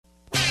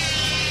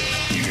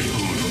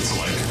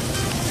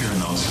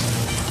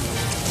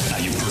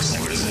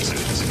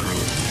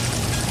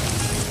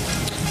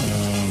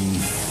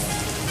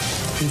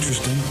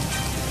Interesting.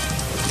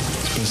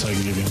 Best I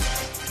can give you.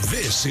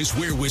 This is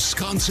where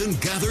Wisconsin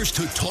gathers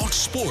to talk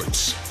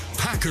sports.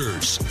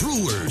 Packers,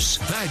 Brewers,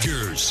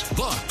 Badgers,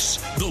 Bucks.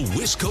 The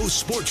Wisco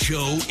Sports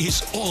Show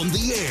is on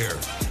the air.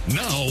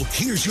 Now,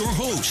 here's your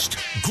host,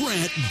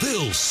 Grant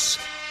Bills.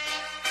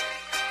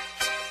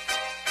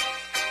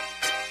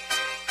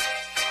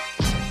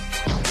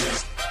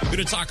 We're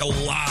going to talk a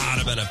lot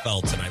of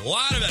NFL tonight.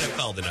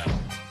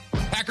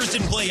 Packers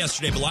didn't play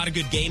yesterday, but a lot of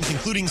good games,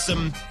 including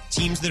some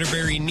teams that are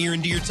very near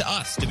and dear to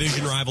us.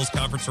 Division rivals,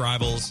 conference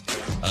rivals,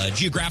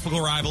 geographical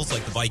rivals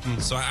like the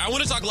Vikings. So I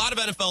want to talk a lot of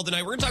NFL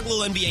tonight. We're going to talk a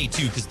little NBA,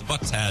 too, because the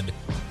Bucks had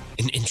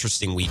an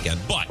interesting weekend.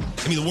 But,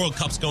 the World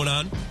Cup's going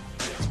on.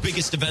 It's the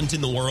biggest event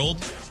in the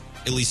world,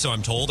 at least so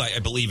I'm told. I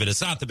believe it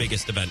is not the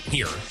biggest event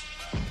here,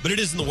 but it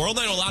is in the world.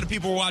 I know a lot of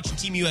people were watching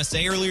Team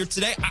USA earlier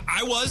today.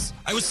 I was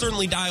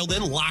certainly dialed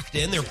in, locked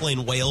in. They're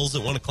playing Wales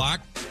at 1 o'clock.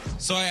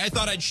 So I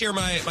thought I'd share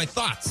my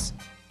thoughts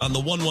on the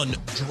 1-1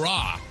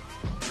 draw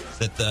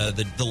that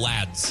the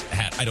lads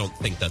had. I don't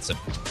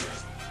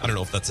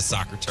know if that's a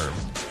soccer term.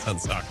 It's on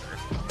soccer.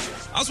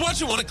 I was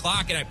watching 1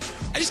 o'clock, and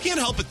I just can't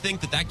help but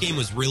think that game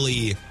was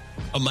really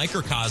a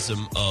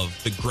microcosm of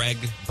the Greg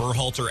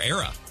Berhalter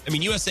era.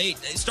 USA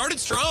started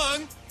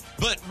strong,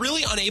 but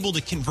really unable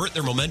to convert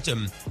their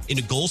momentum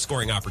into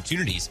goal-scoring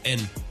opportunities. And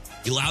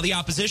you allow the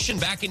opposition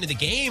back into the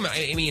game,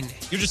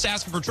 you're just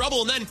asking for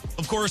trouble. And then,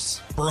 of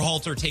course,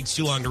 Berhalter takes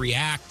too long to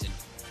react and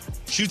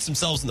shoots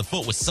themselves in the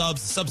foot with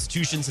subs. The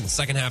substitutions in the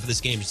second half of this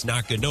game is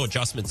not good. No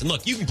adjustments. And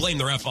look, you can blame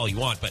the ref all you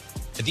want, but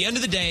at the end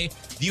of the day,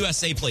 the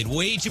USA played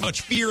way too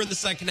much fear in the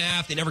second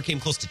half. They never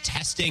came close to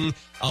testing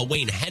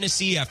Wayne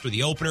Hennessy after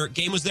the opener.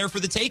 Game was there for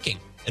the taking,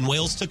 and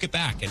Wales took it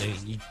back. And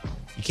you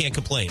can't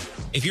complain.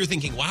 If you're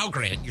thinking, wow,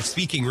 Grant, you're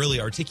speaking really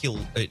you're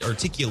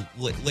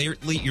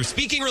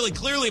speaking really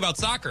clearly about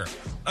soccer,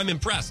 I'm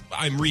impressed.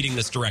 I'm reading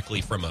this directly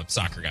from a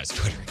Soccer Guy's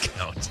Twitter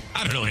account.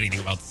 I don't know anything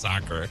about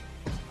soccer.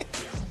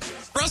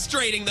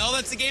 Frustrating, though.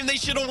 That's the game they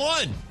should have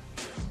won.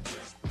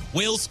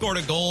 Wales scored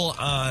a goal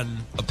on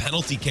a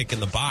penalty kick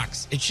in the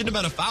box. It shouldn't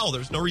have been a foul.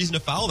 There's no reason to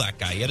foul that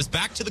guy. He had his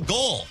back to the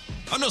goal.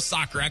 I'm no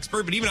soccer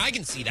expert, but even I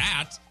can see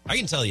that. I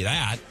can tell you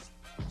that.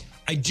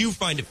 I do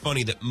find it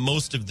funny that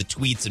most of the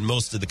tweets and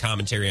most of the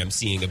commentary I'm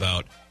seeing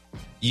about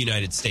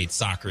United States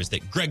soccer is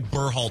that Greg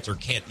Berhalter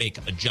can't make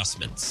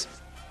adjustments,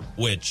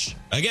 which,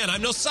 again,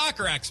 I'm no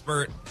soccer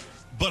expert,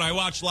 but I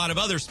watch a lot of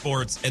other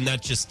sports, and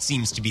that just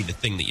seems to be the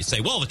thing that you say,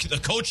 well, the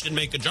coach didn't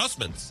make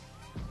adjustments.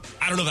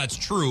 I don't know if that's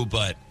true,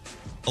 but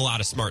a lot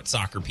of smart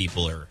soccer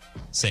people are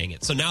saying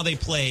it. So now they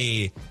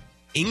play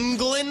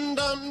England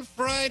on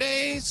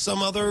Friday,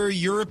 some other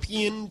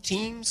European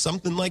team,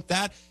 something like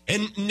that.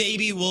 And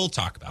maybe we'll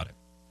talk about it.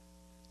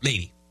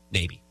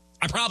 Maybe.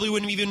 I probably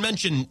wouldn't even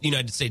mention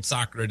United States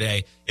soccer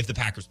today if the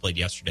Packers played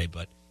yesterday,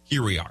 but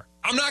here we are.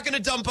 I'm not going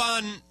to dump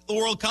on the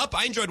World Cup.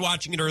 I enjoyed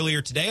watching it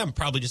earlier today. I'm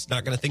probably just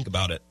not going to think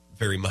about it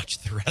very much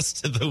the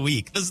rest of the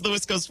week. This is the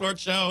Wisco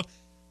Sports Show.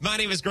 My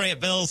name is Grant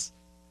Bills.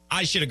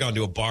 I should have gone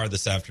to a bar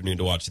this afternoon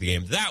to watch the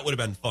game. That would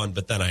have been fun,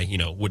 but then I,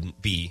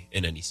 wouldn't be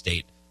in any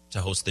state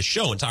to host the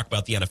show and talk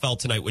about the NFL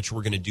tonight, which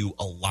we're going to do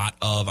a lot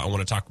of. I want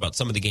to talk about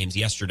some of the games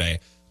yesterday.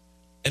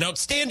 An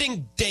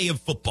outstanding day of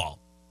football.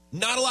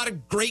 Not a lot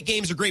of great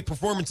games or great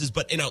performances,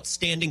 but an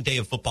outstanding day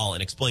of football,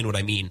 and explain what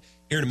I mean.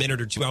 Here in a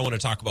minute or two, I want to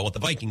talk about what the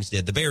Vikings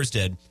did, the Bears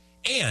did,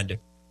 and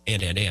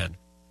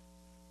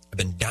I've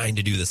been dying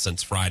to do this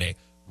since Friday.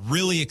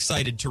 Really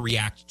excited to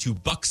react to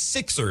Bucks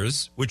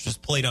Sixers, which was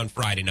played on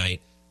Friday night,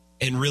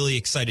 and really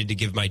excited to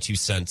give my 2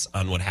 cents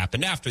on what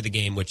happened after the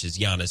game, which is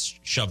Giannis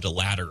shoved a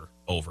ladder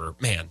over.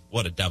 Man,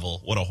 what a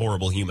devil. What a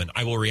horrible human.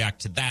 I will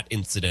react to that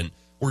incident.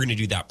 We're going to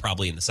do that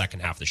probably in the second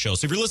half of the show.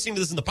 So if you're listening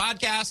to this in the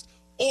podcast,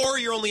 or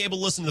you're only able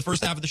to listen to the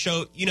first half of the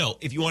show,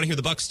 if you want to hear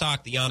the Bucks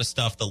talk, the Giannis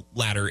stuff, the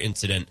ladder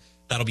incident,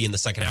 that'll be in the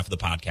second half of the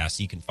podcast.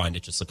 You can find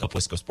it. Just look up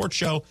Wisco Sports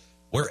Show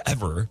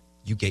wherever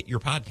you get your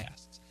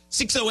podcasts.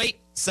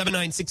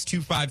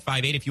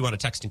 608-796-2558 if you want to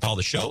text and call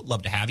the show.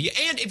 Love to have you.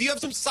 And if you have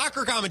some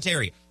soccer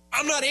commentary,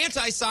 I'm not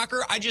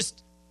anti-soccer. I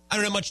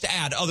don't have much to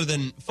add other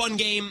than fun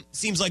game.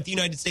 Seems like the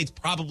United States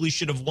probably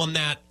should have won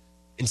that.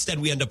 Instead,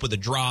 we end up with a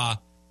draw.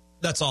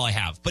 That's all I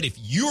have. But if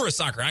you're a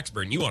soccer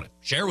expert and you want to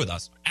share with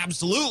us,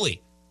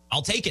 absolutely.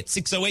 I'll take it.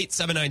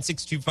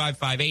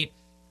 608-796-2558.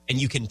 And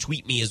you can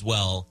tweet me as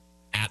well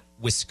at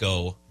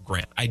Wisco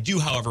Grant. I do,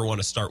 however,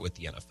 want to start with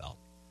the NFL.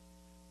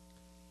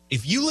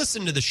 If you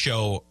listen to the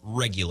show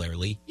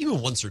regularly, even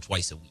once or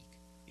twice a week,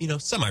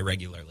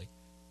 semi-regularly,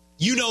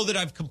 you know that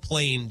I've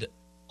complained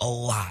a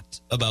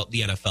lot about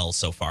the NFL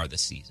so far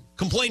this season.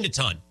 Complained a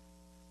ton.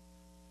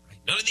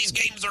 None of these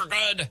games are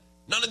good.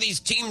 None of these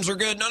teams are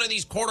good. None of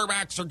these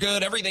quarterbacks are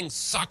good. Everything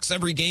sucks.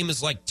 Every game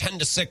is like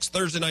 10-6.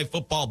 Thursday Night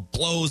Football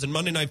blows, and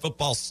Monday Night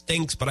Football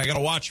stinks, but I got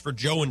to watch for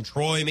Joe and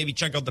Troy. Maybe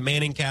check out the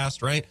Manning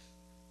cast, right?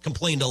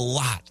 Complained a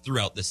lot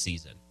throughout this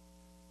season.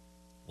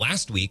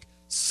 Last week,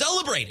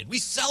 celebrated. We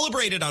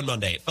celebrated on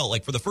Monday. It felt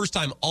like for the first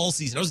time all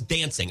season. I was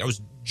dancing. I was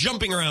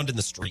jumping around in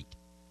the street.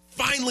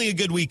 Finally a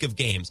good week of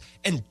games.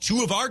 And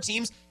two of our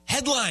teams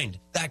headlined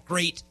that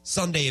great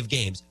Sunday of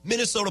games.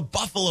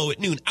 Minnesota-Buffalo at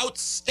noon.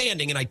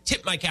 Outstanding. And I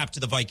tip my cap to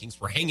the Vikings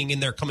for hanging in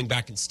there, coming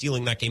back and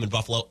stealing that game in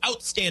Buffalo.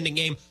 Outstanding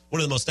game.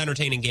 One of the most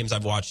entertaining games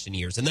I've watched in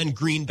years. And then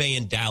Green Bay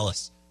and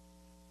Dallas.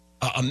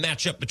 A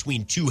matchup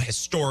between two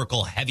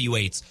historical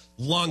heavyweights,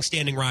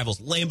 long-standing rivals,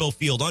 Lambeau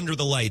Field, under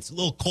the lights, a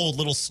little cold,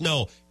 little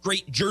snow,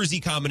 great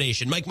jersey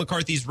combination. Mike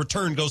McCarthy's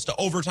return goes to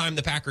overtime.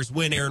 The Packers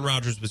win. Aaron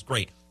Rodgers was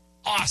great.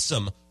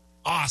 Awesome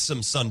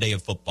Sunday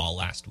of football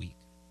last week.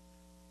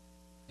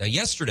 Now,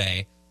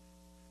 yesterday,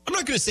 I'm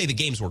not going to say the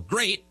games were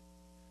great,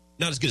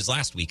 not as good as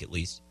last week, at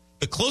least.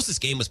 The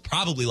closest game was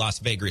probably Las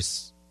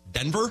Vegas,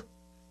 Denver.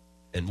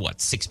 And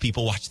 6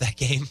 people watched that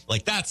game?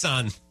 Like, that's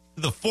on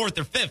the 4th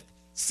or 5th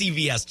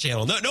CBS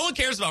channel. No one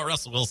cares about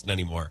Russell Wilson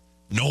anymore.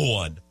 No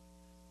one.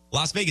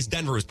 Las Vegas,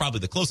 Denver was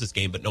probably the closest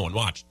game, but no one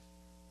watched.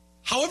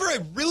 However, I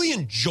really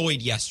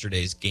enjoyed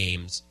yesterday's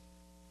games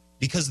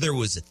because there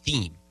was a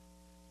theme.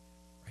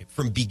 Right?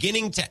 From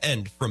beginning to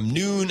end, from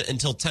noon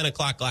until 10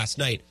 o'clock last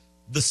night,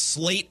 the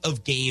slate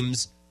of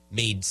games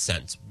made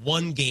sense.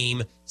 One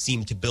game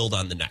seemed to build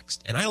on the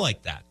next, and I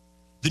like that.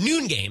 The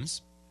noon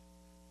games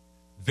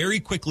very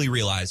quickly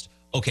realized,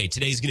 okay,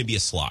 today's going to be a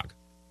slog.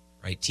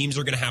 Right? Teams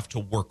are going to have to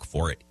work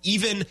for it.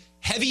 Even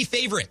heavy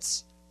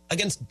favorites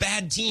against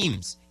bad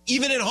teams,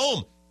 even at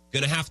home,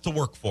 going to have to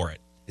work for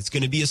it. It's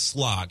going to be a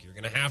slog. You're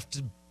going to have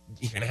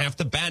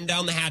to batten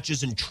down the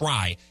hatches and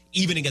try,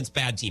 even against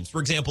bad teams.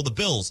 For example, the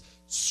Bills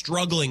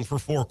struggling for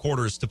 4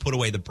 quarters to put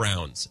away the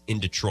Browns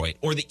in Detroit,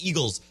 or the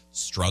Eagles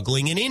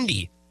struggling in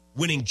Indy,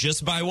 winning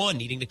just by 1,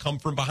 needing to come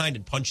from behind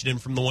and punch it in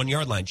from the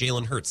 1-yard line.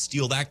 Jalen Hurts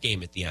steal that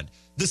game at the end.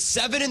 The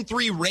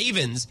 7-3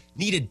 Ravens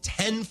needed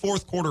 10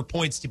 fourth-quarter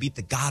points to beat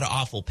the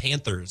god-awful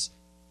Panthers,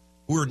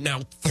 who are now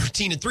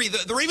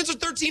 13-3. The Ravens are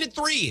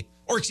 13-3.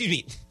 Or, excuse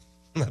me,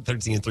 not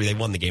 13-3. They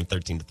won the game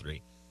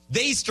 13-3.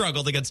 They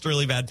struggled against a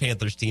really bad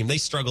Panthers team. They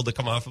struggled to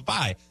come off a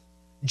bye.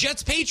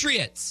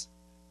 Jets-Patriots.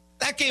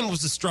 That game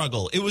was a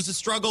struggle. It was a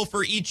struggle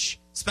for each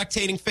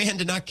spectating fan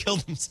to not kill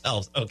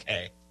themselves.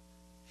 Okay.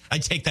 I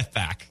take that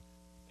back.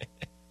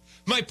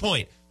 My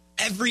point,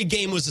 every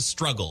game was a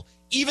struggle.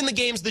 Even the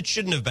games that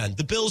shouldn't have been.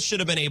 The Bills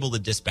should have been able to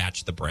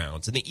dispatch the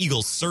Browns, and the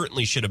Eagles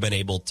certainly should have been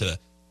able to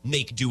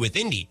make do with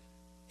Indy.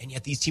 And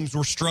yet these teams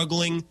were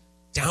struggling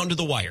down to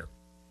the wire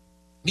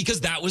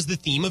because that was the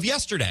theme of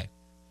yesterday.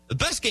 The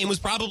best game was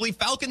probably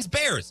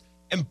Falcons-Bears.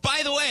 And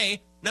by the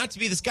way, not to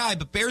be this guy,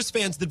 but Bears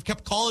fans that have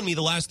kept calling me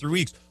the last 3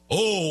 weeks,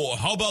 oh,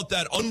 how about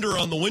that under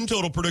on the win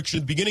total prediction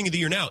at the beginning of the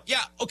year now? Yeah,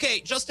 okay,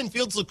 Justin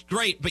Fields looks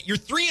great, but you're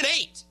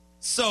 3-8.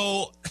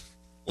 So,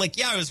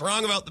 I was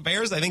wrong about the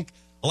Bears. I think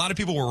a lot of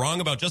people were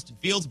wrong about Justin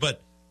Fields, but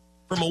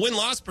from a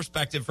win-loss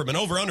perspective, from an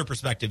over-under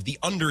perspective, the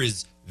under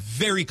is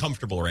very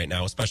comfortable right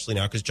now, especially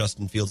now because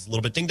Justin Fields is a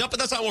little bit dinged up, but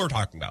that's not what we're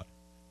talking about.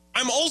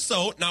 I'm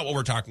also, not what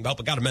we're talking about,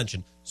 but got to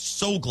mention,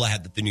 so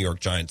glad that the New York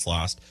Giants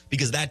lost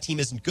because that team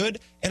isn't good,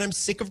 and I'm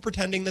sick of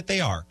pretending that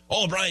they are.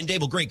 Oh, Brian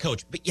Dable, great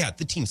coach. But yeah,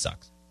 the team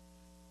sucks.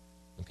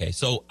 Okay,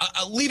 so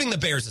leaving the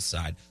Bears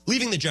aside,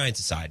 leaving the Giants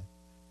aside,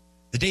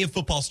 the day of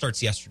football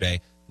starts yesterday,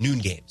 noon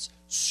games,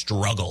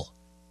 struggle.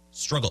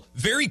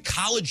 Very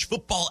college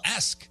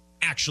football-esque,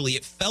 actually.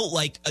 It felt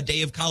like a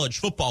day of college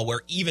football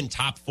where even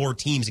top 4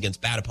 teams against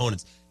bad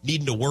opponents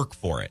needing to work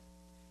for it.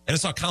 And I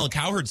saw Colin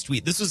Cowherd's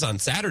tweet. This was on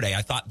Saturday.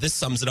 I thought this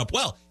sums it up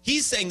well.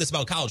 He's saying this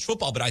about college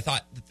football, but I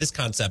thought that this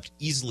concept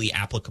easily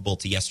applicable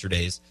to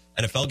yesterday's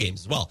NFL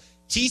games as well.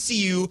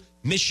 TCU,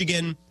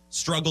 Michigan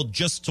struggled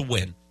just to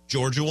win.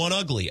 Georgia won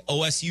ugly.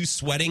 OSU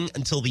sweating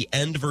until the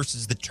end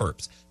versus the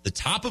Terps. The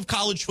top of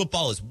college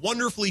football is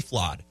wonderfully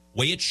flawed.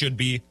 Way it should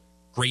be.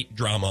 Great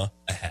drama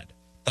ahead.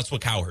 That's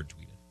what Cowherd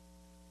tweeted.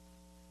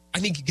 I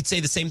think you could say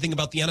the same thing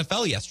about the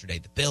NFL yesterday.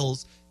 The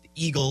Bills, the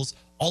Eagles,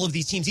 all of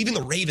these teams, even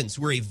the Ravens,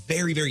 who are a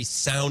very, very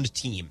sound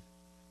team,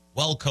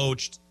 well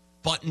coached,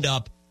 buttoned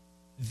up.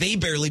 They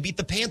barely beat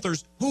the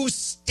Panthers, who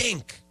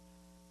stink.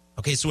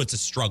 Okay, so it's a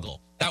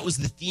struggle. That was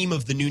the theme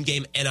of the noon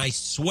game, and I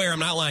swear I'm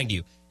not lying to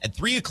you. At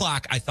 3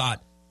 o'clock, I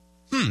thought,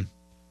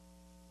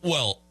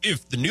 well,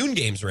 if the noon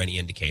games are any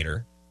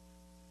indicator,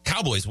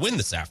 Cowboys win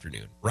this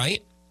afternoon,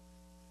 right?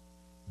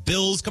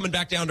 Bills coming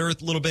back down to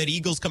earth a little bit.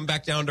 Eagles coming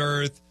back down to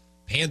earth.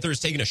 Panthers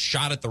taking a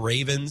shot at the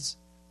Ravens.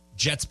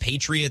 Jets,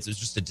 Patriots. It was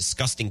just a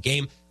disgusting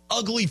game.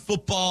 Ugly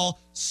football,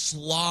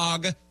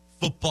 slog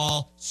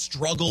football,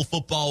 struggle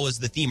football was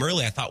the theme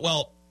early. I thought,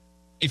 well,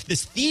 if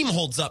this theme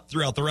holds up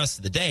throughout the rest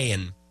of the day,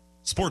 and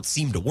sports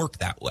seem to work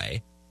that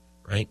way,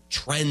 right?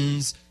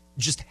 Trends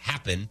just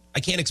happen. I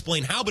can't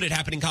explain how, but it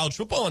happened in college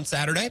football on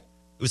Saturday. It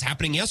was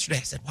happening yesterday.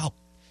 I said, well,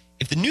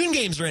 if the noon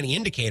games are any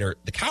indicator,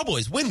 the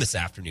Cowboys win this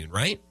afternoon,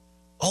 right?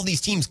 All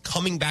these teams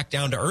coming back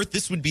down to earth.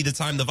 This would be the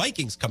time the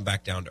Vikings come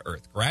back down to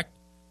earth, correct?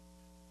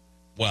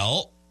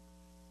 Well,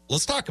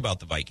 let's talk about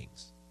the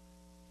Vikings.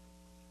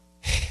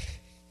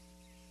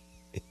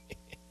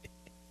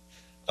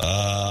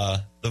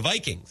 The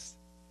Vikings.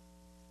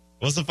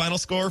 What was the final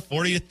score?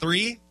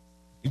 40-3?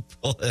 You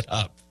pull it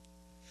up.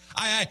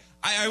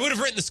 I would have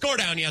written the score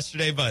down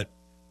yesterday, but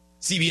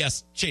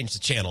CBS changed the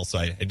channel, so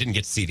I didn't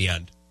get to see the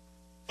end.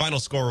 Final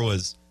score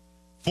was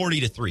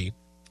 40-3.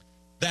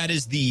 That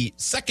is the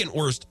second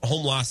worst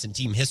home loss in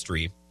team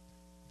history.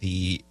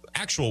 The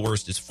actual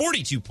worst is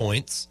 42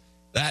 points.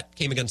 That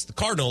came against the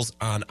Cardinals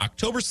on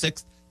October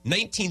 6th,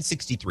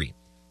 1963.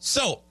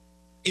 So,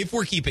 if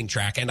we're keeping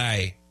track, and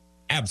I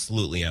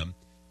absolutely am,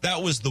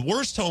 that was the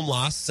worst home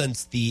loss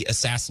since the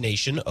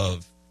assassination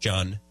of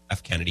John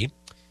F. Kennedy.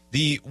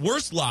 The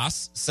worst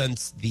loss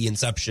since the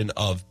inception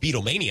of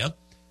Beatlemania.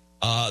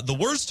 The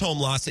worst home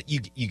loss, you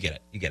get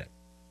it. You get it.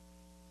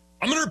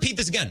 I'm going to repeat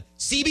this again.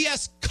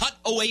 CBS cut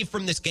away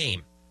from this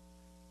game.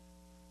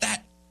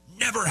 That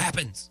never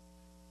happens.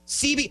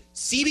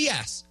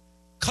 CBS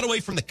cut away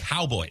from the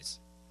Cowboys.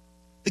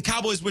 The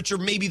Cowboys, which are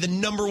maybe the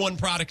number one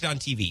product on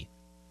TV.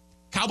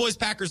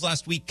 Cowboys-Packers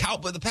last week.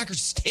 The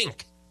Packers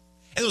stink.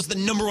 And it was the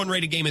number one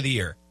rated game of the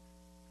year.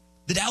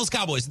 The Dallas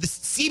Cowboys, the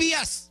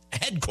CBS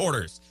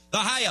headquarters, the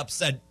high-ups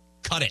said,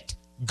 cut it.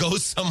 Go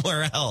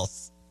somewhere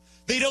else.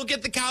 They don't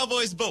get the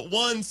Cowboys but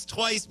once,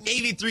 twice,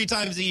 maybe 3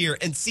 times a year.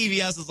 And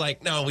CBS is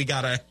like, no, we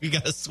gotta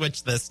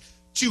switch this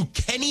to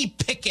Kenny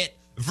Pickett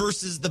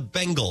versus the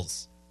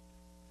Bengals.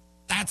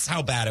 That's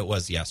how bad it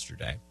was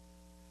yesterday.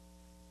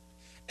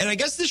 And I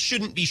guess this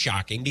shouldn't be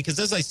shocking because,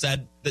 as I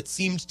said, that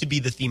seemed to be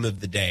the theme of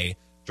the day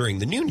during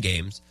the noon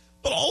games.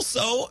 But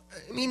also,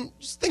 I mean,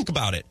 just think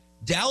about it.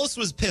 Dallas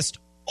was pissed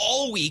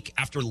all week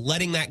after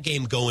letting that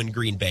game go in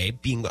Green Bay,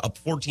 being up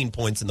 14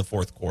 points in the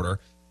fourth quarter.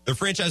 Their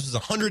franchise was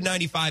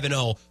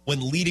 195-0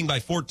 when leading by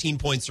 14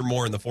 points or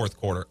more in the fourth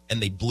quarter,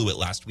 and they blew it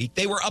last week.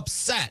 They were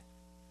upset.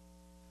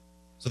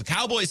 So the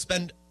Cowboys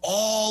spend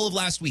all of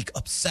last week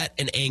upset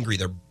and angry.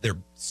 They're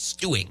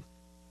stewing,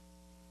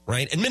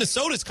 right? And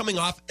Minnesota's coming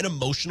off an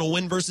emotional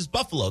win versus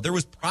Buffalo. There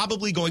was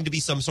probably going to be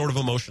some sort of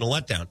emotional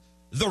letdown.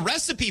 The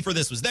recipe for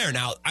this was there.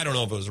 Now, I don't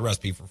know if it was a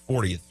recipe for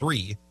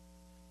 40-3,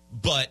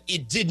 but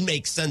it did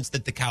make sense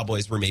that the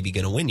Cowboys were maybe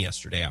going to win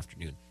yesterday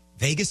afternoon.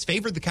 Vegas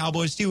favored the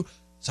Cowboys, too.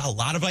 Saw a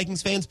lot of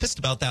Vikings fans pissed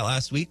about that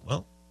last week.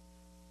 Well,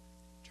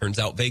 turns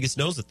out Vegas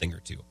knows a thing or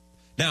two.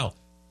 Now,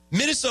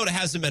 Minnesota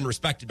hasn't been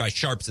respected by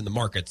sharps in the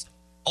markets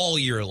all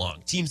year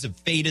long. Teams have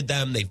faded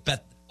them. They've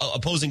bet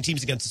opposing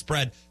teams against the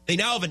spread. They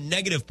now have a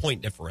negative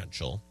point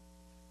differential,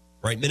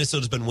 right?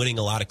 Minnesota's been winning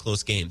a lot of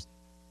close games.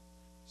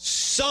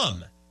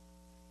 Some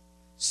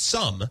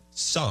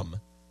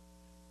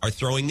are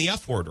throwing the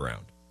F word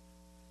around.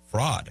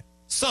 Fraud.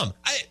 Some.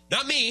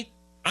 Not me.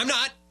 I'm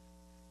not.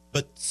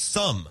 But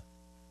some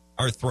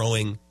are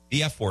throwing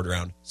the F word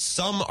around.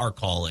 Some are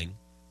calling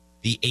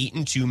the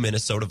 8-2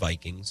 Minnesota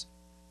Vikings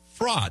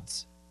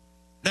frauds.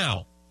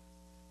 Now,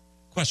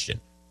 question.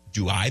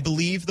 Do I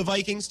believe the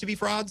Vikings to be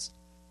frauds?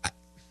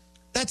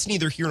 That's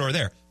neither here nor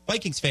there.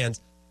 Vikings fans,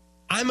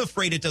 I'm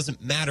afraid it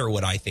doesn't matter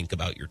what I think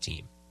about your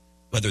team,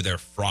 whether they're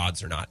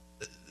frauds or not.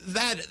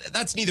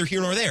 That's neither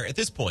here nor there at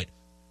this point.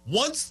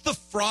 Once the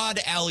fraud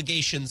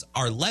allegations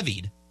are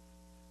levied,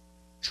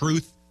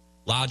 truth,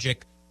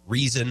 logic,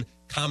 reason,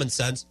 common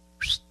sense,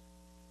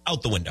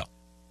 out the window.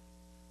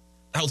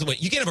 Out the window.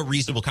 You can't have a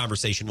reasonable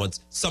conversation once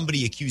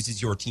somebody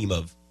accuses your team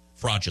of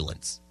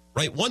fraudulence,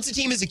 right? Once a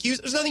team is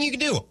accused, there's nothing you can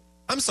do.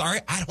 I'm sorry,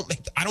 I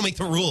don't make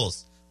the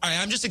rules. All right,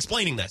 I'm just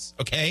explaining this,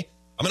 okay?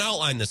 I'm going to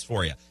outline this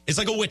for you. It's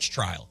like a witch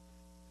trial.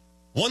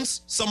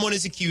 Once someone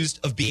is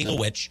accused of being a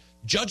witch,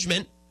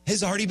 judgment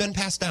has already been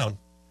passed down.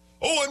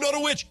 Oh, I'm not a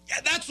witch.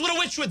 Yeah, that's what a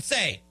witch would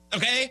say,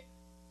 okay?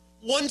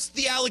 Once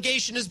the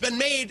allegation has been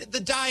made, the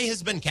die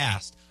has been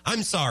cast.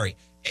 I'm sorry.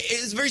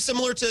 It's very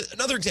similar to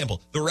another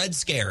example, the Red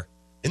Scare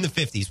in the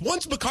 50s.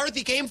 Once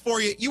McCarthy came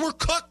for you, you were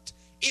cooked.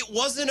 It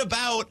wasn't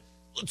about,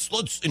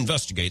 let's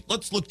investigate.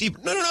 Let's look deeper.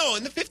 No.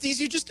 In the 50s,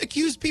 you just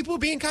accused people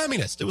of being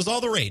communist. It was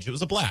all the rage. It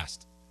was a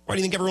blast. Why do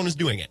you think everyone was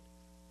doing it?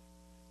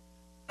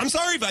 I'm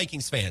sorry,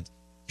 Vikings fans.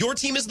 Your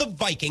team is the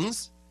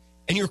Vikings,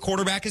 and your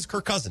quarterback is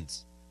Kirk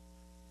Cousins.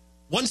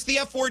 Once the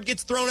F word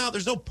gets thrown out,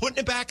 there's no putting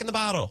it back in the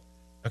bottle,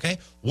 okay?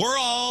 We're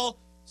all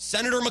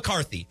Senator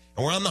McCarthy,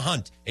 and we're on the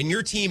hunt, and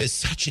your team is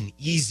such an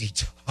easy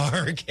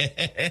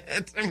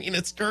target. I mean,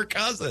 it's Kirk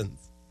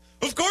Cousins.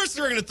 Of course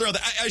we're going to throw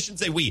that. I shouldn't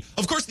say we.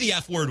 Of course the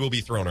F word will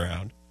be thrown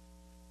around.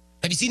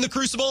 Have you seen The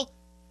Crucible?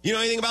 You know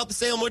anything about the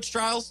Salem witch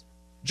trials?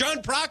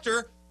 John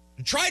Proctor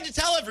tried to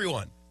tell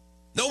everyone.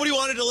 Nobody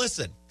wanted to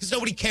listen because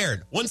nobody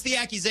cared. Once the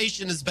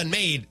accusation has been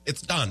made,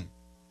 it's done.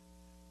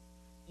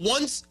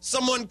 Once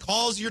someone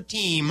calls your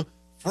team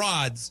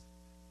frauds,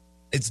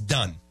 it's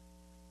done.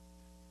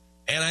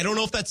 And I don't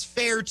know if that's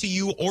fair to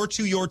you or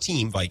to your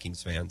team,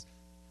 Vikings fans,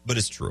 but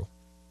it's true.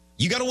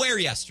 You got to wear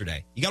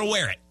yesterday. You got to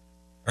wear it.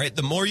 All right?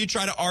 The more you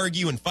try to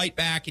argue and fight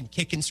back and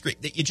kick and scream,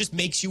 it just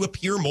makes you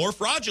appear more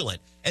fraudulent.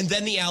 And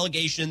then the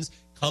allegations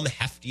come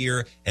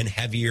heftier and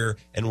heavier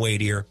and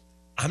weightier.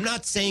 I'm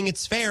not saying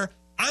it's fair.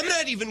 I'm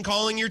not even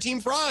calling your team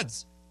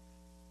frauds.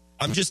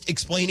 I'm just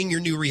explaining your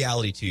new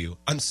reality to you.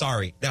 I'm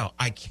sorry. Now,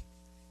 I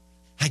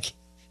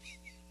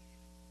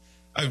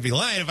would be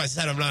lying if I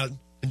said I'm not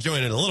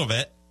enjoying it a little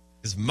bit,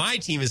 because my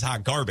team is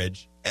hot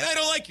garbage, and I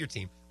don't like your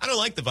team. I don't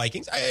like the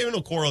Vikings. I have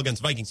no quarrel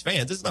against Vikings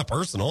fans. It's not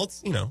personal.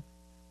 It's,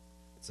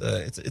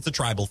 it's a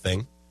tribal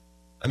thing.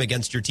 I'm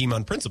against your team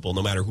on principle,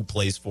 no matter who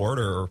plays for it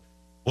or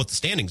what the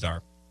standings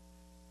are.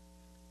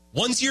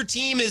 Once your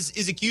team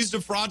is accused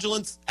of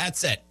fraudulence,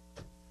 that's it.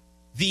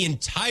 The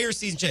entire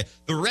season,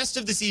 the rest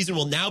of the season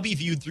will now be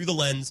viewed through the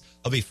lens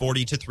of a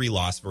 40-3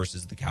 loss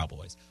versus the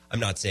Cowboys. I'm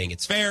not saying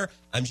it's fair.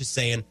 I'm just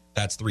saying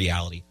that's the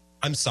reality.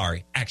 I'm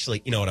sorry.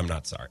 Actually, you know what? I'm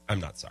not sorry. I'll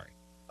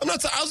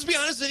just be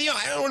honest with you.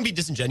 I don't want to be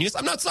disingenuous.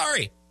 I'm not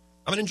sorry.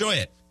 I'm going to enjoy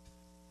it.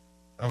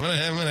 I'm going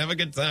to have a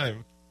good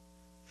time.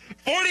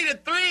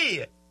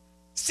 40-3.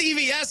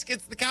 CBS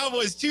gets the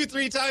Cowboys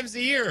 2-3 times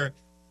a year.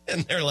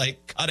 And they're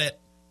like, cut it.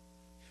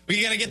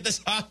 We got to get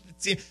this off the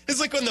team. It's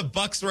like when the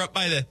Bucks were up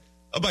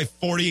by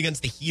 40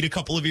 against the Heat a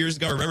couple of years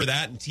ago. Remember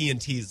that? And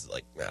TNT's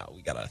like, no,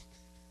 we gotta.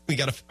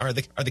 Are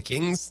the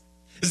Kings?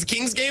 Is the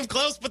Kings game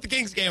close? Put the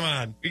Kings game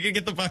on. We can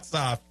get the Bucks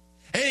off.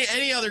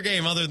 Any other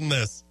game other than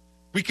this,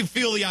 we can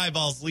feel the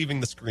eyeballs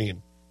leaving the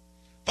screen.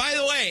 By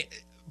the way,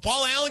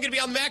 Paul Allen going to be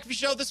on the McAfee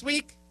show this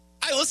week?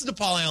 I listened to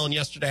Paul Allen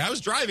yesterday. I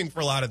was driving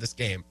for a lot of this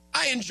game.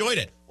 I enjoyed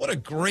it. What a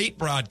great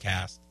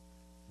broadcast.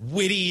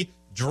 Witty,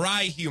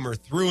 dry humor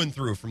through and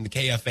through from the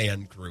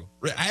KFAN crew.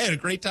 I had a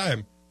great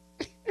time.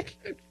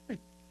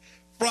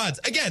 Frauds.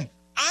 Again,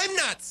 I'm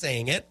not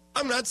saying it.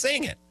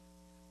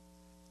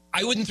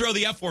 I wouldn't throw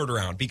the F word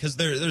around because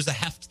there's a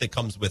heft that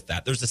comes with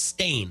that. There's a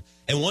stain.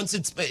 And once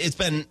it's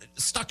been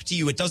stuck to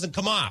you, it doesn't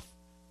come off.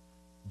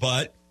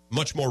 But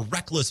much more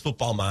reckless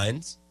football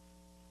minds,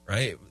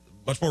 right?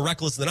 Much more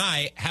reckless than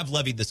I have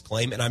levied this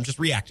claim, and I'm just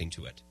reacting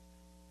to it.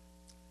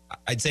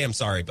 I'd say I'm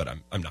sorry, but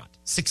I'm not.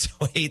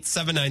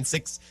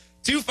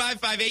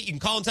 608-796-2558. You can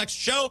call and text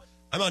the show.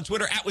 I'm on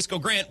Twitter at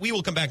Wisco Grant. We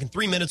will come back in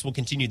 3 minutes. We'll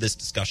continue this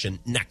discussion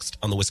next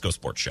on the Wisco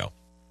Sports Show.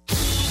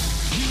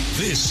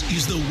 This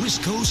is the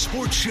Wisco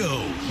Sports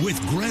Show with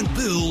Grant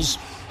Bills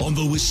on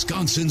the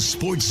Wisconsin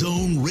Sports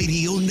Zone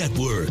Radio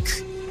Network.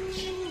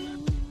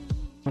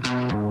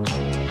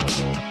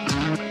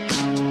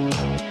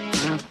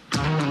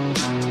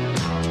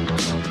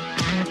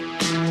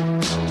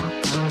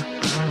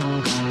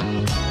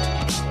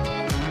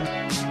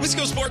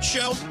 Wisco Sports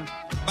Show.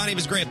 My name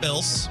is Grant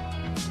Bills.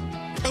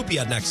 Hope you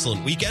had an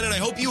excellent weekend, and I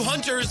hope you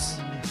hunters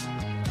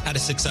had a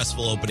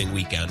successful opening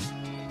weekend.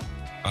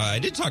 I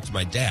did talk to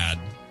my dad,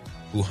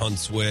 who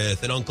hunts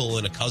with an uncle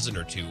and a cousin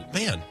or two.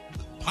 Man,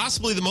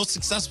 possibly the most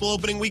successful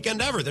opening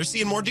weekend ever. They're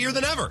seeing more deer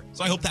than ever.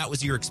 So I hope that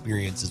was your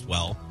experience as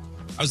well.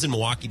 I was in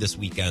Milwaukee this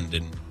weekend,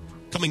 and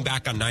coming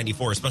back on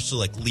 94, especially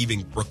like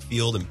leaving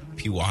Brookfield and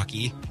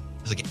Pewaukee,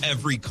 there's like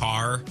every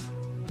car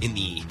in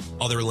the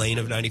other lane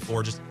of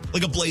 94, just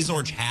like a blaze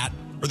orange hat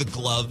or the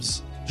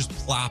gloves just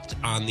plopped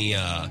on the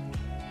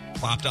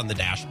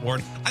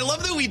dashboard. I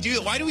love that we do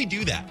it. Why do we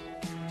do that?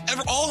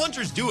 All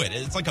hunters do it.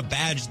 It's like a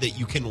badge that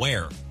you can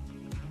wear.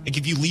 Like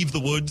if you leave the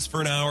woods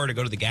for an hour to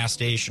go to the gas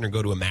station or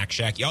go to a Mac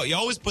Shack, you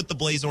always put the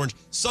blaze orange,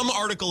 some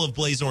article of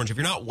blaze orange. If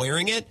you're not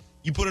wearing it,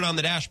 you put it on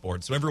the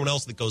dashboard. So everyone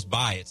else that goes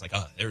by, it's like,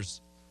 oh,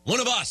 there's one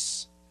of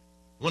us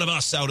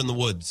out in the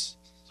woods.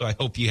 So I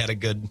hope you had a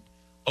good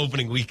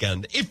opening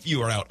weekend. If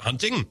you are out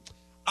hunting,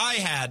 I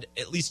had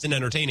at least an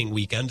entertaining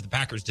weekend. The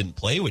Packers didn't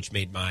play, which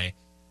made my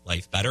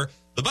life better.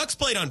 The Bucs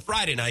played on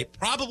Friday night,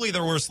 probably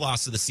their worst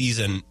loss of the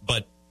season.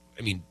 But,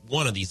 I mean,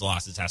 one of these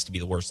losses has to be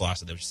the worst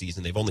loss of their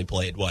season. They've only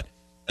played,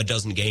 a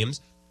dozen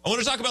games. I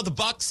want to talk about the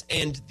Bucs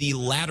and the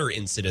ladder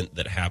incident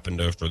that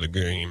happened after the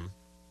game.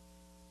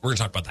 We're going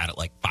to talk about that at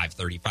like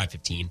 5:30,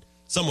 5:15,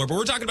 somewhere. But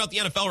we're talking about the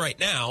NFL right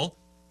now.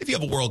 If you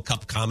have a World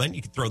Cup comment,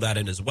 you can throw that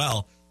in as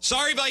well.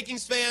 Sorry,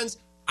 Vikings fans.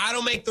 I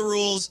don't make the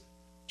rules.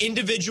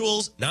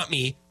 Individuals, not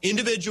me,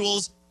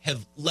 individuals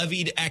have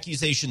levied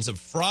accusations of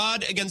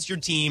fraud against your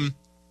team.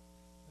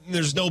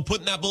 There's no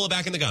putting that bullet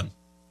back in the gun.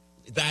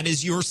 That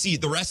is your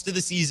season. The rest of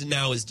the season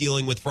now is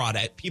dealing with fraud.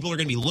 People are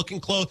going to be looking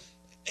close.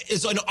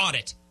 It's an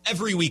audit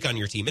every week on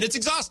your team. And it's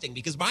exhausting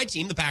because my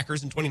team, the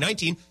Packers in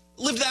 2019,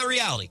 lived that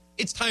reality.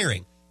 It's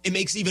tiring. It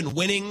makes even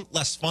winning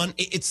less fun.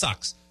 It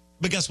sucks.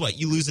 But guess what?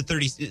 You lose at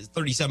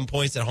 37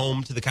 points at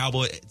home to the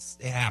Cowboys.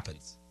 It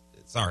happens.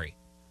 Sorry.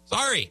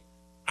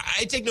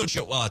 I take no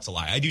joy. Well, that's a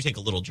lie. I do take a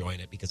little joy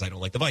in it because I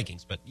don't like the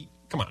Vikings. But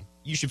come on.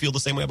 You should feel the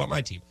same way about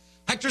my team.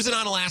 Hector's in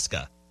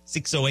Onalaska.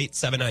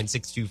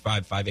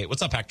 608-796-2558.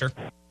 What's up, Hector?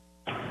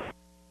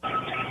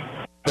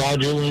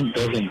 Fraudulent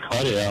doesn't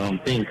cut it, I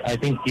don't think. I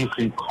think you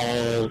can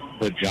call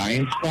the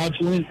Giants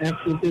fraudulent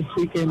after this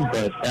weekend,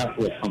 but that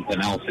was something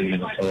else in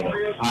Minnesota.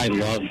 I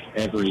loved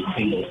every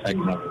single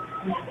segment of it.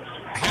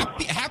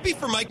 Happy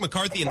for Mike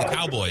McCarthy and the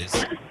Cowboys.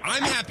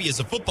 I'm happy as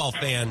a football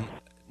fan,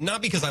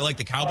 not because I like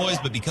the Cowboys,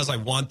 but because I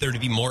want there to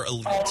be more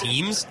elite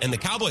teams. And the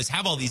Cowboys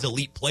have all these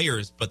elite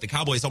players, but the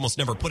Cowboys almost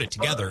never put it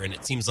together. And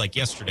it seems like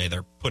yesterday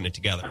they're putting it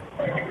together.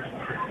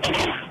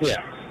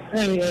 Yeah.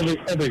 I mean,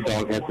 every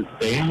dog has its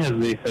day, as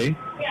they say.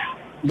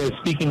 But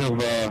speaking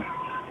of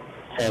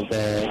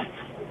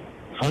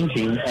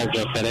hunting as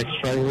a FedEx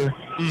driver,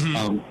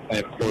 I,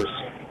 of course,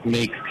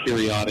 make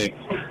periodic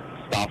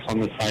stops on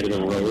the side of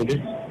the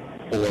road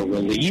for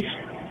relief.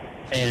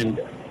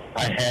 And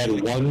I had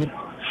one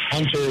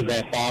hunter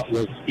that thought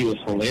he was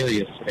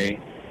hilarious today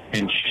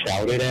and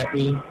shouted at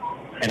me,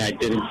 and I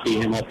didn't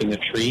see him up in the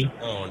tree.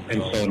 Oh, no.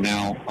 And so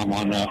now I'm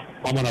on a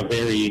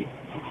very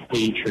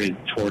hatred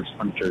towards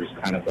Hunter is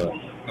kind of a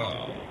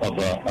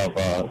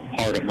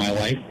part of my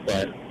life.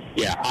 But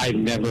yeah, I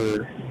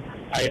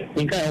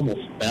think I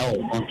almost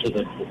fell onto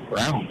the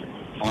ground,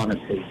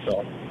 honestly.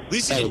 So at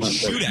least he didn't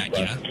shoot at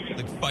you.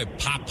 Like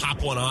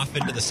pop one off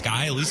into the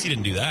sky. At least he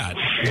didn't do that.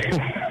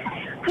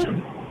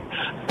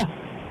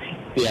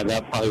 Yeah,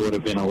 that probably would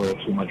have been a little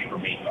too much for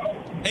me.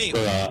 Hey,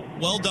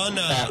 well done.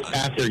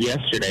 After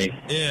yesterday.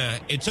 Yeah,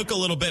 it took a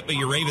little bit, but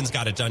your Ravens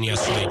got it done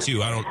yesterday,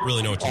 too. I don't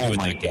really know what to do with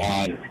that game. Oh,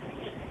 my God.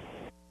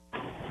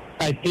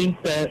 I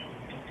think that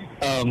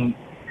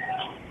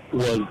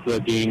was the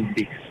game.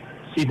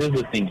 See, this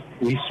is the thing.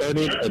 We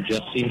started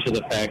adjusting to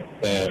the fact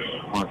that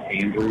Mark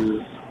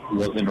Andrews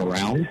wasn't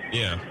around.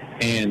 Yeah.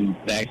 And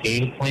that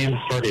game plan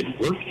started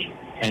working.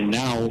 And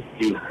now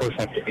you, of course,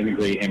 have to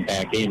integrate him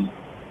back in.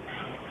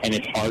 And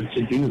it's hard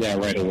to do that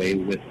right away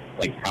with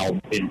like how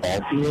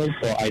involved he was.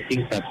 So I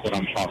think that's what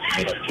I'm talking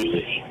it up to,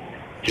 is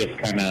just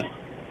kind of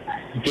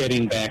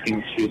getting back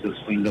into the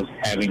swing of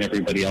having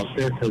everybody else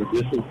there, because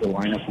this is the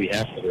lineup we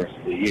have for the rest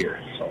of the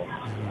year. So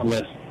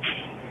unless,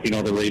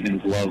 the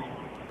Ravens love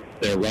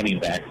their running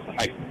backs,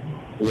 I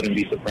wouldn't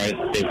be surprised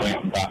if they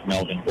went and got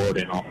Melvin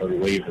Gordon off of the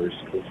waivers,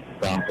 because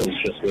Broncos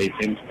just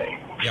waived him today.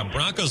 Yeah,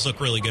 Broncos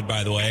look really good,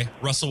 by the way.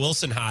 Russell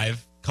Wilson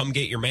Hive. Come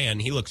get your man.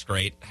 He looks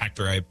great.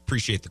 Hector, I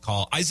appreciate the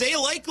call. Isaiah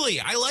Likely,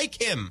 I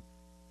like him.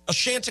 A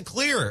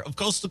Chanticleer of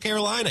Coastal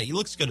Carolina. He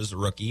looks good as a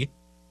rookie.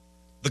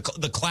 The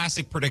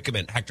classic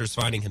predicament Hector's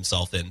finding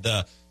himself in.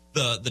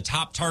 The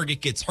top target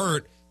gets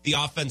hurt, the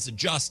offense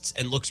adjusts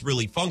and looks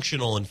really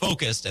functional and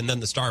focused, and then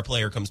the star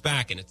player comes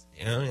back, and it's,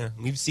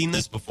 we've seen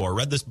this before.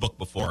 Read this book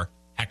before,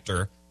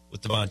 Hector,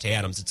 with Devontae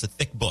Adams. It's a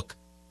thick book.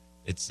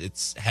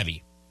 It's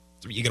heavy.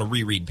 You got to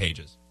reread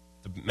pages.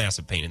 It's a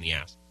massive pain in the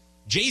ass.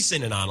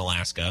 Jason in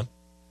Alaska,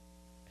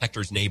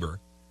 Hector's neighbor,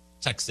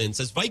 texts in,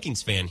 says,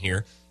 Vikings fan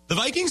here. The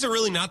Vikings are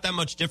really not that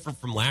much different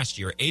from last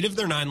year. 8 of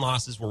their 9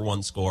 losses were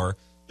one score.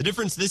 The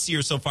difference this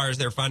year so far is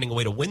they're finding a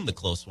way to win the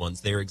close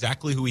ones. They are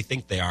exactly who we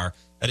think they are.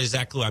 That is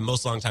exactly why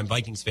most longtime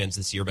Vikings fans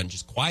this year have been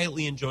just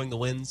quietly enjoying the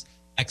wins.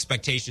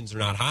 Expectations are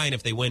not high, and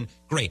if they win,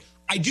 great.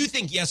 I do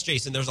think, yes,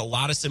 Jason, there's a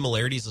lot of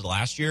similarities to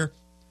last year.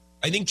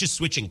 I think just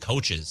switching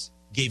coaches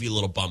gave you a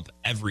little bump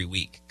every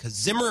week, because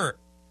Zimmer...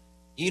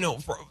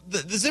 for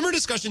the Zimmer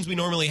discussions we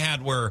normally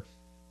had were,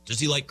 does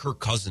he like Kirk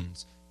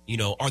Cousins?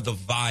 Are the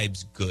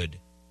vibes good?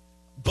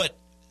 But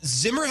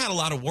Zimmer had a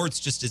lot of warts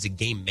just as a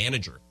game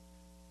manager.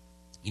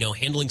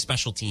 Handling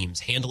special teams,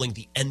 handling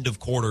the end of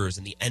quarters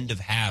and the end of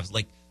halves.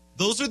 Like,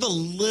 those are the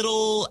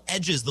little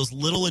edges, those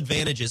little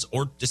advantages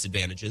or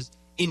disadvantages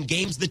in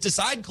games that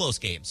decide close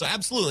games. So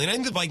absolutely. And I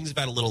think the Vikings have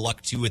had a little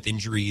luck, too, with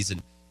injuries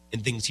and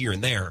things here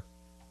and there.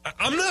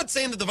 I'm not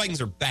saying that the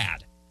Vikings are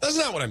bad. That's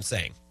not what I'm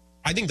saying.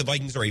 I think the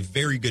Vikings are a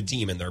very good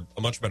team, and they're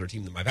a much better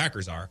team than my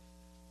Packers are.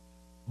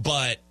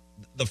 But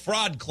the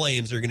fraud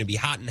claims are going to be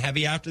hot and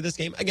heavy after this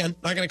game. Again,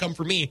 not going to come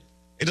from me.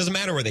 It doesn't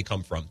matter where they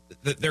come from.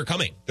 They're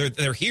coming.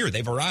 They're here.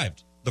 They've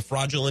arrived. The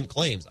fraudulent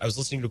claims. I was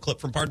listening to a clip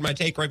from Pardon My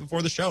Take right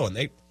before the show,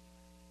 and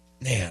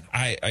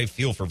I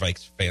feel for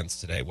Vikes fans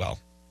today. Well,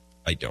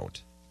 I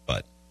don't.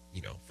 But,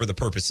 for the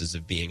purposes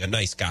of being a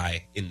nice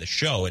guy in the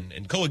show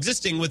and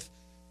coexisting with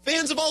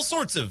fans of all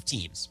sorts of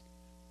teams,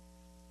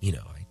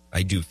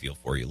 I do feel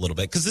for you a little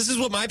bit, because this is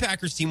what my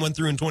Packers team went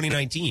through in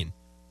 2019,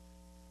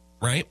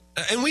 right?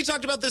 And we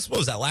talked about this, what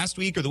was that, last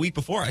week or the week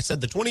before? I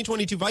said the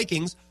 2022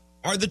 Vikings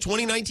are the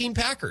 2019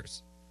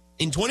 Packers.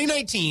 In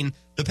 2019,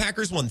 the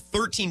Packers won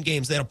 13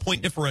 games. They had a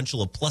point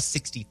differential of plus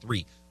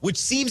 63, which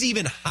seems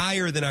even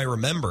higher than I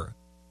remember.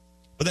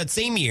 But that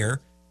same year,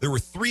 there were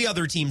 3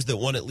 other teams that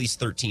won at least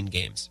 13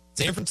 games.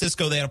 San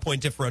Francisco, they had a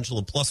point differential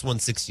of plus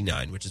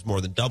 169, which is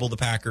more than double the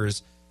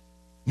Packers.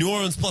 New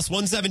Orleans plus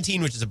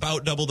 117, which is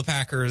about double the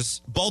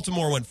Packers.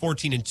 Baltimore went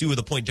 14-2 with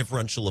a point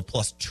differential of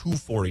plus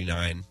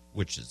 249,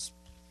 which is,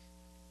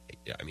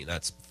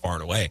 that's far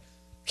and away.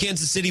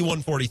 Kansas City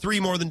 143,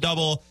 more than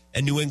double,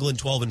 and New England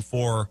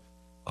 12-4,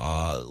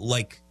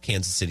 like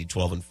Kansas City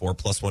 12-4,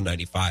 plus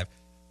 195.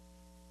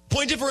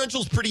 Point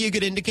differential is pretty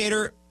good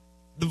indicator.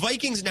 The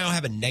Vikings now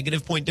have a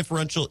negative point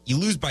differential. You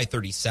lose by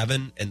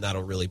 37, and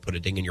that'll really put a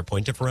ding in your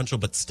point differential.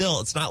 But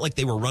still, it's not like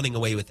they were running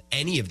away with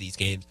any of these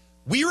games.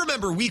 We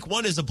remember week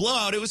 1 as a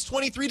blowout. It was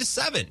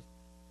 23-7.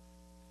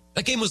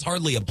 That game was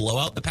hardly a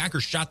blowout. The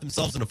Packers shot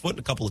themselves in the foot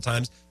a couple of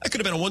times. That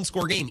could have been a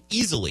one-score game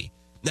easily.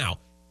 Now,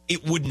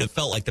 it wouldn't have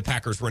felt like the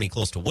Packers were any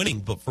close to winning,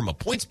 but from a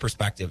points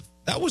perspective,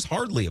 that was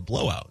hardly a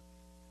blowout.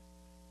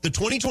 The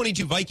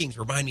 2022 Vikings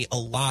remind me a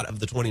lot of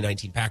the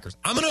 2019 Packers.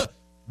 I'm going to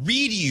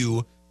read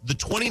you the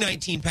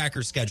 2019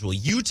 Packers schedule.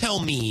 You tell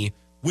me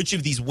which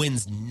of these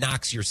wins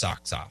knocks your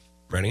socks off.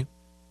 Ready?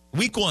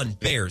 Week 1,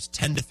 Bears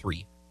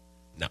 10-3.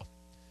 No.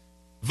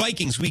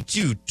 Vikings, week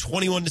 2,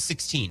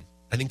 21-16.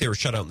 I think they were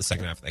shut out in the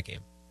second half of that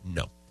game.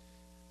 No.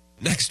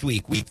 Next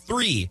week, week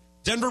 3,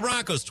 Denver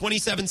Broncos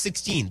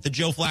 27-16. The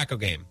Joe Flacco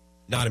game.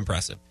 Not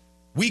impressive.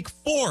 Week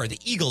 4, the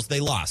Eagles, they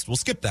lost. We'll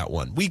skip that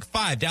one. Week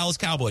 5, Dallas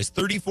Cowboys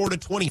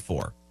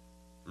 34-24.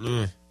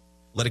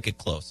 Let it get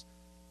close.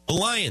 The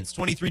Lions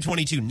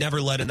 23-22.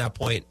 Never led in that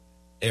point.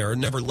 or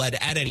never led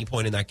at any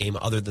point in that game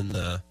other than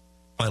the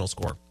final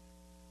score.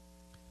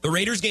 The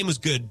Raiders game was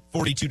good,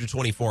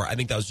 42-24. I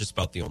think that was just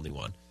about the only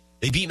one.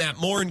 They beat Matt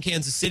Moore in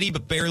Kansas City,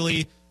 but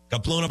barely.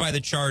 Got blown up by the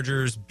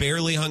Chargers.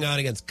 Barely hung on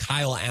against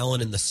Kyle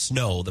Allen in the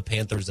snow, the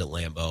Panthers at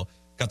Lambeau.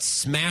 Got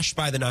smashed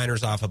by the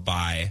Niners off a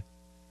bye.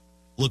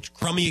 Looked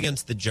crummy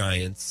against the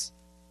Giants.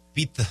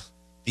 Beat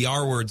the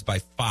R-words by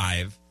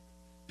 5.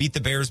 Beat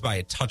the Bears by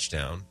a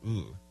touchdown.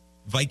 Ooh.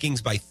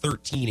 Vikings by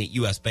 13 at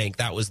U.S. Bank.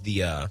 That was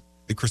the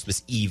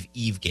Christmas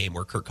Eve game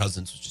where Kirk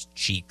Cousins was just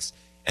cheeks.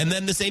 And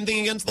then the same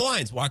thing against the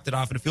Lions. Walked it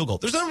off at a field goal.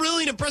 There's not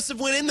really an impressive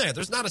win in there.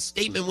 There's not a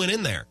statement win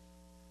in there.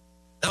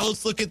 Now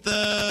let's look at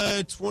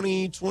the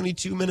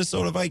 2022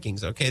 Minnesota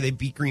Vikings. Okay, they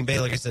beat Green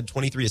Bay, like I said,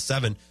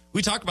 23-7.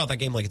 We talk about that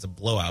game like it's a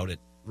blowout. It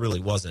really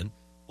wasn't.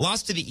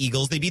 Lost to the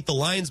Eagles. They beat the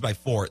Lions by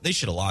 4. They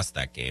should have lost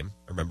that game.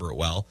 I remember it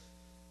well.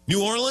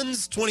 New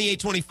Orleans,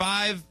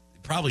 28-25.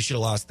 Probably should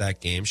have lost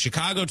that game.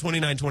 Chicago,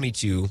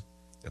 29-22.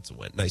 That's a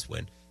win. Nice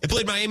win. They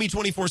played Miami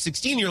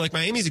 24-16. You're like,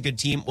 Miami's a good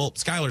team. Well,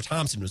 Skylar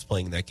Thompson was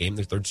playing in that game,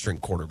 their third-string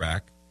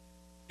quarterback.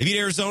 They beat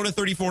Arizona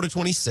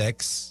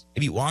 34-26.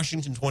 They beat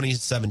Washington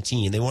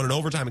 20-17. They won in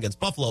overtime against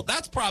Buffalo.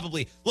 That's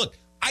probably, look,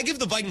 I give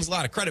the Vikings a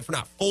lot of credit for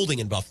not folding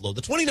in Buffalo.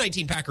 The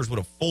 2019 Packers would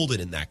have folded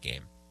in that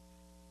game.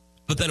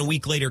 But then a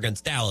week later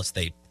against Dallas,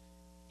 they,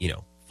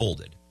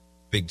 folded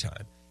big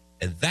time.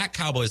 And that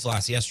Cowboys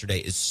loss yesterday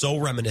is so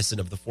reminiscent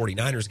of the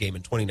 49ers game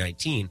in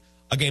 2019,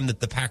 a game that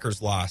the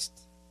Packers lost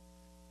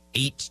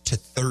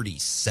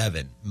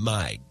 8-37.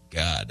 My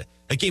God.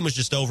 That game was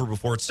just over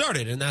before it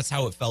started, and that's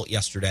how it felt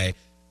yesterday.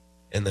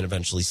 And then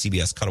eventually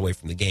CBS cut away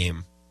from the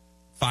game.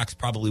 Fox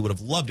probably would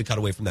have loved to cut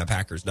away from that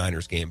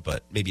Packers-Niners game,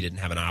 but maybe didn't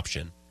have an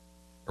option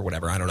or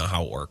whatever. I don't know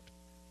how it worked.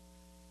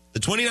 The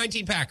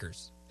 2019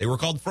 Packers, they were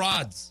called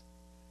frauds.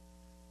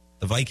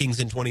 The Vikings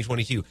in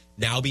 2022,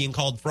 now being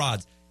called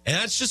frauds. And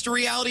that's just a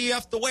reality you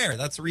have to wear.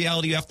 That's a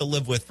reality you have to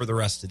live with for the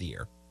rest of the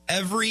year.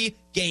 Every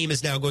game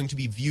is now going to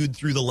be viewed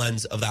through the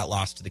lens of that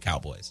loss to the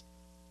Cowboys.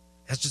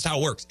 That's just how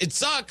it works. It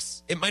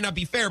sucks. It might not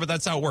be fair, but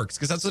that's how it works,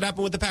 because that's what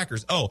happened with the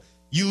Packers. Oh,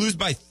 you lose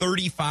by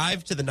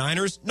 35 to the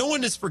Niners? No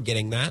one is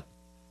forgetting that.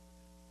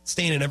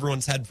 Staying in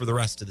everyone's head for the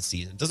rest of the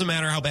season. It doesn't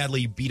matter how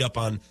badly you beat up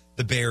on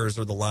the Bears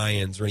or the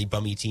Lions or any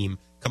bummy team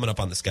coming up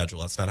on the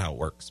schedule. That's not how it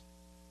works.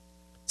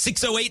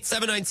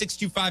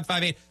 608-796-2558.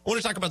 I want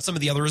to talk about some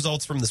of the other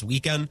results from this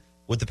weekend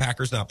with the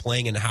Packers not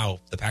playing and how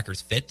the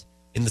Packers fit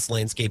in this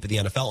landscape of the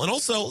NFL. And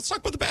also, let's talk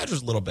about the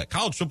Badgers a little bit.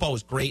 College football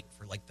was great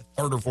for like the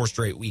third or fourth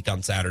straight week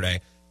on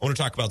Saturday. I want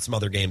to talk about some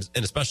other games,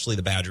 and especially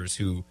the Badgers,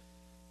 who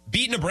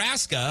beat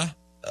Nebraska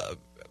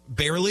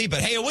barely. But,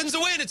 hey, a win's a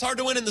win. It's hard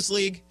to win in this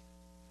league,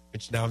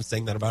 which now I'm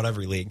saying that about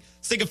every league.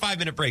 Let's take a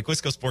 5-minute break.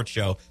 Wisco Sports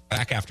Show.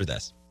 Back after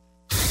this.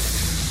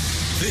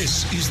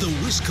 This is the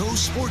Wisco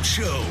Sports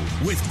Show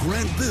with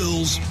Grant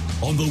Bills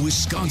on the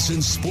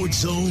Wisconsin Sports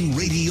Zone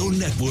Radio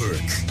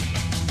Network.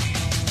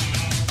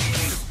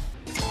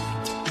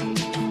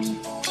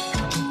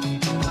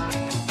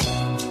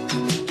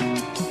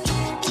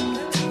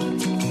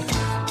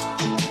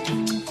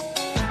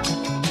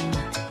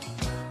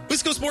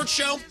 Wisco Sports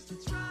Show.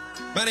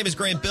 My name is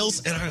Grant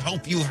Bills, and I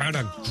hope you had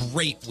a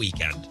great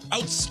weekend.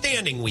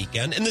 Outstanding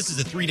weekend. And this is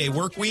a 3-day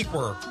work week.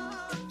 We're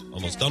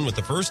almost done with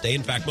the first day.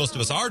 In fact, most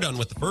of us are done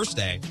with the first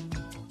day.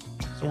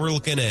 So we're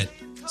looking at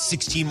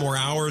 16 more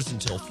hours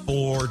until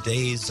 4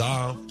 days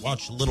off.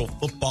 Watch a little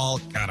football.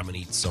 God, I'm going to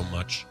eat so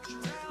much.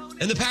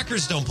 And the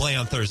Packers don't play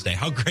on Thursday.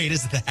 How great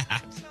is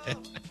that?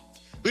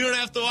 We don't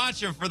have to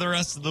watch them for the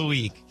rest of the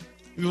week.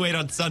 We wait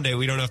on Sunday.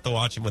 We don't have to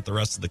watch them with the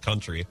rest of the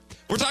country.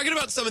 We're talking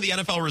about some of the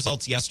NFL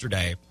results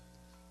yesterday,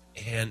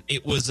 and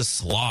it was a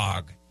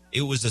slog.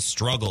 It was a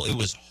struggle. It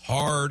was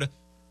hard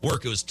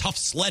work. It was tough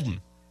sledding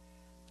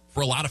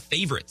for a lot of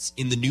favorites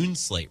in the noon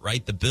slate,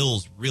 right? The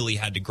Bills really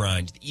had to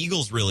grind. The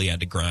Eagles really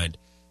had to grind.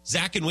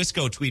 Zach and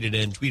Wisco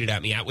tweeted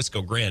at me at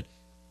Wisco Grant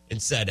and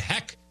said,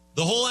 heck,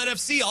 the whole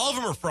NFC, all of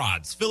them are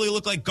frauds. Philly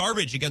looked like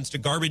garbage against a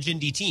garbage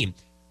Indy team.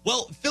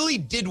 Well, Philly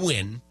did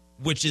win,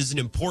 which is an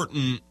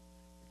important,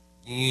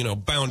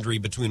 boundary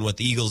between what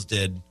the Eagles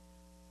did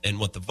and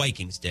what the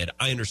Vikings did.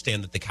 I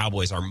understand that the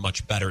Cowboys are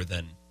much better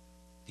than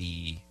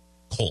the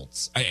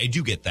Colts. I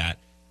do get that.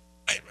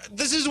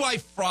 This is why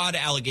fraud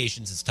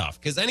allegations is tough,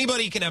 because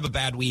anybody can have a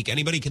bad week.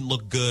 Anybody can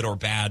look good or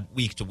bad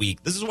week to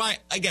week. This is why,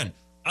 again,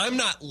 I'm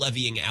not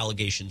levying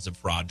allegations of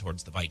fraud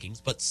towards the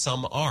Vikings, but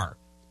some are.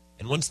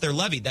 And once they're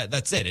levied,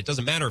 that's it. It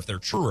doesn't matter if they're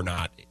true or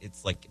not.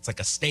 It's like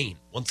a stain.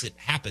 Once it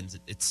happens,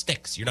 it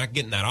sticks. You're not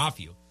getting that off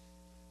you.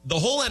 The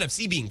whole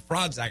NFC being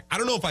frauds, I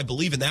don't know if I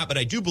believe in that, but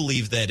I do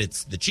believe that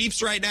it's the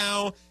Chiefs right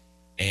now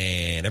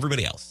and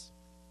everybody else.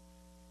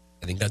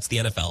 I think that's the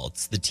NFL.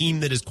 It's the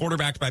team that is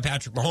quarterbacked by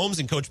Patrick Mahomes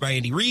and coached by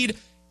Andy Reid,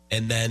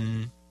 and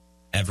then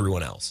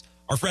everyone else.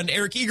 Our friend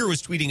Eric Eager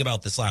was tweeting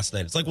about this last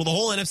night. It's like, well, the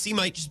whole NFC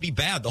might just be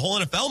bad. The whole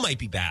NFL might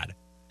be bad,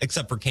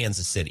 except for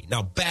Kansas City.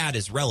 Now, bad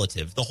is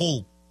relative. The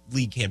whole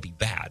league can't be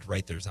bad,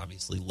 right? There's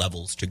obviously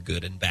levels to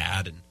good and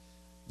bad. And,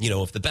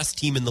 if the best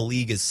team in the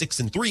league is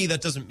 6-3,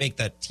 that doesn't make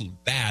that team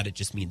bad. It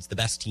just means the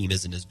best team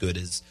isn't as good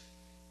as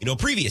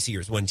previous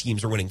years when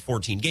teams are winning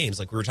 14 games,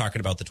 like we were talking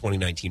about the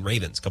 2019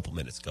 Ravens a couple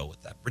minutes ago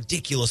with that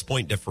ridiculous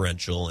point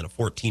differential and a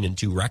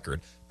 14-2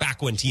 record,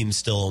 back when teams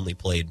still only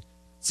played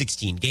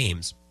 16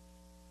 games.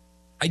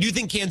 I do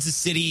think Kansas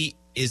City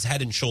is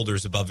head and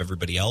shoulders above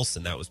everybody else,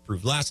 and that was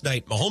proved last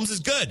night. Mahomes is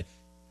good,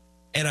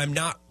 and I'm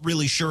not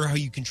really sure how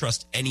you can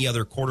trust any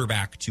other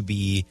quarterback to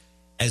be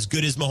as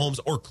good as Mahomes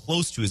or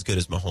close to as good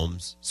as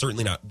Mahomes,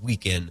 certainly not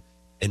week in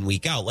and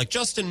week out. Like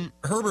Justin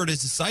Herbert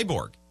is a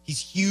cyborg. He's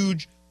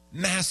huge,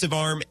 massive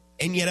arm,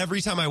 and yet every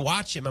time I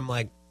watch him, I'm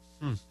like,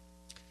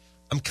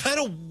 I'm kind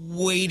of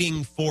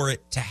waiting for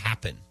it to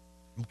happen.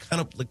 I'm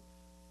kind of like,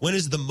 when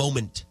is the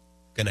moment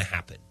going to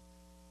happen?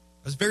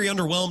 I was very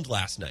underwhelmed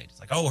last night.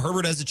 It's like, oh,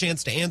 Herbert has a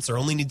chance to answer,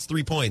 only needs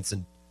 3 points,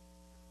 and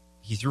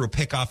he threw a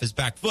pick off his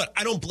back foot.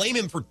 I don't blame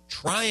him for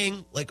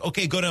trying. Like,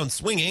 okay, go down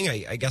swinging.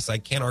 I guess I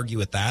can't argue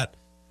with that.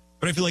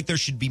 But I feel like there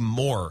should be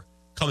more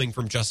coming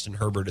from Justin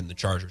Herbert and the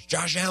Chargers.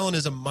 Josh Allen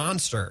is a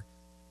monster,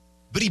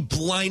 but he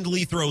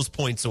blindly throws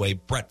points away,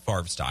 Brett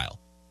Favre style.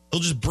 He'll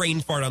just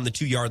brain fart on the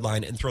 2-yard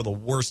line and throw the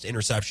worst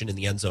interception in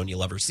the end zone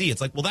you'll ever see. It's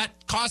like, well, that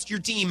cost your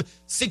team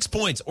 6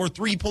 points or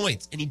 3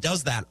 points, and he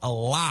does that a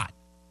lot.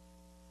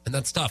 And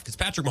that's tough because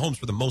Patrick Mahomes,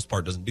 for the most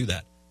part, doesn't do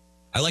that.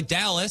 I like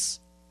Dallas,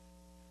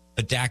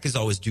 but Dak is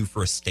always due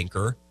for a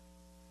stinker.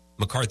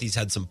 McCarthy's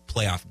had some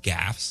playoff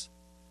gaffes.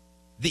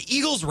 The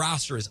Eagles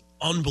roster is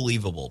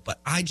unbelievable, but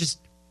I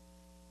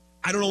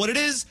don't know what it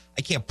is.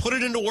 I can't put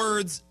it into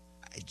words.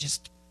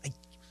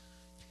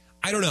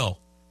 I don't know.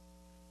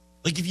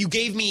 Like if you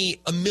gave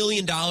me $1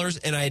 million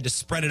and I had to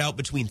spread it out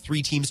between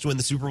 3 teams to win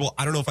the Super Bowl,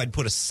 I don't know if I'd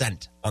put a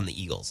cent on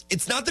the Eagles.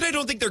 It's not that I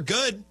don't think they're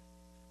good.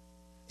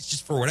 It's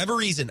just for whatever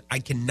reason, I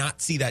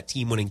cannot see that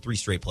team winning 3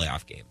 straight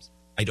playoff games.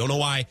 I don't know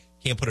why.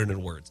 Can't put it into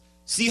words.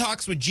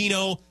 Seahawks with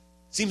Geno.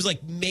 Seems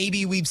like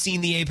maybe we've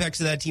seen the apex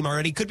of that team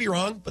already. Could be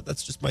wrong, but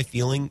that's just my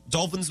feeling.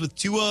 Dolphins with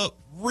Tua.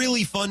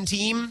 Really fun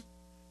team.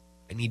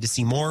 I need to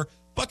see more.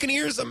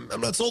 Buccaneers, I'm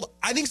not sold.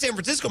 I think San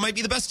Francisco might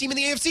be the best team in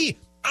the AFC.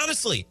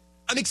 Honestly,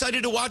 I'm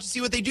excited to watch and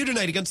see what they do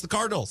tonight against the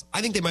Cardinals.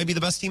 I think they might be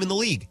the best team in the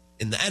league.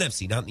 In the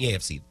NFC, not in the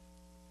AFC.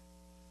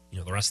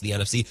 The rest of the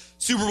NFC.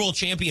 Super Bowl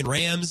champion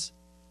Rams.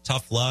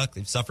 Tough luck.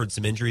 They've suffered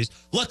some injuries.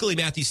 Luckily,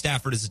 Matthew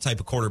Stafford is the type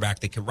of quarterback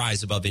that can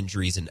rise above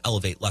injuries and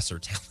elevate lesser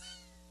talent.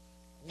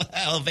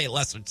 Elevate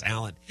lesser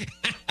talent.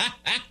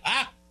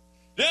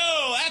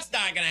 No, that's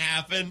not going to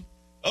happen.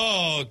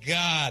 Oh,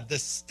 God. The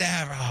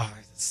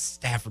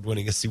Stafford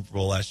winning a Super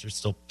Bowl last year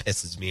still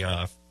pisses me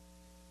off.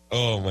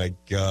 Oh, my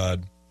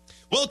God.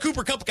 Well,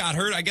 Cooper Kupp got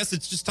hurt. I guess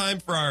it's just time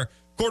for our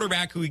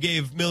quarterback who we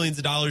gave millions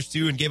of dollars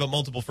to and gave up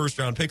multiple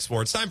first-round picks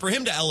for. It's time for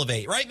him to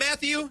elevate. Right,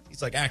 Matthew?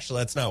 He's like,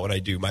 actually, that's not what I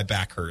do. My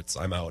back hurts.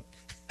 I'm out.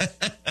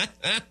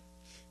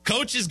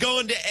 Coach is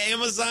going to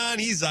Amazon.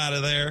 He's out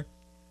of there.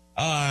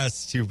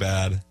 That's too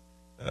bad.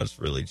 That's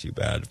really too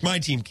bad. If my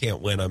team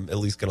can't win, I'm at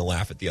least going to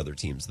laugh at the other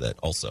teams that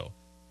also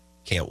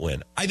can't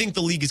win. I think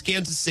the league is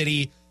Kansas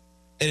City,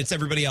 and it's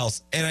everybody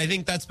else. And I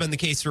think that's been the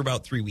case for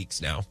about 3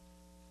 weeks now.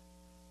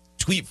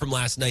 Tweet from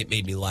last night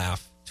made me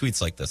laugh.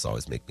 Tweets like this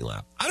always make me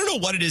laugh. I don't know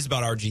what it is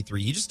about RG3.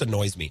 He just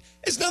annoys me.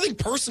 It's nothing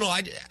personal.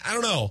 I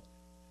don't know.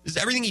 It's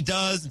everything he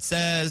does and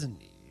says, and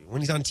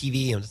when he's on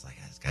TV, I'm just like,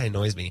 this guy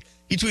annoys me.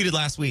 He tweeted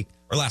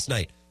last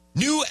night,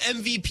 new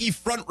MVP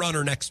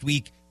frontrunner next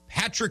week,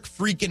 Patrick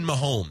freaking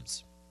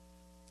Mahomes.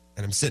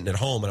 And I'm sitting at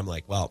home and I'm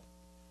like, well,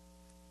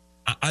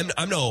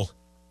 I'm no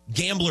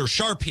gambler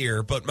sharp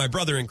here, but my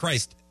brother in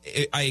Christ,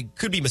 I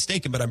could be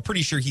mistaken, but I'm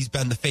pretty sure he's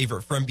been the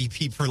favorite for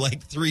MVP for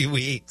like 3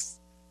 weeks.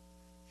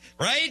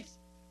 Right?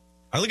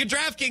 I look at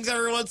DraftKings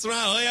every once in a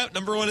while. Oh, yeah,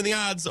 number 1 in the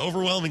odds,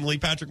 overwhelmingly,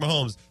 Patrick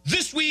Mahomes.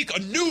 This week, a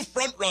new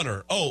front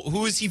runner. Oh,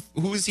 who is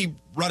he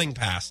running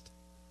past?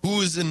 Who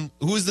is in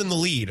the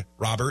lead?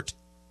 Robert,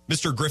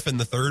 Mr. Griffin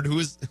III.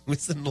 Who's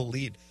in the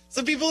lead?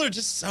 Some people are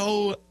just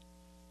so.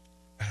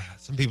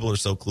 Some people are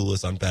so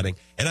clueless on betting,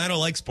 and I don't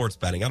like sports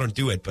betting. I don't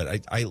do it, but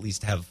I at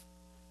least have,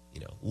 a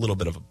little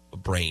bit of a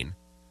brain.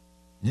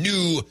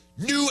 New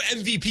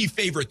MVP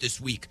favorite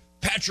this week,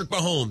 Patrick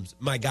Mahomes.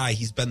 My guy,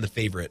 he's been the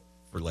favorite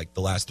for like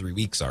the last 3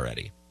 weeks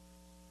already.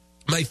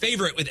 My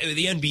favorite with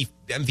the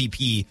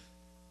MVP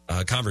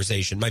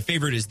conversation, my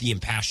favorite is the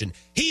impassioned.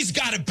 He's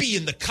got to be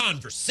in the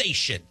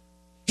conversation.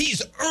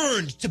 He's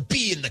earned to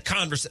be in the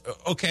conversation.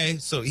 Okay,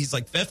 so he's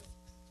like 5th?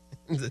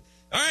 All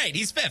right,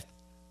 he's 5th.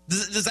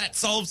 Does that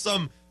solve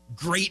some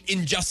great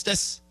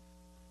injustice?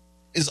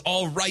 Is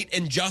all right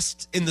and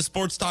just in the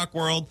sports talk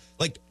world?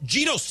 Like,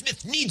 Geno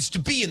Smith needs to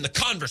be in the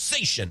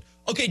conversation.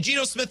 Okay,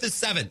 Geno Smith is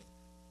 7th.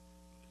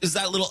 Is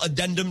that little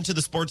addendum to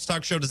the sports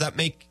talk show, does that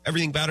make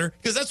everything better?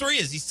 Because that's where he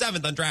is. He's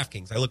 7th on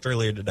DraftKings. I looked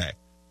earlier today.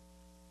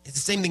 It's the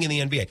same thing in the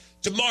NBA.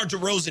 DeMar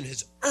DeRozan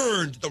has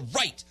earned the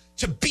right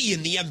to be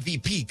in the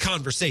MVP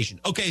conversation.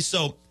 Okay,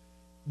 so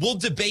we'll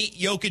debate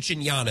Jokic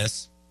and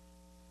Giannis,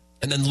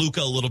 and then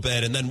Luka a little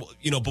bit, and then,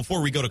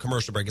 before we go to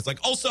commercial break, it's like,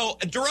 also,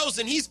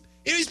 DeRozan, he's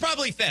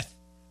probably 5th.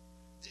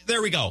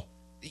 There we go.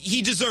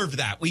 He deserved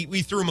that. We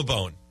threw him a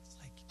bone. It's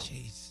like,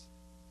 jeez.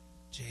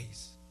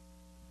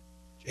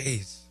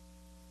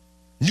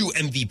 new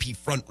MVP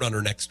front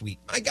runner next week.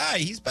 My guy,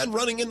 he's been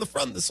running in the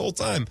front this whole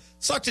time.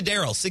 Let's talk to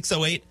Daryl,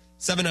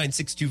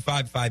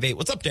 608-796-2558.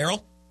 What's up,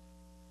 Daryl?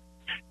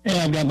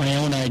 Yeah, I've got my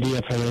own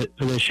idea for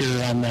this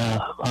year on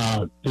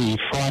the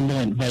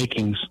fraudulent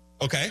Vikings.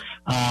 Okay.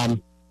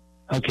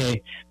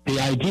 Okay. The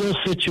ideal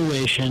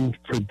situation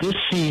for this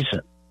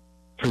season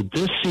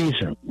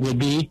would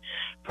be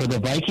for the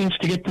Vikings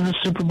to get to the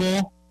Super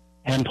Bowl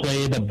and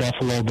play the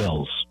Buffalo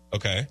Bills.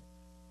 Okay.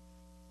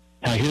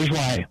 Now, here's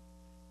why.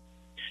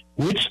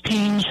 Which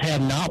teams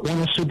have not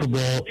won a Super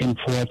Bowl in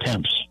 4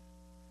 attempts?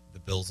 The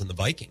Bills and the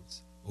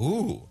Vikings.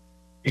 Ooh.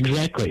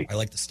 Exactly. I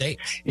like the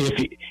stakes.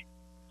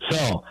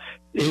 So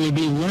it would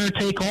be winner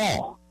take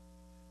all.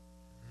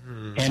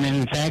 And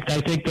in fact, I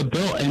think the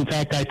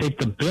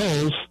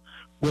Bills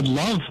would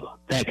love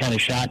that kind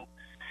of shot,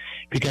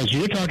 because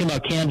you're talking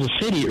about Kansas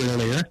City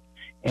earlier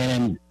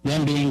and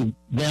them being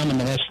them in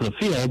the rest of the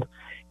field.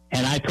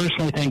 And I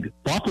personally think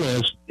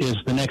Buffalo is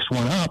the next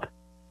one up.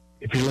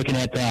 If you're looking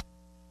at that.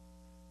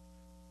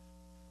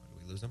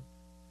 Did we lose him?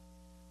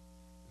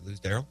 Did we lose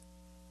Daryl?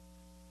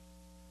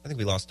 I think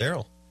we lost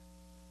Daryl.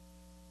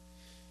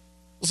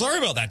 Well, sorry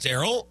about that,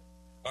 Daryl.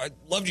 I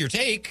loved your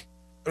take.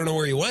 I don't know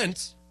where you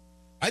went.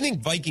 I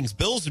think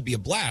Vikings-Bills would be a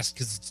blast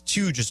because it's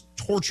two just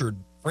tortured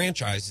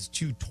franchises,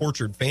 two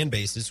tortured fan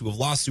bases who have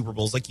lost Super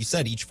Bowls, like you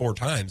said, each 4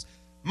 times.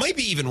 Might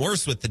be even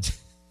worse with the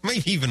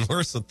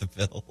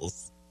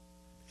Bills.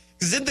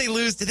 Because did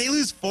they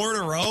lose 4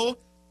 in a row?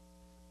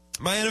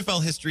 My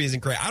NFL history isn't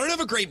great. I don't have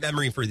a great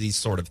memory for these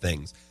sort of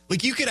things.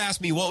 Like, you could ask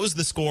me, what was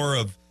the score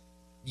of,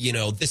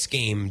 this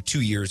game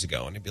 2 years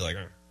ago? And I'd be like,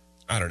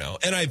 I don't know.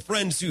 And I have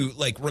friends who,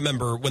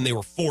 remember when they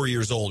were 4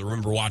 years old,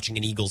 remember watching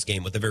an Eagles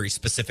game with a very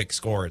specific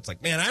score. It's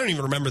like, man, I don't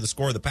even remember the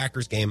score of the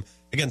Packers game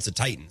against the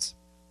Titans.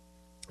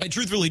 I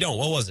truthfully don't.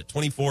 What was it?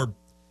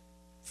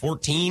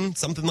 24-14,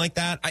 something like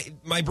that?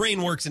 My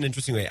brain works in an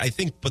interesting way. I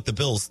think, but the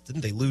Bills,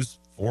 didn't they lose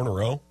 4 in a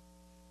row?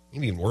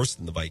 Maybe even worse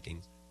than the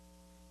Vikings.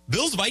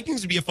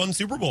 Bills-Vikings would be a fun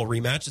Super Bowl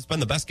rematch. It's been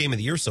the best game of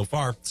the year so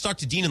far. Let's talk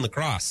to Dean in La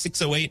Crosse,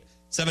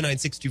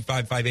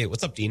 608-796-2558.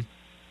 What's up, Dean?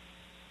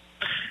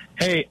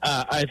 Hey,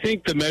 I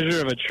think the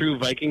measure of a true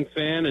Vikings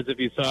fan is if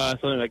you saw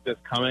something like this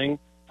coming.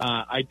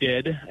 I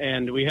did,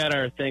 and we had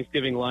our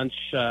Thanksgiving lunch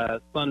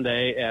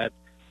Sunday at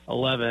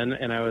 11,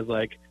 and I was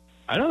like,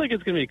 I don't think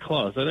it's going to be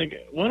close. I think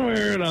one way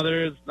or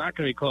another, it's not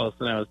going to be close,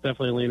 and I was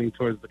definitely leaning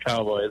towards the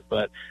Cowboys,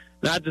 but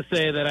not to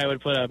say that I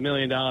would put $1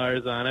 million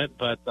on it,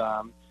 but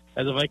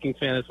as a Vikings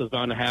fan, this was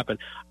bound to happen.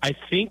 I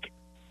think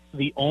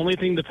the only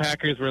thing the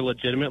Packers were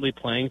legitimately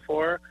playing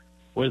for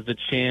was the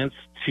chance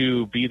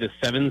to be the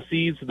 7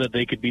 seed so that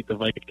they could beat the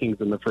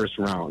Vikings in the first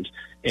round.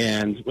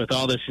 And with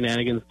all the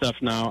shenanigans stuff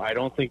now, I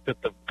don't think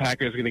that the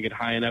Packers are going to get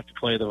high enough to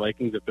play the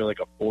Vikings if they're like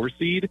a 4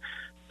 seed.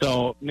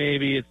 So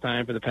maybe it's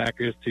time for the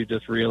Packers to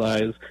just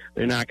realize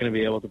they're not going to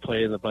be able to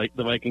play the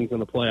Vikings in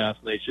the playoffs,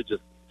 and they should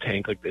just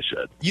tank like they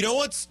should. You know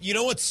what's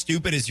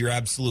stupid is you're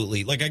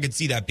absolutely, I could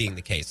see that being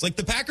the case. The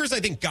Packers, I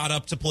think, got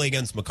up to play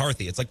against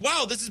McCarthy. It's like,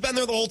 wow, this has been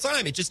there the whole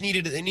time. It just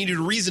needed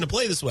a reason to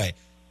play this way.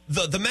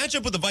 The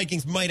matchup with the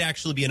Vikings might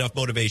actually be enough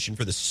motivation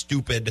for the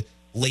stupid,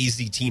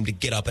 lazy team to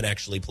get up and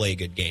actually play a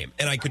good game.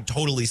 And I could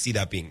totally see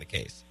that being the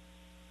case.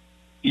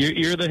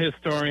 You're the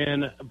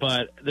historian,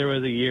 but there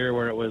was a year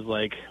where it was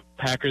like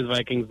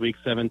Packers-Vikings week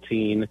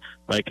 17,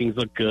 Vikings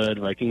looked good,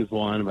 Vikings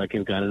won,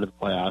 Vikings got into the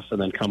playoffs,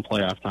 and then come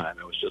playoff time,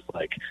 it was just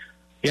like,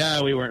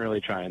 yeah, we weren't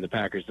really trying. The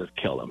Packers just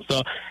killed them.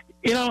 So,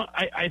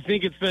 I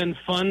think it's been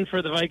fun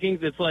for the Vikings.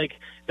 It's like,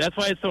 that's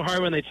why it's so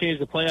hard when they change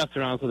the playoffs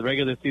around, so the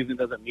regular season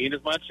doesn't mean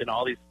as much in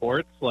all these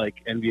sports, like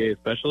NBA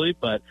especially.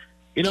 But,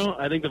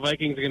 I think the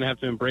Vikings are going to have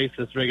to embrace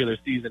this regular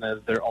season as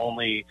their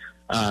only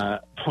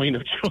point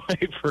of joy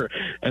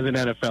as an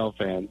NFL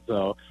fan.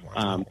 So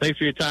thanks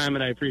for your time,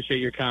 and I appreciate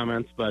your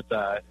comments, but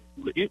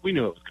we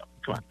knew it was coming.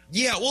 Come on.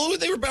 Yeah, well,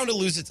 they were bound to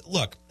lose it.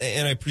 Look,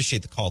 and I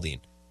appreciate the call, Dean.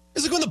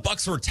 It's like when the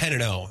Bucks were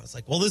 10-0. I was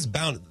like, well,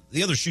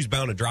 the other shoe's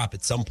bound to drop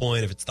at some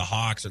point if it's the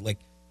Hawks, or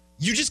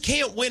you just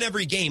can't win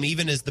every game,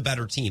 even as the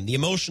better team. The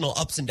emotional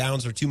ups and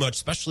downs are too much,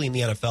 especially in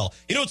the NFL.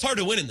 It's hard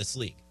to win in this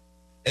league.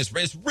 It's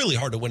really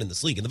hard to win in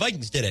this league, and the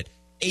Vikings did it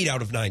 8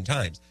 out of 9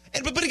 times.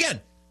 But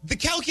again, the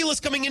calculus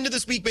coming into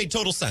this week made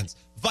total sense.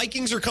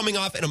 Vikings are coming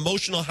off an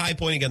emotional high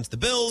point against the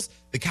Bills.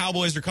 The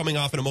Cowboys are coming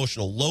off an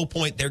emotional low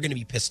point. They're going to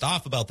be pissed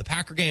off about the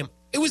Packer game.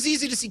 It was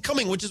easy to see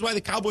coming, which is why the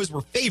Cowboys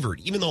were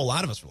favored, even though a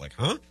lot of us were like,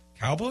 huh?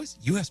 Cowboys?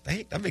 U.S.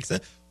 Bank? That makes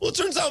sense. Well, it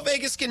turns out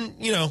Vegas can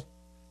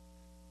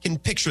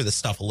picture this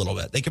stuff a little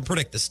bit. They can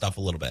predict this stuff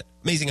a little bit.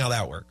 Amazing how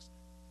that works.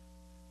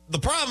 The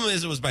problem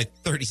is it was by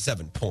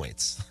 37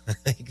 points.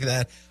 I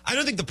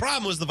don't think the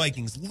problem was the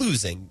Vikings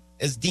losing.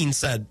 As Dean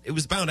said, it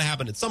was bound to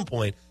happen at some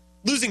point.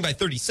 Losing by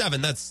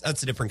 37, that's a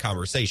different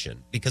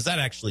conversation, because that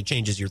actually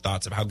changes your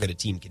thoughts of how good a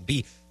team can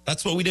be.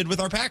 That's what we did with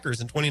our Packers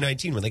in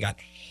 2019 when they got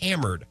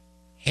hammered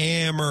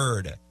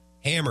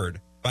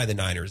by the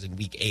Niners in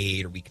week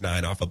 8 or week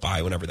 9 off a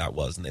bye, whenever that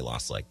was, and they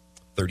lost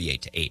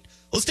 38-8.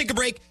 Let's take a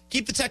break.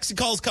 Keep the text and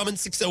calls coming,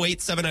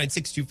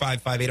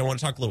 608-796-2558. I want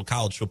to talk a little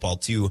college football,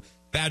 too.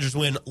 Badgers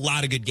win. A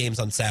lot of good games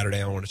on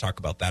Saturday. I want to talk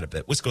about that a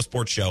bit. Wisco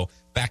Sports Show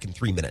back in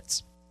 3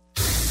 minutes.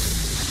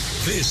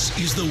 This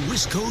is the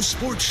Wisco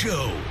Sports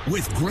Show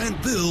with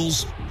Grant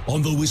Bills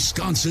on the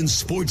Wisconsin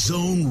Sports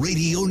Zone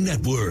Radio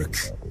Network.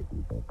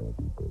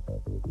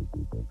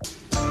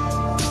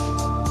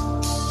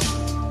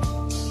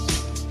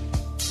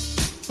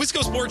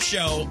 Wisco Sports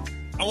Show.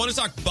 I want to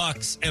talk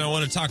Bucks, and I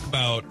want to talk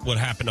about what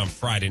happened on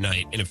Friday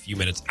night in a few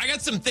minutes. I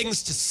got some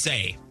things to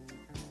say,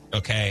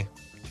 okay?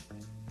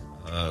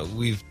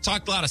 We've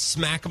talked a lot of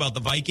smack about the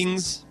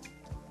Vikings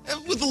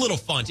with a little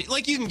fun.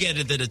 Like, you can get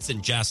it that it's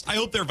in jest. I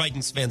hope there are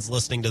Vikings fans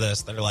listening to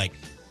this that are like,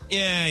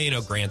 yeah, you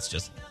know, Grant's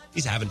just,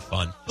 he's having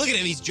fun. Look at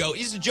him, he's a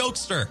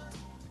jokester.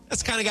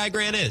 That's the kind of guy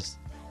Grant is.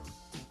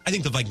 I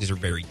think the Vikings are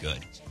very good.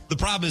 The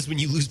problem is when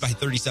you lose by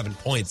 37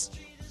 points,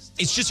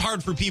 it's just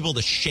hard for people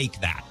to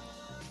shake that.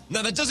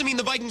 Now, that doesn't mean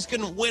the Vikings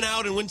couldn't win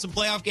out and win some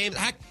playoff games.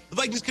 Heck, the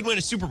Vikings could win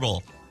a Super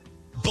Bowl.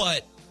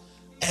 But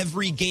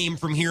every game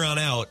from here on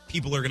out,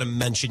 people are going to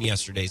mention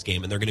yesterday's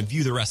game, and they're going to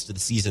view the rest of the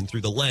season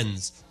through the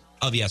lens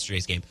of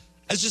yesterday's game.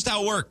 That's just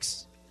how it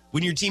works.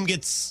 When your team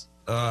gets,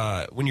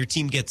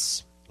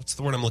 what's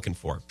the word I'm looking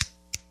for?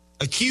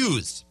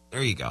 Accused.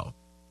 There you go.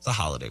 It's a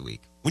holiday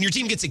week. When your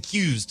team gets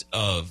accused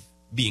of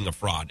being a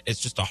fraud, it's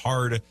just a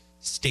hard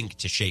stink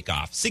to shake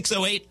off.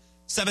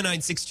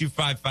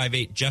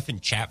 608-796-2558. Jeff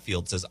in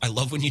Chatfield says, I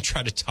love when you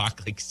try to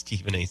talk like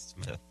Stephen A.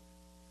 Smith.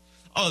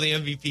 Oh, the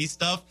MVP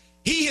stuff?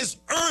 He has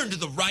earned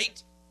the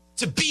right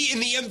to be in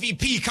the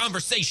MVP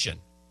conversation.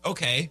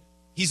 Okay,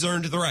 he's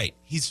earned the right.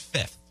 He's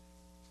fifth.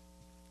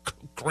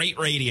 Great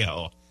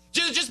radio.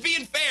 Just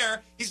being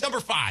fair, he's number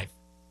 5.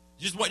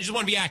 Just want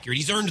to be accurate.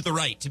 He's earned the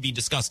right to be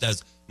discussed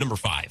as number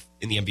 5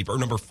 in the MVP, or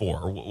number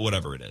 4, or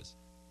whatever it is.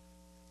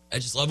 I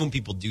just love when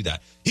people do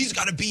that. He's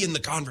got to be in the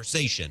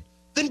conversation.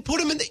 Then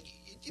put him in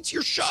it's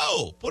your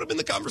show. Put him in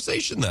the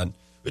conversation then.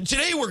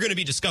 Today we're going to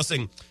be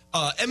discussing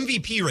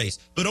MVP race,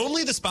 but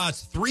only the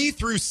spots 3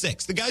 through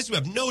 6. The guys who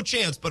have no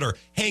chance but are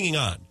hanging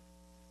on.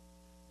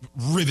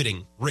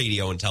 Riveting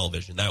radio and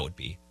television, that would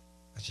be.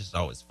 That's just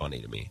always funny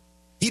to me.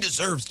 He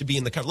deserves to be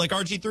in the cover. Like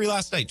RG3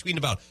 last night, tweeting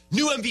about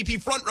new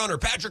MVP frontrunner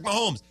Patrick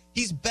Mahomes.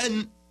 He's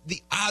been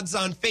the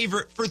odds-on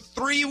favorite for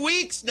 3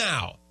 weeks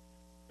now.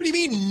 What do you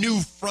mean new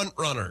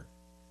frontrunner?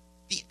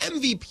 The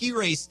MVP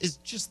race is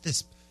just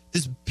this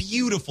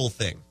beautiful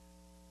thing.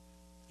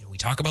 You know, we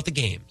talk about the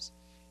games,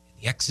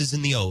 and the X's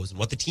and the O's, and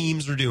what the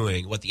teams are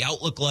doing, what the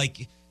outlook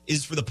like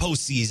is for the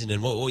postseason,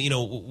 and what, you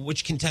know,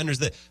 which contenders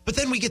that. But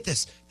then we get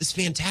this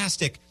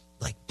fantastic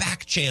like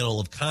back channel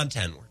of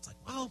content where it's like,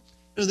 well,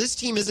 you know, this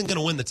team isn't going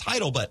to win the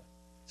title, but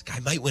this guy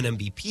might win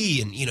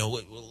MVP, and you know,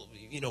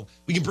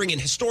 we can bring in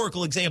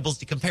historical examples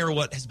to compare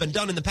what has been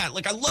done in the past.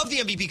 Like, I love the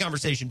MVP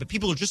conversation, but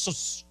people are just so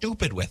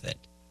stupid with it.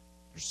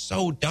 They're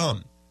so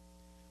dumb.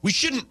 We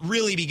shouldn't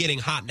really be getting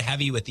hot and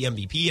heavy with the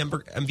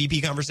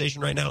MVP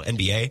conversation right now.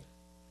 NBA,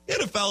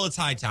 NFL, it's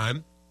high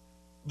time,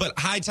 but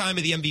high time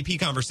of the MVP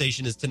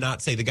conversation is to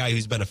not say the guy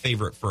who's been a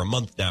favorite for a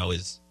month now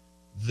is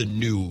the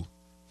new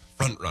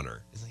front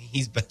runner.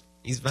 He's been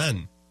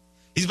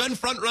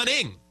front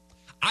running.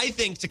 I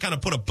think, to kind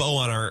of put a bow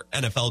on our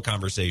NFL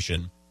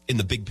conversation in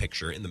the big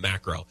picture, in the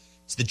macro,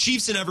 it's the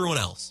Chiefs and everyone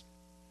else.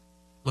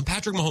 When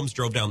Patrick Mahomes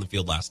drove down the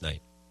field last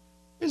night,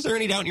 is there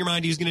any doubt in your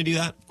mind he was going to do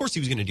that? Of course he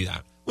was going to do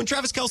that. When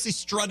Travis Kelce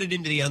strutted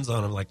into the end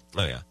zone, I'm like,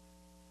 oh yeah,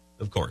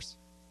 of course.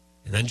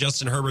 And then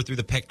Justin Herbert threw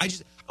the pick. I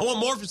want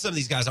more from some of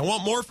these guys. I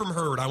want more from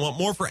Herbert. I want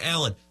more for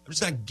Allen. I'm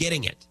just not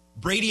getting it.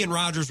 Brady and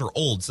Rodgers are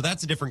old, so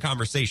that's a different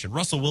conversation.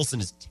 Russell Wilson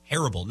is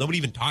terrible. Nobody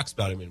even talks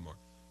about him anymore.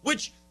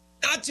 Which,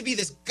 not to be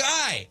this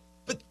guy,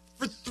 but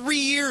for 3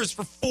 years,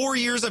 for 4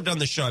 years I've done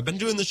this show. I've been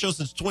doing this show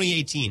since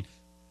 2018.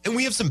 And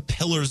we have some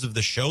pillars of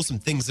the show, some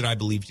things that I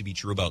believe to be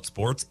true about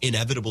sports,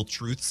 inevitable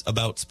truths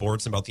about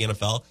sports and about the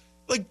NFL.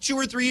 Like 2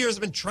 or 3 years,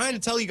 I've been trying to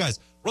tell you guys,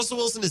 Russell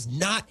Wilson is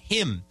not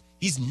him.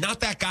 He's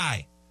not that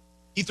guy.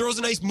 He throws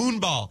a nice moon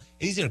ball,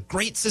 and he's in a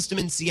great system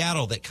in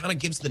Seattle that kind of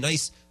gives the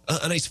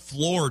a nice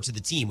floor to the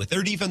team. With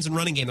their defense and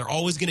running game, they're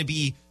always going to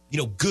be, you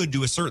know, good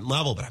to a certain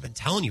level. But I've been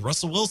telling you,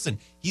 Russell Wilson,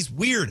 he's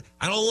weird.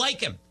 I don't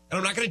like him, and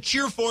I'm not going to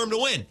cheer for him to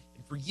win.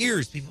 And for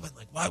years, people have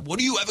been like, what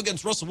do you have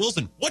against Russell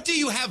Wilson? What do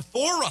you have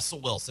for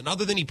Russell Wilson,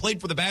 other than he played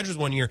for the Badgers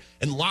 1 year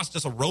and lost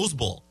us a Rose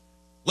Bowl?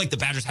 Like the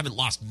Badgers haven't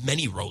lost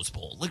many Rose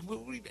Bowls. Like,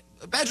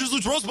 Badgers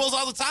lose Rose Bowls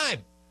all the time.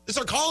 It's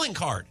our calling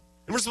card.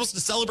 And we're supposed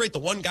to celebrate the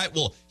one guy.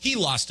 Well, he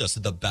lost us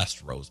the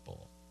best Rose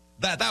Bowl.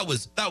 That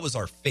was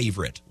our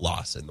favorite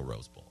loss in the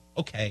Rose Bowl.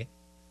 Okay.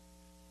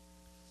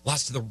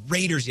 Lost to the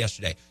Raiders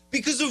yesterday.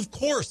 Because of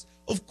course,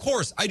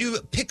 I do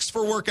picks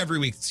for work every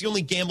week. It's the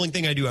only gambling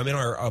thing I do. I'm in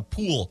our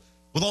pool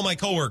with all my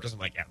coworkers. I'm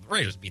like, yeah, the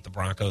Raiders beat the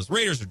Broncos. The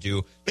Raiders are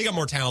due. They got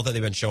more talent than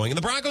they've been showing. And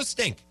the Broncos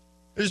stink.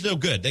 They're just no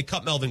good. They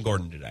cut Melvin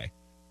Gordon today.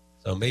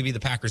 So maybe the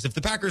Packers, if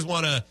the Packers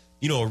want a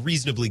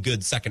reasonably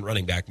good second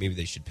running back, maybe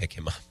they should pick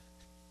him up.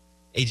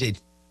 AJ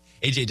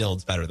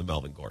Dillon's better than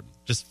Melvin Gordon,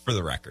 just for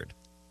the record.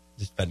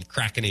 Just been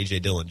cracking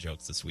AJ Dillon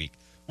jokes this week.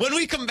 When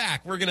we come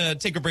back, we're going to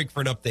take a break for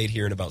an update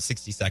here in about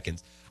 60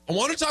 seconds. I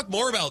want to talk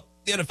more about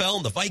the NFL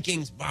and the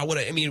Vikings. Wow,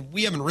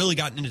 we haven't really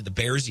gotten into the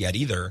Bears yet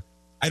either.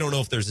 I don't know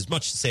if there's as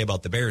much to say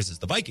about the Bears as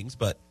the Vikings,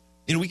 but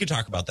we could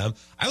talk about them.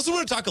 I also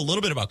want to talk a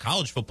little bit about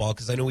college football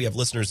because I know we have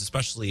listeners,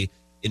 especially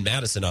in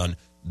Madison on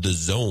The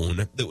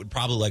Zone, that would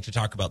probably like to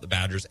talk about the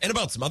Badgers and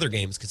about some other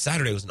games because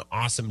Saturday was an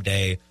awesome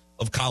day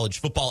of college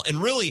football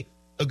and really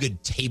a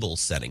good table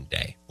setting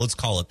day. Let's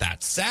call it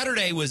that.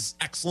 Saturday was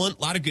excellent,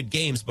 a lot of good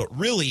games, but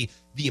really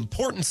the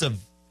importance of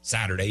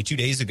Saturday 2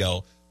 days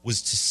ago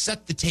was to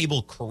set the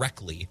table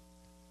correctly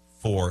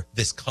for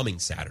this coming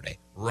Saturday,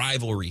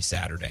 rivalry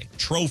Saturday,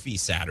 trophy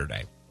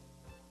Saturday,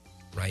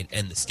 right?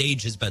 And the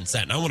stage has been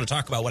set. And I want to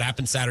talk about what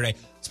happened Saturday,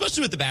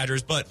 especially with the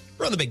Badgers, but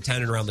around the Big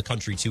Ten and around the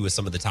country too with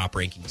some of the top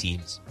ranking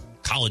teams,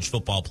 college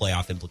football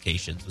playoff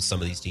implications with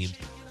some of these teams.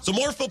 So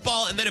more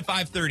football, and then at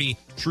 5:30,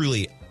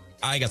 truly,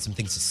 I got some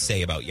things to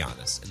say about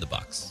Giannis and the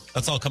Bucks.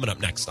 That's all coming up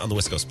next on the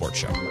Wisco Sports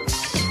Show.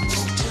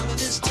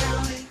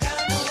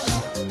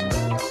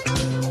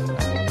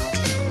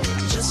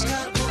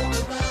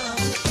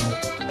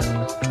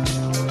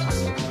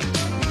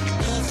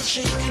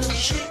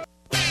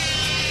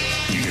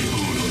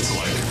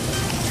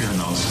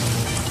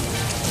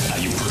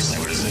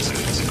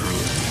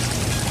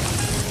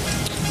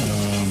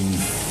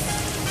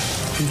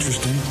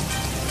 Interesting.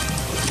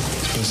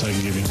 It's the best I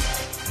can give you.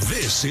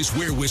 This is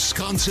where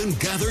Wisconsin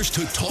gathers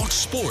to talk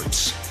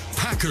sports.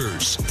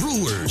 Packers,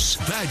 Brewers,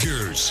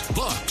 Badgers,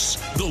 Bucks.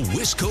 The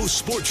Wisco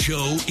Sports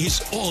Show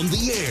is on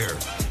the air.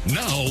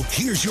 Now,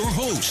 here's your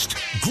host,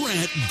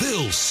 Grant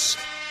Bills.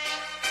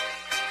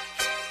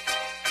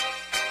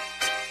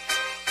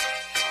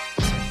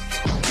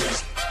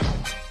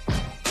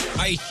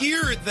 I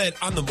hear that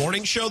on the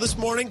morning show this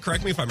morning,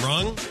 correct me if I'm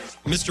wrong,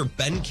 Mr.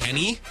 Ben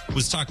Kenny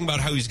was talking about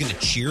how he's going to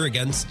cheer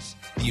against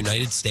the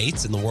United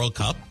States in the World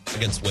Cup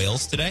against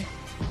Wales today.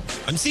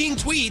 I'm seeing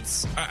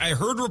tweets. I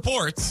heard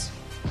reports.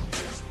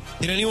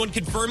 Did anyone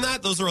confirm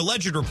that? Those are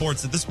alleged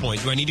reports at this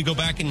point. Do I need to go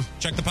back and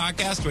check the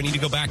podcast? Do I need to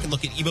go back and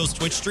look at Evo's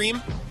Twitch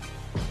stream?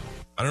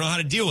 I don't know how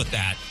to deal with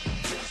that.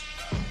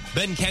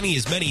 Ben Kenny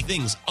is many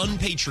things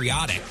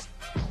unpatriotic.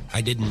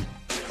 I didn't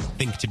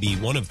think to be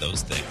one of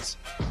those things.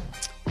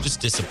 Just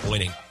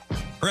disappointing.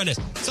 Horrendous.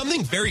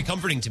 Something very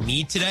comforting to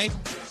me today.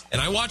 And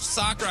I watched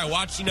soccer. I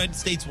watched United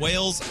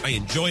States-Wales. I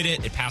enjoyed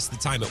it. It passed the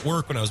time at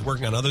work when I was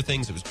working on other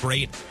things. It was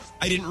great.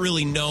 I didn't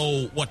really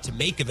know what to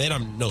make of it.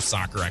 I'm no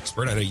soccer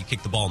expert. I know you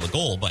kick the ball in the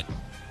goal, but,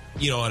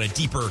 on a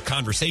deeper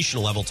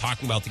conversational level,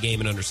 talking about the game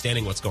and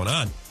understanding what's going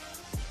on.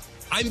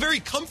 I'm very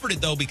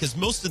comforted, though, because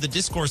most of the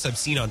discourse I've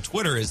seen on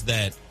Twitter is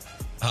that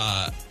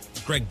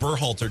Greg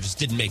Berhalter just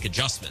didn't make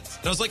adjustments.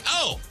 And I was like,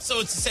 oh,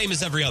 so it's the same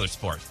as every other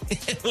sport.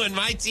 When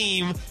my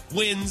team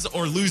wins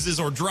or loses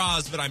or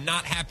draws, but I'm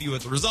not happy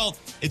with the result,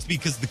 it's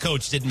because the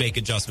coach didn't make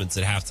adjustments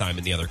at halftime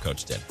and the other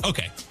coach did.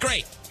 Okay,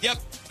 great. Yep,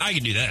 I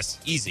can do this.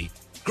 Easy.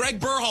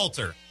 Greg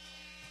Berhalter,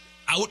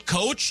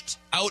 out-coached,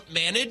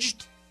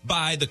 out-managed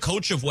by the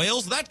coach of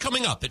Wales. That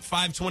coming up at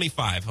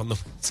 5:25 on the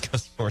Wisco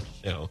Sports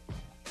Show.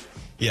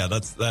 Yeah,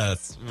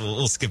 that's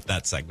we'll skip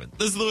that segment.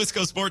 This is the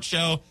Wisco Sports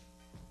Show.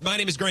 My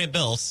name is Grant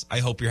Bills. I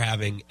hope you're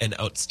having an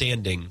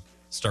outstanding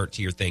start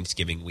to your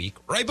Thanksgiving week.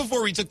 Right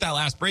before we took that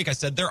last break, I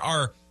said there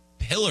are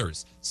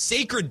pillars,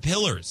 sacred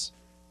pillars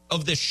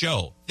of this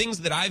show, things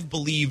that I've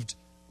believed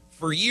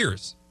for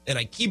years, and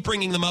I keep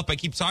bringing them up. I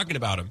keep talking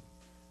about them.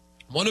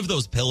 One of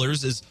those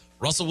pillars is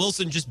Russell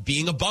Wilson just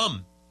being a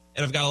bum,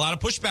 and I've got a lot of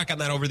pushback on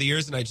that over the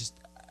years, and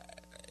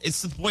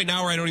it's to the point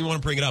now where I don't even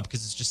want to bring it up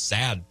because it's just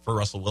sad for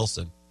Russell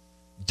Wilson.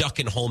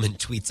 Duckin Holman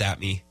tweets at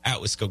me, at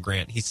Wisco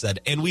Grant. He said,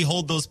 and we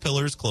hold those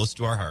pillars close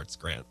to our hearts,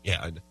 Grant.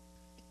 Yeah,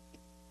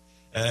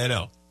 I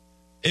know.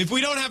 If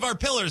we don't have our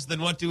pillars, then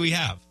what do we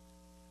have?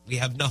 We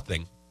have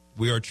nothing.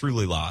 We are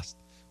truly lost.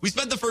 We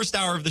spent the first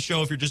hour of the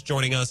show, if you're just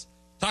joining us,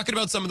 talking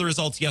about some of the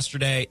results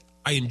yesterday.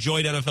 I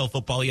enjoyed NFL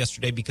football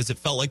yesterday because it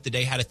felt like the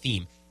day had a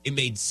theme. It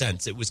made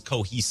sense. It was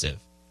cohesive.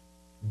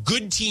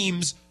 Good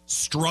teams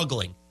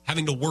struggling,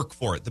 having to work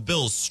for it. The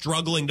Bills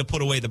struggling to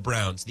put away the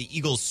Browns. The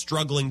Eagles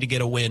struggling to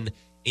get a win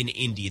in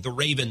Indy. The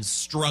Ravens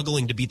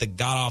struggling to beat the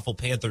god-awful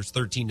Panthers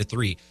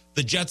 13-3.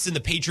 The Jets and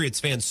the Patriots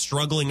fans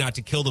struggling not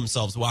to kill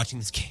themselves watching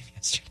this game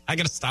yesterday. I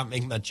got to stop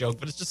making that joke,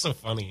 but it's just so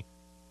funny.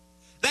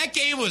 That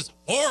game was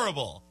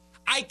horrible.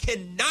 I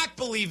cannot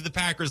believe the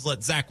Packers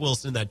let Zach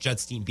Wilson and that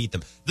Jets team beat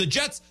them. The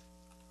Jets,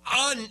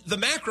 on the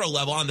macro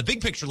level, on the big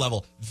picture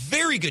level,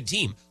 very good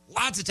team.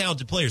 Lots of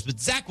talented players, but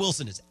Zach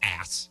Wilson is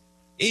ass.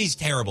 He's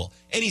terrible.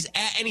 And he's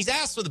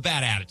ass with a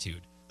bad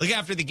attitude. Like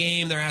after the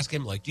game, they're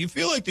asking him, like, do you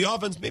feel like the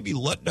offense maybe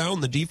let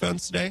down the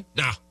defense today?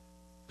 Nah,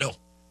 no,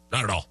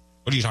 not at all.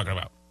 What are you talking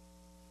about?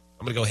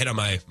 I'm going to go hit on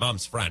my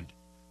mom's friend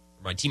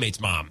or my teammate's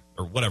mom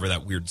or whatever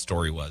that weird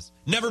story was.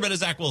 Never been a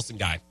Zach Wilson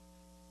guy.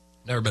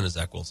 Never been a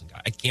Zach Wilson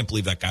guy. I can't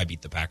believe that guy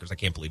beat the Packers. I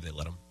can't believe they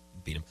let him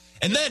beat him.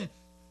 And then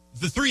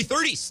the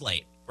 3:30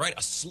 slate, right?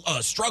 A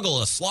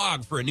struggle, a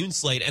slog for a noon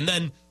slate. And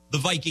then the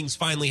Vikings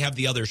finally have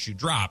the other shoe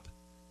drop.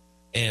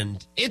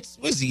 And it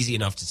was easy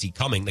enough to see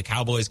coming. The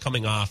Cowboys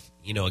coming off,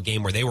 a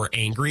game where they were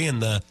angry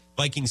and the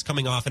Vikings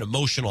coming off an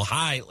emotional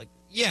high. Like,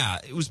 yeah,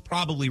 it was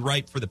probably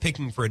ripe for the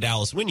picking for a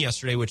Dallas win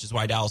yesterday, which is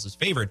why Dallas is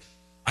favored.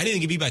 I didn't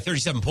think it'd be by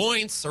 37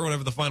 points or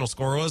whatever the final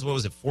score was. What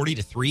was it,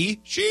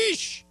 40-3?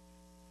 Sheesh.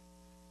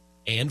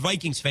 And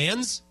Vikings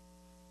fans,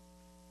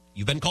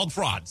 you've been called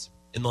frauds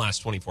in the last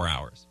 24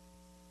 hours.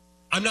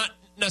 I'm not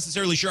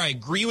necessarily sure I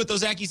agree with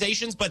those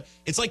accusations, but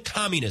it's like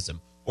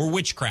communism or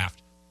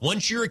witchcraft.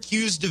 Once you're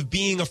accused of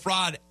being a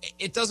fraud,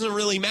 it doesn't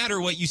really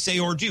matter what you say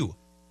or do.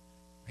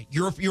 Right?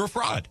 You're a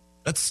fraud.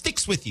 That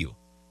sticks with you.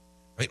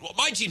 Right? Well,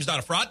 my team's not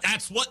a fraud.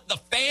 That's what the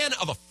fan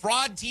of a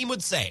fraud team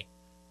would say.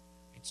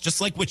 It's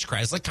just like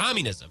witchcraft. It's like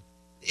communism.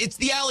 It's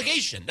the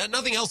allegation.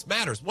 Nothing else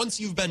matters. Once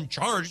you've been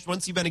charged,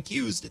 once you've been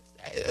accused,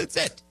 it's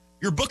it.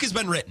 Your book has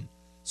been written.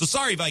 So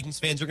sorry, Vikings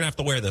fans, you're going to have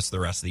to wear this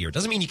the rest of the year.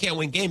 Doesn't mean you can't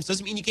win games.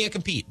 Doesn't mean you can't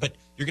compete. But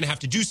you're going to have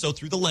to do so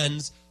through the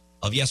lens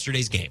of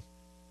yesterday's game.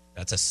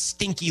 That's a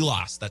stinky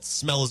loss. That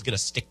smell is going to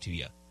stick to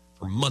you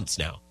for months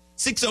now.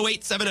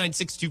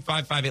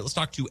 608-796-2558. Let's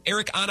talk to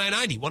Eric on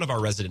I-90, one of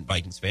our resident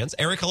Vikings fans.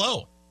 Eric,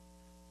 hello.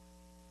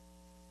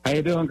 How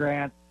you doing,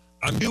 Grant?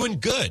 I'm doing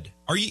good.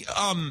 Are you?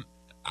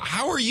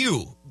 How are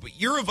you?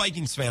 You're a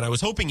Vikings fan. I was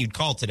hoping you'd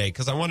call today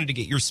because I wanted to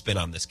get your spin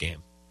on this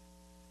game.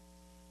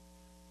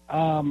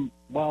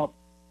 Well,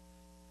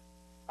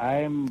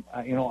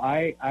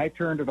 I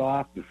turned it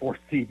off before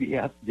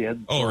CBS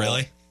did. Oh,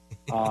 really?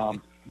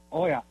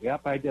 Oh yeah,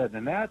 yep, I did,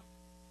 and that's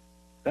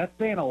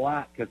saying a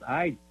lot because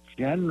I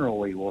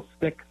generally will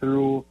stick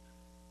through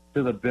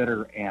to the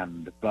bitter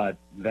end, but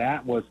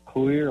that was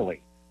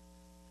clearly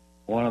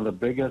one of the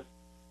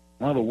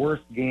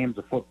worst games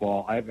of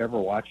football I've ever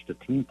watched a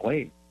team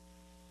play.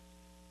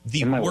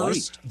 The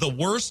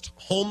worst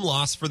home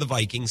loss for the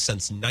Vikings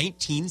since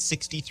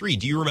 1963.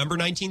 Do you remember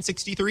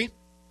 1963?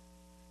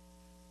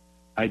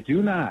 I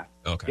do not.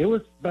 Okay. It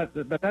was, but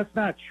that's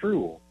not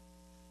true.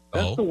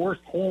 That's the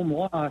worst home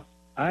loss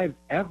I've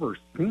ever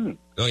seen.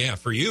 Oh yeah,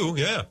 for you,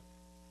 yeah.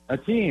 A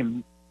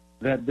team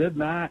that did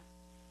not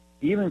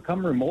even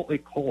come remotely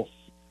close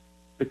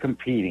to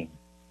competing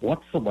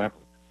whatsoever.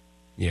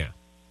 Yeah.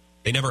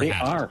 They never They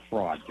have. are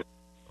fraudulent.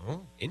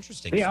 Oh,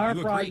 interesting. They So are you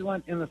agree.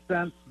 fraudulent in the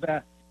sense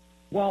that,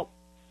 well,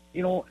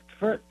 in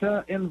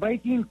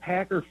Viking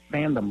Packer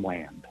fandom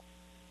land,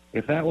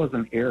 if that was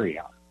an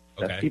area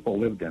that people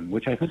lived in,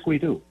 which I think we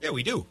do. Yeah,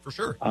 we do, for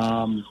sure.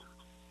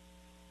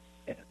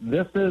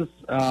 This is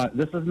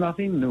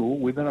nothing new.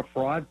 We've been a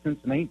fraud since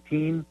I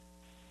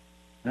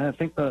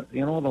think the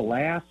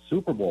last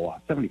Super Bowl,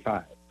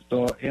 75.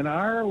 So in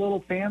our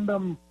little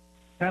fandom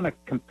kind of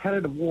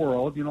competitive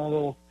world,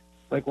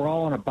 like we're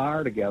all in a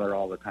bar together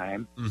all the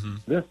time. Mm-hmm.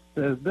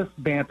 This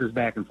banter's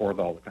back and forth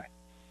all the time,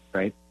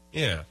 right?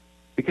 Yeah.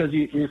 Because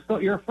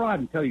you're a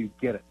fraud until you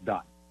get it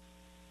done.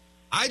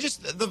 I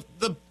just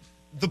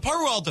the part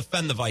where I'll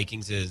defend the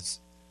Vikings is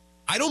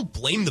I don't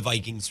blame the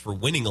Vikings for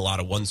winning a lot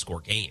of one-score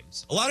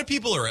games. A lot of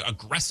people are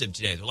aggressive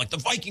today. They're like, the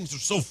Vikings are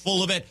so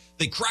full of it.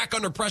 They crack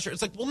under pressure.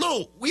 It's like, well,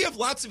 no, we have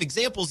lots of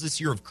examples this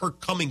year of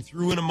Kirk coming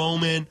through in a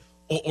moment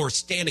or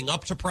standing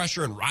up to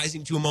pressure and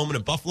rising to a moment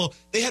at Buffalo.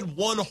 They had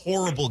one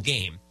horrible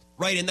game,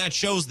 right? And that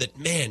shows that,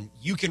 man,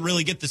 you can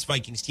really get this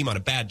Vikings team on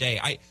a bad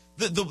day.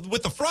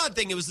 With the fraud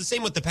thing, it was the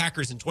same with the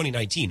Packers in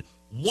 2019.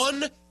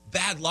 One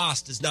bad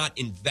loss does not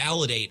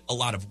invalidate a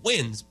lot of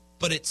wins,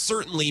 but it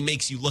certainly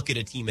makes you look at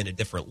a team in a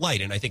different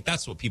light. And I think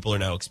that's what people are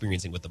now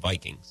experiencing with the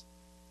Vikings.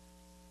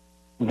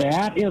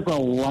 That is a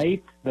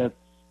light that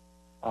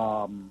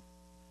a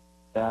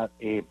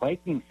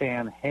Viking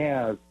fan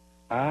has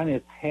on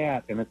its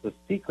hat, and it's a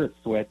secret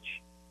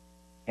switch,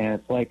 and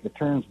it's like it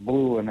turns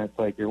blue, and it's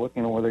like you're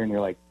looking over there, and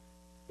you're like,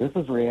 this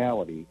is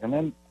reality. And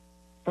then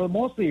for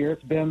most of the year,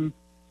 it's been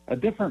a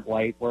different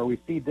light where we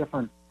see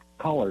different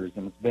colors,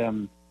 and it's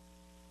been,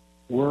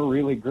 we're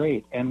really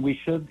great, and we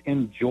should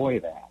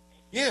enjoy that.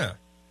 Yeah.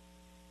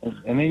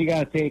 And then you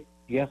got to take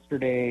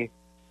yesterday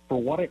for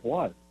what it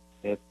was.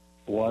 It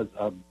was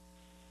a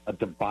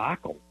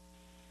debacle.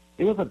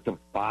 It was a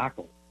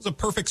debacle. It was a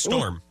perfect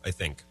storm, I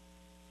think,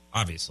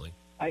 obviously.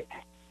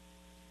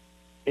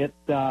 It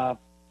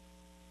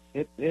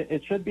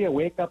should be a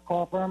wake-up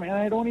call for them, and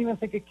I don't even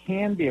think it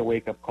can be a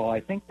wake-up call.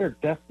 I think their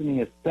destiny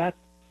is set,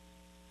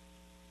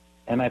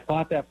 and I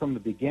thought that from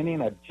the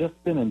beginning. I've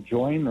just been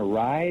enjoying the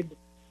ride,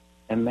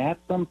 and that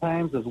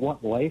sometimes is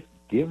what life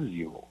gives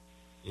you.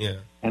 Yeah.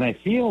 And I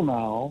feel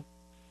now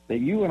that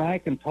you and I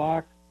can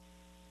talk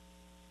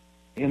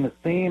in the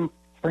same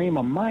frame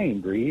of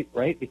mind,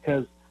 right?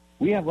 Because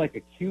we have like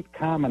acute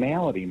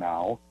commonality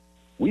now.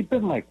 We've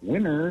been like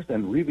winners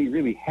and really,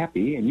 really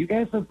happy, and you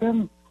guys have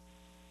been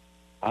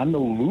on the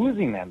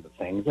losing end of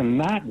things and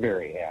not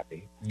very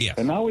happy. Yes.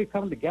 And now we've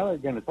come together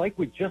again. It's like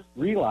we just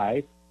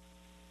realized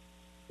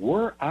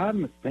we're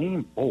on the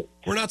same boat.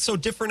 We're not so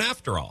different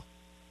after all.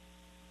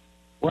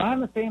 We're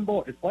on the same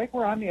boat. It's like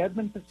we're on the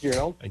Edmund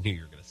Fitzgerald. I knew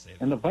you were going to say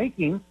that. And the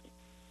Vikings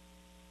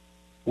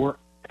were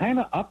kind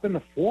of up in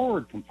the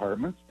forward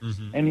compartments.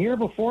 Mm-hmm. And here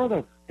before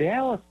the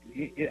Dallas,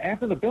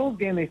 after the Bills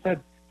game, they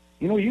said,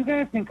 you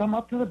guys can come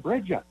up to the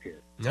bridge up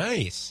here.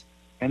 Nice.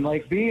 And,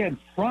 like, be in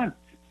front.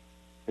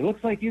 it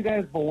looks like you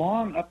guys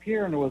belong up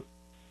here. And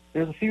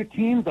there's a few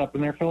teams up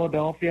in there,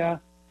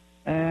 Philadelphia,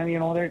 and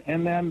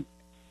and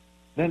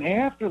then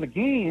after the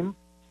game,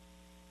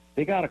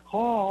 they got a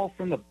call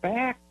from the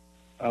back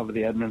of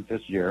the Edmund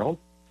Fitzgerald,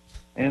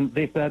 and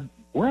they said,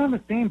 we're on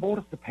the same boat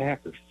as the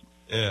Packers.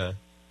 Yeah.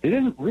 They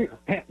didn't.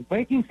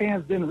 Viking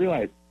fans didn't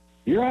realize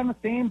you're on the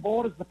same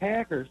boat as the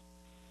Packers.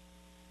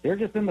 They're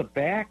just in the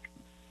back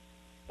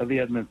of the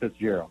Edmund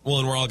Fitzgerald. Well,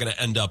 and we're all going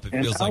to end up, it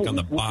feels like, on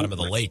the bottom of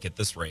the lake at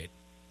this rate.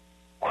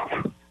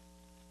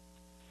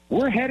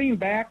 We're heading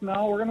back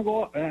now. We're going to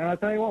go, and I'll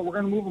tell you what, we're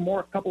going to move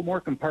a couple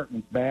more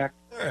compartments back.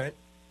 All right.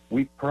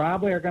 We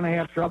probably are going to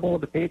have trouble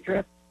with the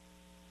Patriots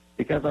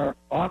because our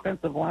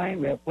offensive line,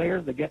 we have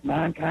players that get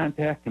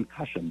non-contact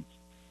concussions.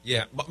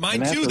 Yeah, but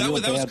mine too. That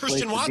was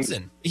Christian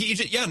Watson.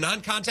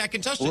 Non-contact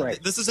concussion.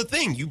 Right. This is a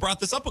thing. You brought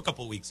this up a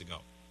couple of weeks ago.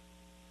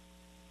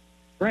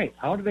 Right.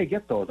 How do they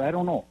get those? I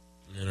don't know.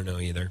 I don't know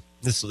either.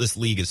 This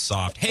league is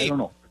soft. Hey, I don't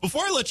know.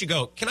 Before I let you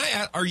go, can I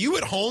ask, are you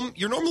at home?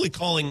 You're normally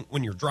calling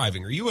when you're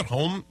driving. Are you at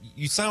home?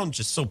 You sound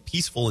just so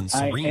peaceful and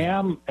serene. I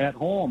am at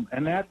home,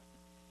 and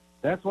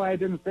that's why I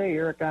didn't say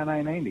Eric on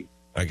I-90.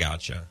 I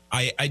gotcha.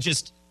 I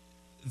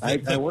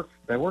work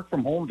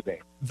from home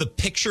today. The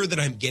picture that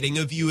I'm getting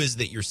of you is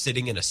that you're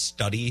sitting in a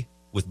study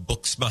with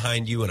books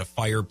behind you and a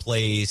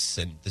fireplace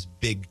and this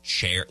big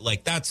chair.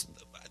 Like that's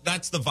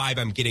the vibe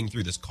I'm getting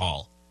through this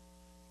call.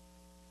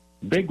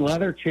 Big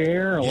leather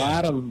chair, a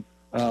lot of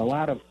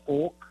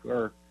oak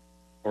or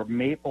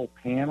maple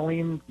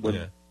paneling with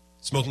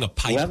smoking a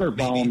pipe.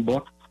 Leather-bound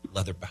books.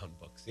 Leather-bound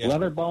books. Yeah.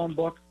 Leather-bound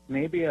books.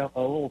 Maybe a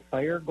little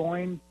fire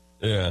going.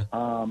 Yeah.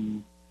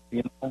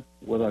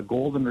 With a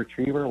golden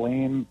retriever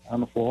laying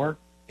on the floor.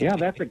 Yeah,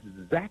 that's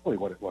exactly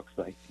what it looks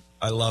like.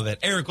 I love it.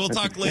 Eric, we'll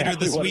talk later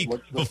this week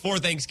before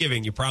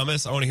Thanksgiving. You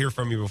promise? I want to hear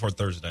from you before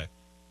Thursday.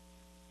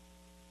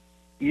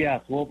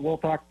 Yes, we'll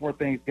talk before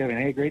Thanksgiving.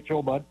 Hey, great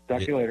show, bud. Talk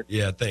to you later.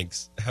 Yeah,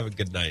 thanks. Have a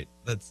good night.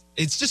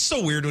 It's just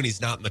so weird when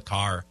he's not in the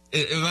car.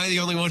 Am I the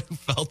only one who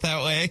felt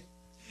that way?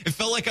 It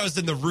felt like I was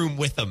in the room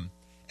with him,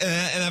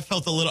 and I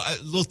felt a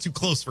little too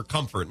close for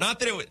comfort. Not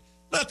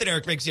that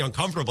Eric makes you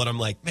uncomfortable, but I'm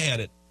like,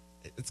 man,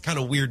 it's kind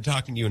of weird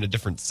talking to you in a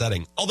different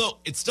setting. Although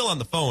it's still on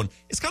the phone.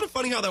 It's kind of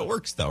funny how that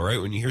works, though,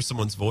 right? When you hear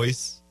someone's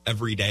voice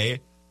every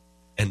day,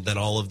 and then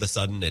all of a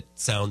sudden it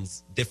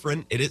sounds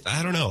different. It is.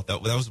 I don't know.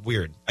 That was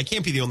weird. I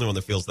can't be the only one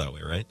that feels that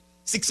way, right?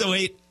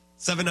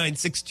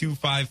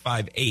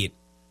 608-796-2558.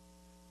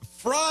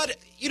 Fraud.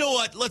 You know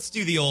what? Let's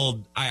do the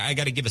old, I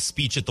got to give a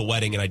speech at the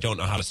wedding and I don't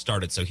know how to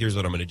start it. So here's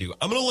what I'm going to do.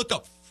 I'm going to look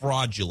up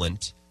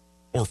fraudulent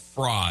or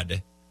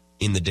fraud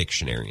in the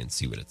dictionary and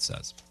see what it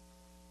says.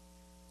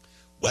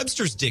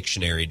 Webster's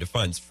dictionary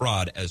defines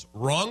fraud as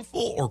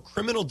wrongful or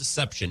criminal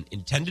deception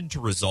intended to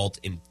result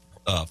in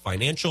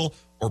financial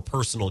or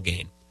personal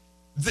gain.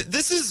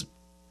 This is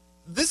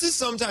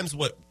sometimes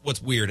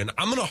what's weird, and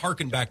I'm going to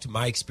harken back to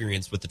my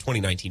experience with the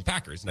 2019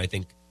 Packers, and I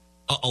think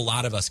a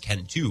lot of us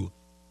can too.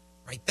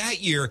 Right,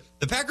 that year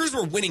the Packers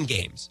were winning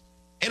games,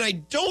 and I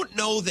don't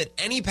know that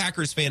any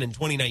Packers fan in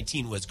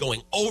 2019 was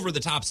going over the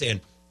top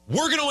saying,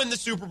 we're going to win the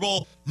Super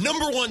Bowl,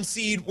 number one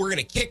seed. We're going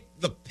to kick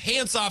the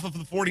pants off of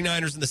the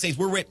 49ers and the Saints.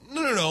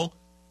 No.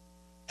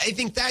 I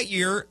think that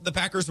year the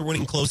Packers were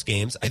winning close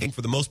games. I think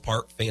for the most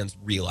part, fans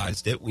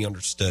realized it. We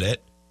understood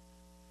it.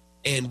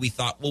 And we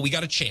thought, well, we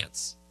got a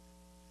chance,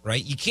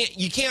 right? You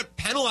can't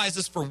penalize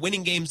us for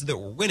winning games that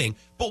we're winning.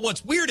 But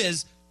what's weird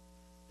is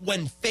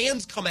when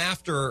fans come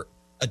after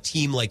a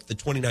team like the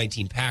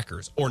 2019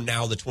 Packers or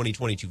now the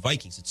 2022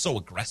 Vikings, it's so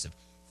aggressive.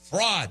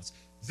 Frauds.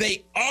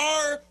 They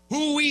are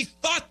who we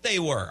thought they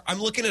were.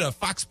 I'm looking at a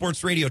Fox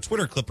Sports Radio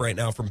Twitter clip right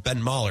now from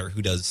Ben Mahler,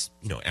 who does,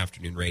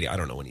 afternoon radio. I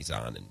don't know when he's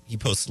on, and he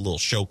posts a little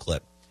show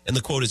clip. And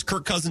the quote is,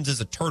 Kirk Cousins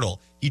is a turtle.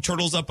 He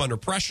turtles up under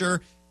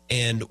pressure,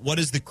 and what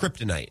is the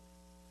kryptonite?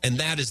 And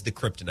that is the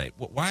kryptonite.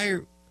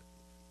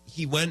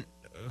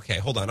 Okay,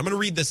 hold on. I'm going to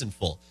read this in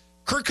full.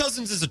 Kirk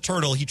Cousins is a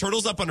turtle. He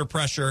turtles up under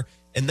pressure,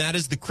 and that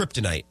is the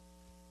kryptonite.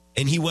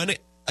 And he went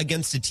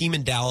against a team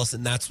in Dallas,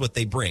 and that's what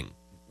they bring.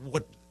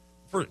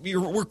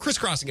 We're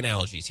crisscrossing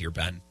analogies here,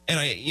 Ben. And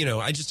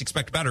I just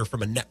expect better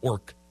from a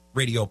network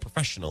radio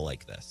professional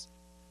like this.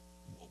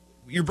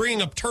 You're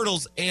bringing up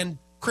turtles and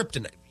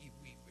kryptonite.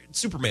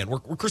 Superman, we're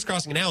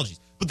crisscrossing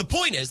analogies. But the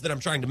point is that I'm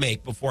trying to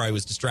make before I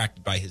was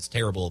distracted by his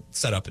terrible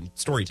setup and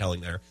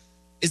storytelling there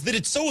is that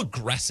it's so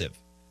aggressive.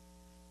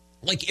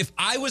 Like if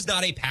I was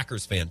not a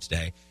Packers fan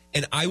today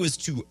and I was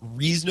to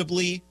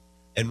reasonably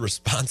and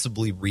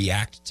responsibly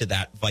react to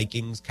that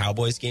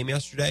Vikings-Cowboys game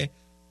yesterday,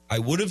 I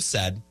would have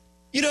said,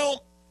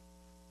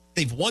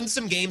 they've won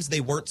some games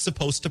they weren't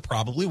supposed to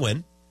probably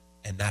win,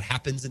 and that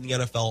happens in the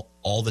NFL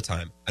all the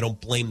time. I don't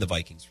blame the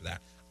Vikings for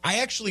that. I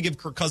actually give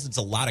Kirk Cousins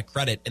a lot of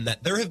credit in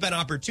that there have been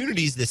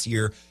opportunities this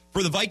year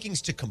for the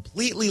Vikings to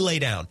completely lay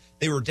down.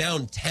 They were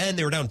down 10.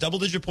 They were down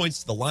double-digit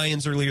points to the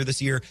Lions earlier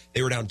this year.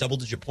 They were down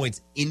double-digit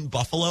points in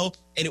Buffalo,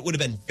 and it would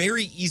have been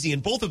very easy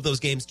in both of those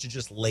games to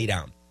just lay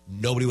down.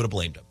 Nobody would have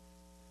blamed him.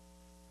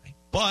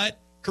 But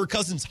Kirk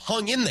Cousins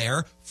hung in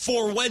there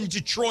for when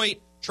Detroit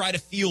tried a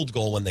field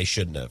goal when they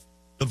shouldn't have.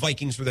 the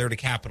Vikings were there to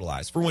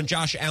capitalize. For when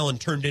Josh Allen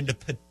turned into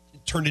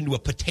a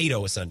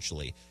potato,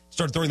 essentially,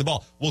 started throwing the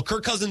ball. Well,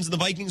 Kirk Cousins and the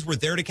Vikings were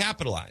there to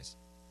capitalize.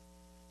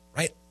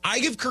 Right? I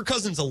give Kirk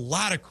Cousins a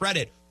lot of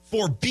credit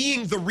for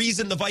being the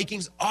reason the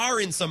Vikings are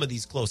in some of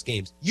these close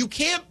games. You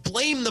can't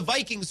blame the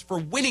Vikings for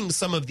winning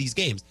some of these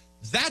games.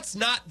 That's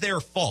not their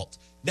fault.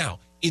 Now,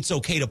 it's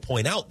okay to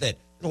point out that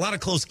in a lot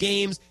of close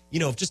games,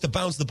 if just a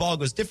bounce the ball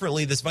goes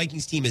differently, this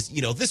Vikings team is,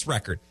 this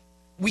record.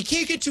 We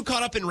can't get too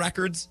caught up in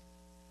records,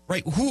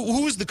 right?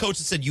 Who is the coach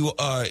that said you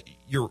are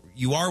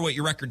what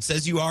your record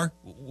says you are?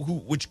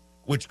 Which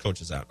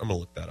coach is that? I'm gonna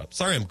look that up.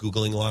 Sorry, I'm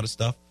Googling a lot of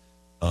stuff.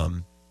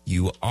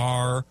 You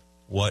are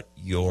what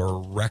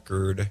your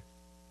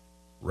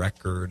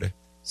record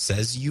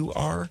says you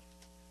are,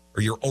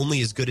 or you're only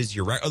as good as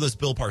your record. Oh, that's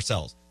Bill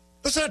Parcells.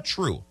 That's not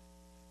true.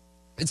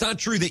 It's not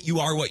true that you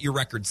are what your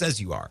record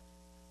says you are.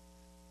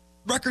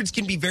 Records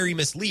can be very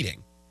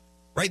misleading,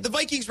 right? The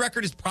Vikings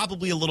record is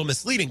probably a little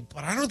misleading,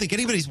 but I don't think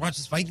anybody's watched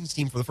this Vikings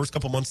team for the first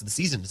couple months of the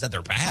season and said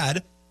they're bad.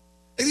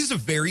 I think this is a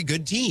very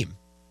good team.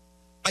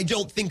 I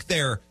don't think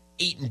they're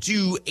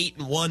 8-2,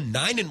 8-1,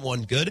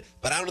 9-1 good,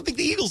 but I don't think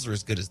the Eagles are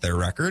as good as their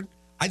record.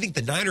 I think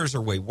the Niners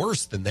are way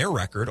worse than their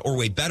record, or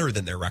way better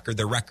than their record.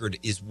 Their record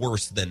is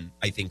worse than,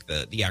 I think,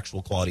 the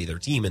actual quality of their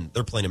team, and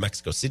they're playing in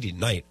Mexico City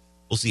tonight.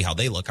 We'll see how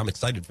they look. I'm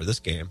excited for this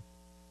game.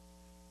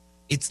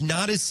 It's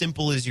not as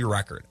simple as your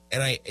record,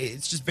 and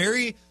it's just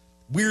very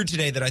weird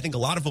today that I think a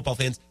lot of football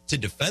fans, to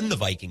defend the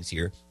Vikings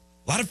here,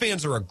 a lot of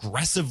fans are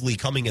aggressively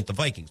coming at the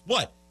Vikings.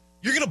 What?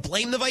 You're going to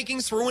blame the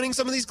Vikings for winning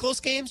some of these close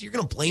games? You're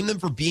going to blame them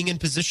for being in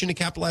position to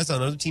capitalize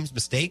on other teams'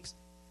 mistakes?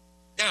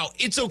 Now,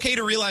 it's okay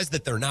to realize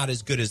that they're not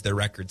as good as their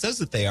record says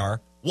that they are,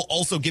 while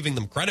also giving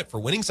them credit for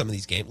winning some of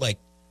these games. Like,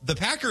 the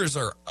Packers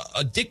are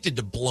addicted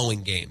to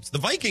blowing games. The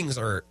Vikings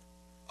are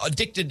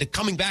addicted to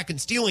coming back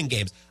and stealing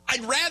games.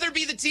 I'd rather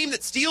be the team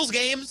that steals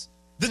games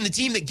than the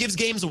team that gives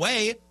games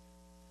away.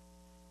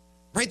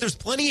 Right? There's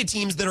plenty of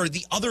teams that are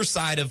the other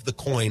side of the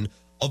coin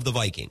of the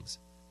Vikings.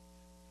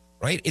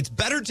 Right? It's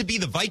better to be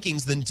the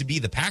Vikings than to be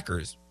the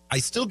Packers. I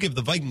still give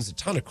the Vikings a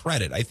ton of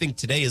credit. I think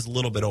today is a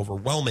little bit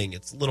overwhelming.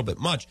 It's a little bit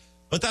much.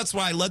 But that's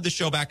why I led the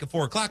show back at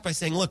 4 o'clock by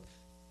saying, look,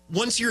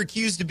 once you're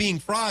accused of being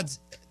frauds,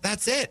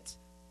 that's it.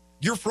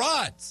 You're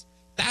frauds.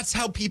 That's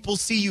how people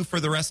see you for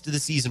the rest of the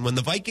season. When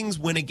the Vikings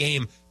win a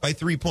game by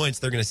 3 points,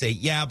 they're going to say,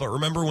 yeah, but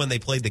remember when they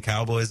played the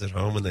Cowboys at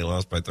home and they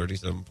lost by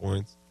 37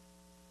 points?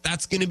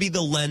 That's going to be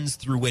the lens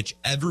through which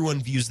everyone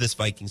views this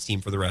Vikings team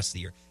for the rest of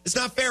the year. It's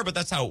not fair, but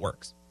that's how it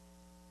works.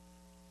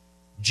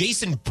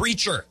 Jason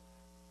Breacher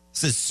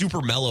says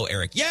super mellow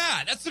Eric.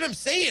 Yeah, that's what I'm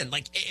saying.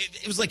 Like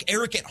it was like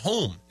Eric at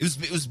home. It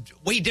was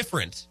way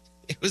different.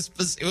 It was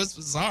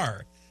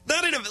bizarre.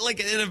 Not in a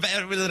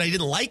bad way that I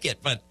didn't like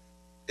it, but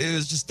it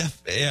was just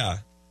yeah.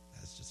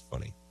 That's just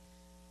funny.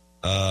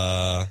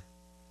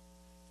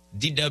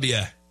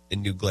 DW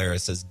in New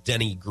Glarus says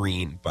Denny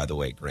Green, by the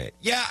way, Grant.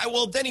 Yeah,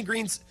 well, Denny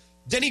Green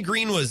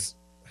was.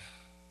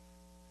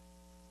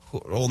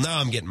 Well, now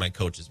I'm getting my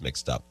coaches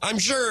mixed up. I'm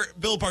sure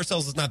Bill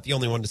Parcells is not the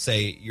only one to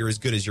say you're as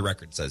good as your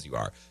record says you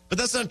are. But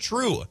that's not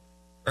true.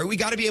 Right? We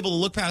got to be able to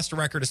look past a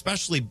record,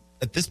 especially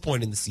at this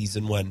point in the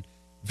season when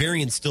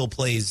variance still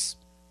plays,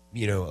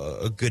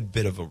 a good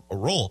bit of a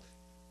role.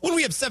 When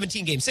we have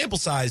 17-game sample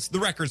size, the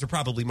records are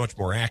probably much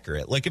more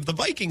accurate. Like if the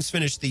Vikings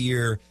finish the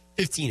year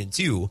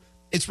 15-2,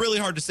 it's really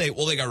hard to say,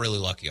 well, they got really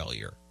lucky all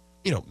year.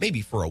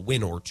 Maybe for a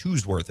win or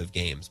two's worth of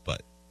games,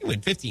 but you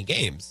win 15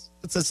 games.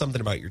 That says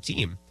something about your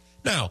team.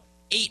 Now,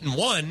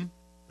 8-1,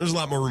 there's a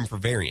lot more room for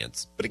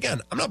variance. But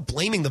again, I'm not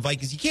blaming the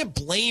Vikings. You can't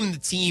blame the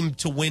team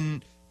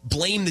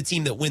blame the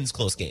team that wins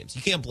close games.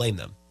 You can't blame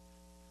them.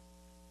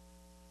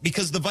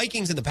 Because the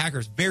Vikings and the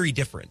Packers, very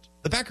different.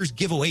 The Packers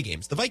give away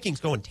games. The Vikings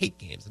go and take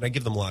games, and I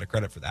give them a lot of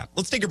credit for that.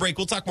 Let's take a break.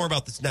 We'll talk more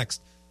about this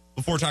next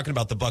before talking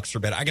about the Bucs for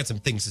a bit. I got some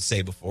things to say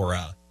about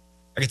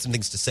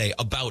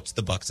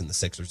the Bucs and the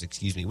Sixers,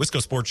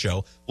 Wisco Sports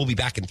Show. We'll be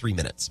back in 3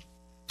 minutes.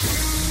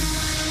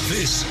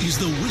 This is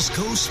the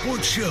Wisco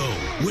Sports Show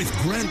with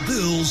Grant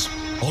Bills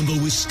on the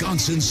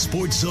Wisconsin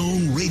Sports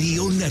Zone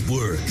Radio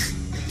Network.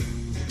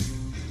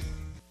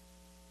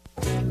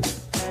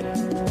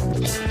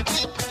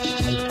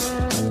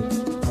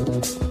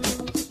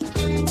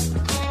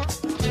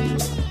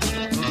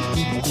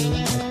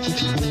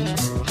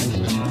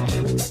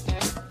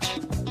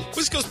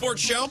 Wisco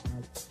Sports Show.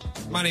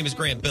 My name is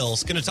Grant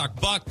Bills. Going to talk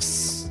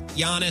Bucks,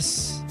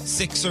 Giannis,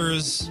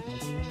 Sixers.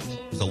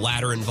 There's a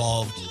ladder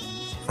involved.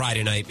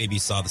 Friday night, maybe you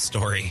saw the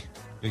story.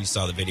 Maybe you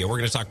saw the video. We're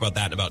going to talk about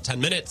that in about 10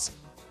 minutes.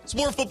 Some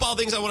more football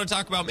things I want to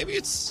talk about. Maybe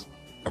it's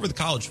cover the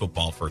college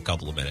football for a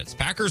couple of minutes.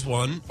 Badgers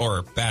won,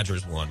 on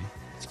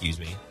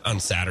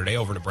Saturday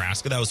over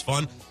Nebraska. That was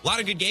fun. A lot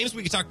of good games.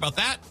 We can talk about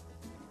that.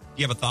 If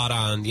you have a thought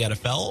on the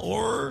NFL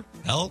or,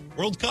 hell,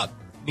 World Cup,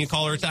 give me a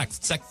call or a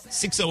text.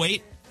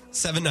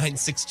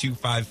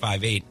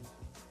 608-796-2558.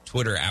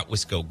 Twitter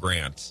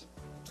 @WiscoGrant.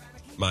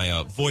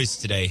 My voice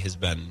today has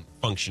been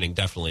functioning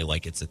definitely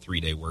like it's a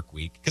 3-day work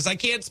week because I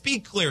can't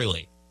speak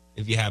clearly,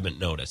 if you haven't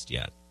noticed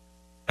yet.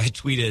 I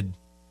tweeted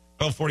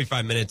about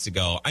 45 minutes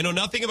ago. I know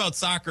nothing about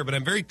soccer, but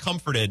I'm very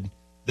comforted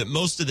that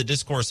most of the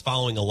discourse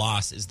following a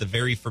loss is the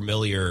very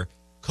familiar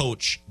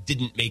coach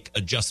didn't make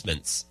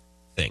adjustments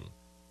thing.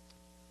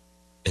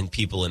 And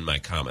people in my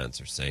comments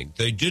are saying,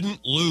 they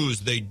didn't lose,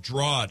 they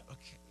drawed.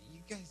 Okay,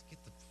 you guys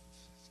get the...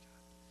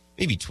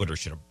 Maybe Twitter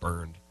should have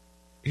burned.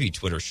 Maybe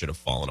Twitter should have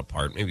fallen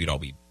apart. Maybe we'd all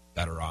be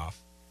better off.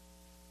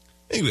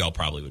 Maybe we all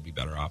probably would be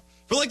better off.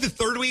 For like the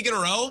third week in a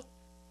row,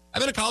 I've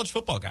been a college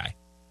football guy.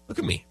 Look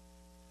at me.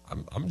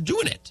 I'm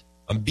doing it.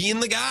 I'm being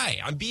the guy.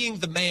 I'm being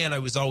the man I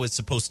was always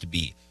supposed to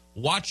be.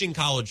 Watching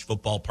college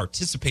football,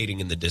 participating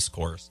in the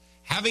discourse,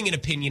 having an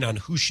opinion on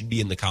who should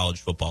be in the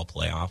college football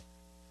playoff.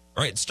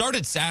 All right, it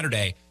started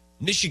Saturday.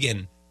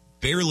 Michigan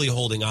barely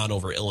holding on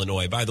over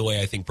Illinois. By the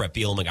way, I think Brett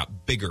Bielema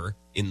got bigger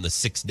in the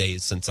 6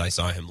 days since I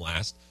saw him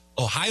last.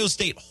 Ohio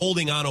State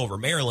holding on over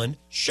Maryland.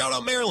 Shout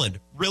out Maryland.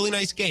 Really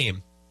nice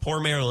game. Poor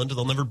Maryland.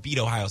 They'll never beat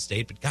Ohio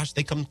State, but gosh,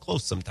 they come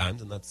close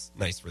sometimes, and that's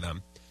nice for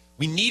them.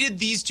 We needed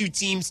these two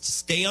teams to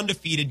stay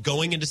undefeated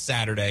going into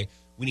Saturday.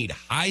 We need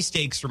high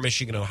stakes for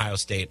Michigan and Ohio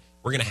State.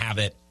 We're going to have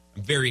it.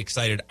 I'm very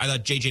excited. I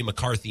thought J.J.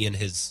 McCarthy in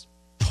his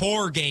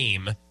poor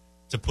game,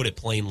 to put it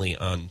plainly,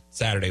 on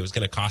Saturday was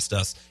going to cost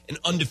us an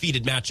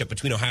undefeated matchup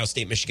between Ohio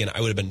State and Michigan.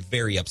 I would have been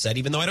very upset,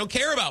 even though I don't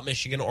care about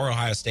Michigan or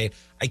Ohio State.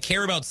 I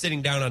care about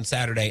sitting down on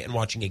Saturday and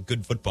watching a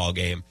good football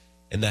game,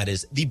 and that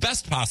is the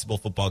best possible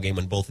football game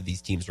when both of these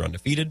teams are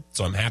undefeated,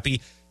 so I'm happy.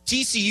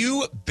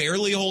 TCU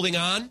barely holding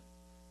on,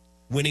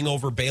 winning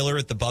over Baylor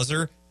at the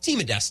buzzer.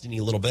 Team of destiny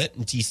a little bit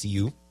in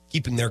TCU,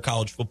 keeping their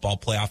college football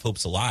playoff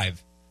hopes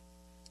alive.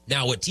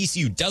 Now, what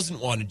TCU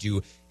doesn't want to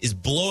do is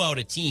blow out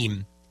a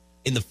team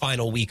in the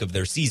final week of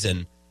their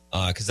season,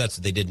 because that's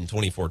what they did in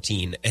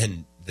 2014,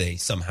 and they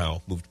somehow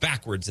moved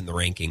backwards in the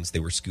rankings. They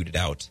were scooted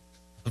out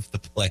of the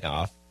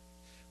playoff.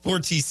 For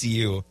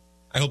TCU,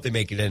 I hope they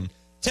make it in.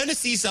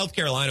 Tennessee, South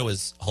Carolina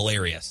was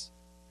hilarious.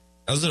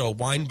 I was at a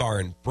wine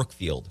bar in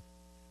Brookfield.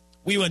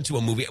 We went to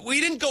a movie. We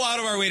didn't go out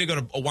of our way to go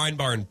to a wine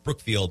bar in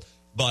Brookfield,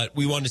 but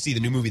we wanted to see the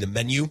new movie, The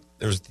Menu.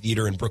 There was a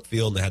theater in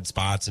Brookfield, and they had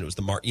spots, and it was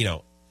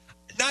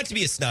not to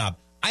be a snob,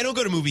 I don't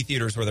go to movie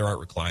theaters where there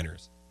aren't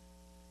recliners.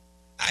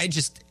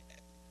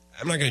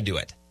 I'm not going to do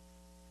it.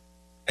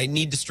 I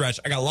need to stretch.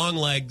 I got long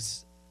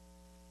legs.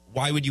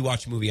 Why would you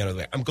watch a movie out of the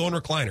way? I'm going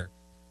recliner.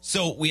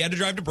 So we had to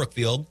drive to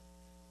Brookfield,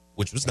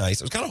 which was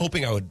nice. I was kind of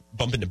hoping I would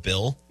bump into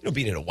Bill.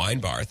 Being in a wine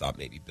bar, I thought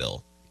maybe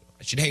Bill.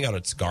 I should hang out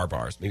at cigar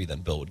bars. Maybe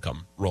then Bill would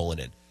come rolling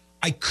in.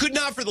 I could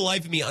not for the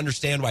life of me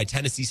understand why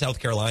Tennessee, South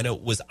Carolina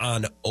was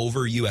on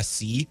over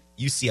USC,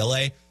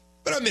 UCLA.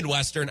 But I'm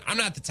Midwestern. I'm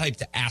not the type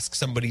to ask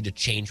somebody to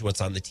change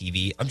what's on the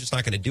TV. I'm just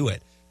not going to do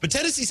it. But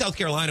Tennessee, South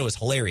Carolina was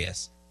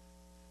hilarious.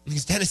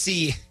 Because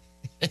Tennessee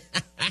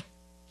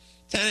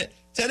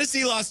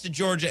lost to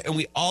Georgia, and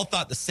we all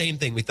thought the same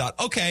thing. We thought,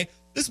 okay,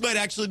 this might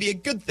actually be a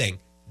good thing.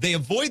 They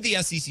avoid the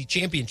SEC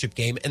championship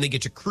game, and they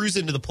get to cruise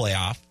into the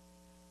playoff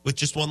with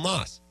just one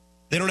loss.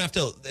 They don't have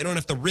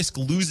to risk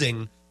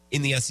losing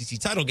in the SEC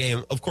title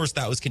game. Of course,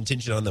 that was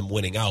contingent on them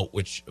winning out,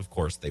 which, of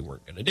course, they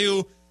weren't going to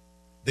do.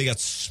 They got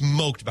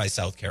smoked by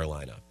South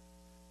Carolina.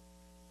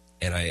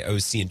 And I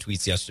was seeing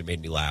tweets yesterday,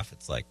 made me laugh.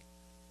 It's like,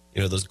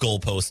 those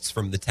goalposts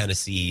from the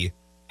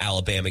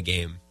Tennessee-Alabama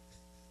game,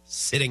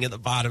 sitting at the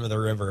bottom of the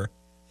river,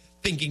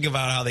 thinking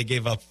about how they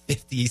gave up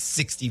 50,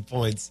 60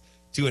 points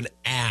to an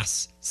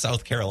ass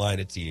South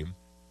Carolina team.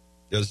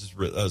 That was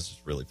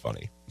just really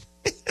funny.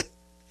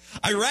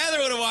 I rather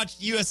would have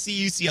watched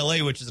USC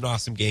UCLA, which is an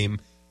awesome game.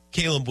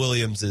 Caleb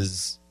Williams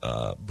is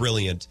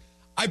brilliant.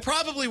 I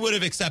probably would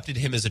have accepted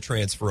him as a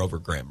transfer over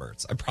Graham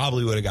Mertz. I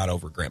probably would have got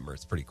over Graham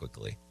Mertz pretty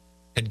quickly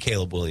had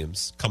Caleb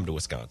Williams come to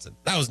Wisconsin.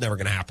 That was never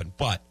going to happen,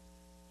 but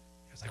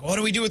I was like, what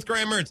do we do with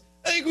Graham Mertz?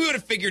 I think we would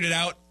have figured it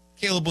out.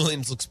 Caleb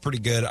Williams looks pretty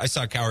good. I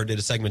saw Cowher did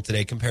a segment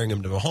today comparing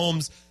him to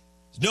Mahomes.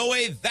 There's no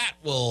way that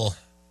will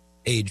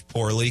age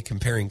poorly,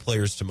 comparing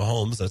players to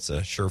Mahomes. That's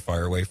a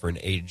surefire way for an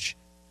aged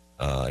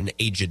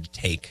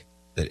take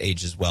that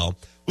ages well.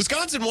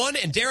 Wisconsin won,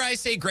 and dare I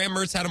say, Graham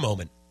Mertz had a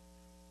moment.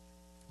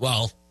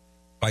 Well,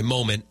 by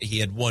moment, he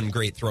had one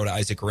great throw to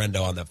Isaac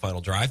Orendo on that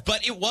final drive,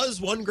 but it was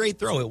one great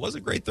throw. It was a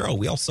great throw.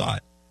 We all saw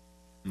it.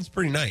 It was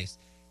pretty nice.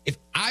 If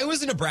I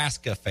was a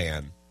Nebraska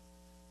fan,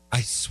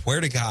 I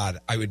swear to God,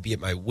 I would be at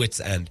my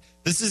wit's end.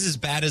 This is as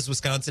bad as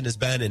Wisconsin has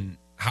been in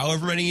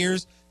however many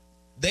years.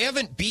 They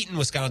haven't beaten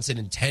Wisconsin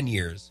in 10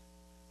 years.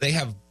 They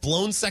have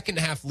blown second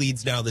half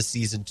leads now this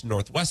season to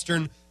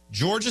Northwestern,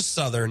 Georgia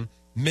Southern,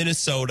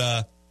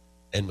 Minnesota,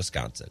 and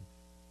Wisconsin.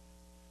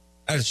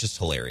 That is just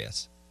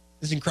hilarious.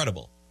 It's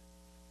incredible.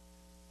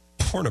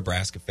 Poor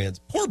Nebraska fans.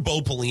 Poor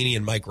Bo Pelini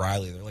and Mike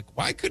Riley. They're like,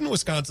 why couldn't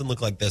Wisconsin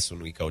look like this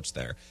when we coached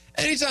there?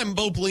 Anytime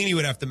Bo Pelini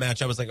would have to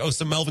match, I was like, oh,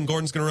 so Melvin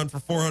Gordon's going to run for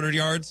 400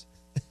 yards?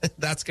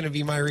 That's going to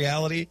be my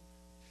reality?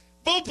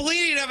 Bo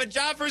Pelini would have a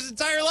job for his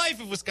entire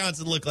life if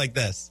Wisconsin looked like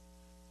this.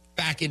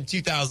 Back in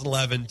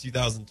 2011,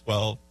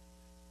 2012.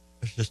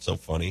 It's just so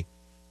funny.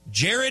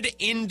 Jared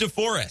in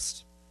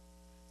DeForest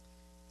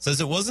Says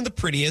it wasn't the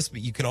prettiest,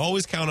 but you can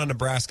always count on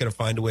Nebraska to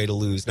find a way to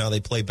lose. Now they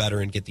play better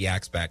and get the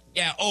axe back.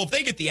 Yeah, if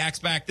they get the axe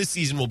back, this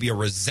season will be a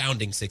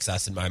resounding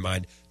success in my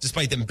mind,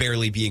 despite them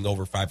barely being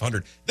over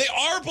 500. They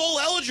are bowl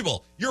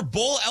eligible. You're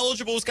bowl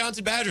eligible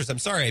Wisconsin Badgers. I'm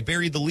sorry, I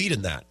buried the lead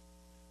in that.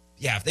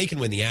 Yeah, if they can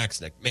win the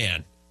axe, Nick,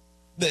 man,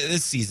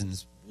 this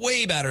season's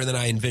way better than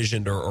I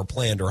envisioned or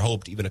planned or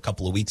hoped even a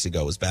couple of weeks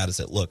ago, as bad as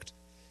it looked.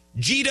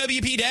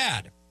 GWP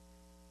Dad.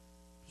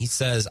 He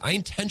says, I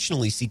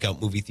intentionally seek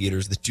out movie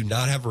theaters that do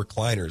not have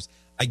recliners.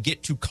 I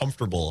get too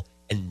comfortable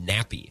and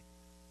nappy.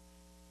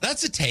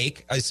 That's a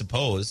take, I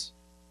suppose.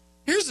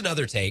 Here's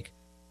another take.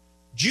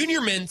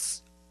 Junior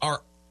Mints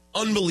are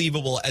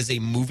unbelievable as a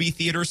movie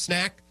theater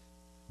snack,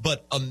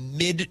 but a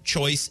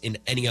mid-choice in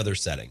any other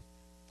setting.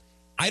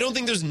 I don't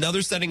think there's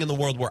another setting in the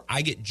world where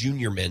I get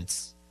Junior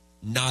Mints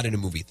not in a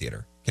movie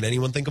theater. Can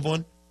anyone think of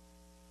one?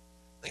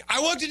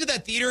 I walked into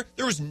that theater.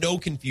 There was no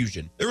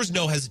confusion. There was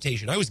no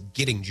hesitation. I was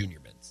getting Junior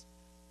Mints.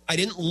 I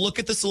didn't look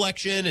at the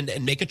selection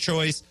and make a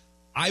choice.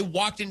 I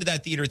walked into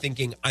that theater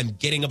thinking, I'm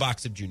getting a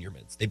box of Junior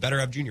Mints. They better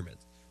have Junior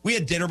Mints. We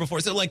had dinner before.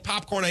 So like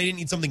popcorn, I didn't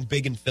need something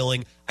big and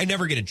filling. I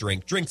never get a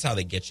drink. Drink's how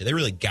they get you. They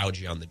really gouge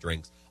you on the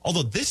drinks.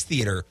 Although this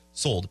theater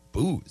sold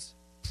booze.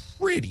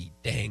 Pretty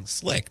dang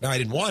slick. Now, I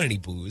didn't want any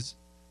booze.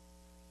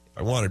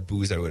 If I wanted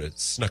booze, I would have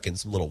snuck in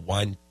some little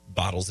wine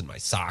bottles in my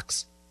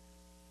socks.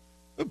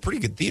 A pretty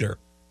good theater.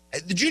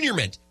 The Junior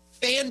Mint,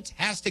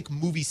 fantastic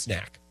movie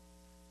snack.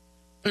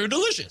 They're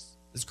delicious,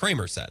 as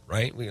Kramer said,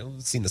 right? We've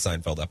seen the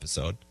Seinfeld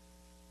episode.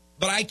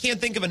 But I can't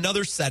think of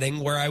another setting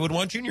where I would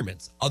want Junior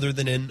Mints other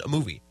than in a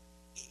movie.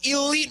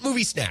 Elite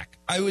movie snack.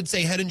 I would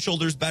say head and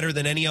shoulders better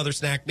than any other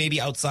snack, maybe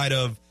outside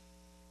of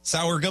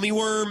sour gummy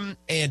worm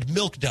and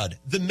Milk Dud.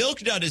 The Milk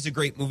Dud is a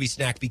great movie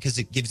snack because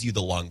it gives you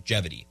the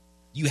longevity.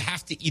 You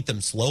have to eat them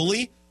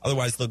slowly,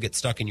 otherwise they'll get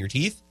stuck in your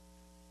teeth.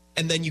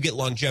 And then you get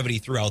longevity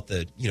throughout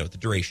the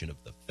duration of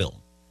the film.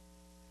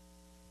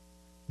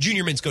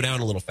 Junior Mints go down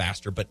a little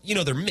faster, but,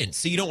 they're mints,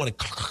 so you don't want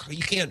to,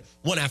 you can't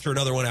one after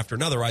another,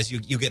 otherwise you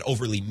get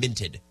overly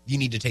minted. You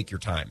need to take your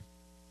time.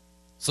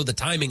 So the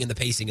timing and the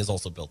pacing is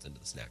also built into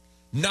the snack.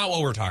 Not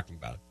what we're talking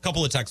about. A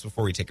couple of texts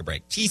before we take a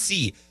break.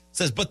 TC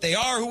says, but they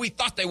are who we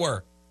thought they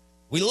were.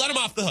 We let them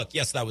off the hook.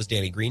 Yes, that was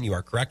Danny Green. You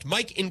are correct.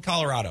 Mike in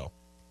Colorado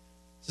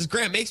says,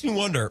 Grant, makes me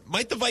wonder,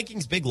 might the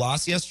Vikings' big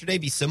loss yesterday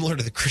be similar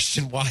to the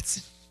Christian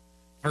Watson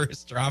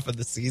first drop of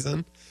the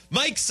season?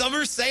 Mike, some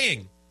are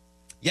saying,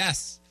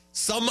 yes.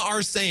 Some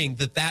are saying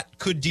that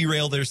could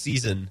derail their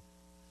season.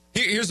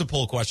 Here's a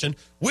poll question.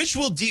 Which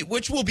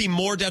will be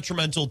more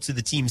detrimental to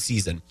the team's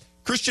season?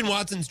 Christian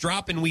Watson's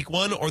drop in week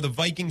 1 or the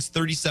Vikings'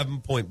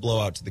 37-point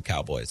blowout to the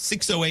Cowboys?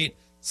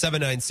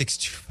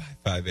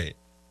 608-796-2558.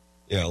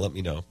 Yeah, let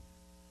me know.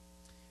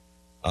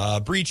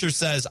 Breacher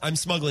says, I'm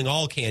smuggling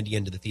all candy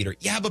into the theater.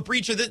 Yeah, but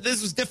Breacher,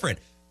 this was different.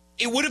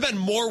 It would have been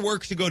more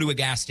work to go to a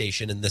gas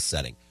station in this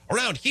setting.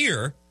 Around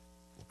here,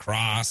 La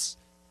Crosse,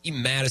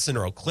 even Madison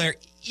or Eau Claire,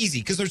 easy,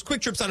 because there's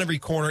quick trips on every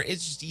corner.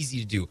 It's just easy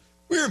to do.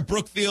 We were in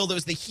Brookfield. It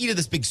was the heat of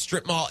this big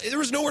strip mall. There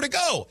was nowhere to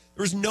go.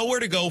 There was nowhere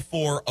to go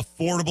for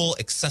affordable,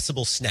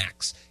 accessible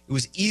snacks. It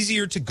was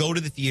easier to go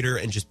to the theater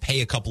and just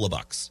pay a couple of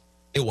bucks.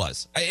 It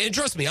was. And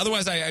trust me,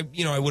 otherwise I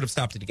would have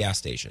stopped at a gas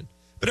station.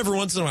 But every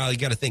once in a while, you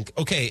got to think,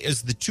 okay,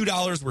 is the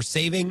 $2 we're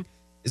saving,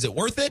 is it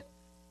worth it?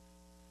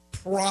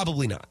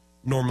 Probably not.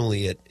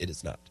 Normally, it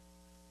is not.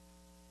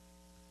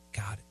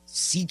 God,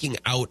 seeking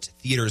out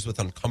theaters with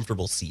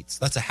uncomfortable seats.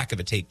 That's a heck of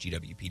a take,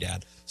 GWP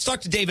Dad. Let's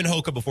talk to Dave and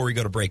Hoka before we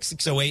go to break.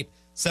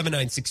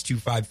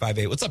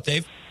 608-796-2558. What's up,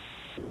 Dave?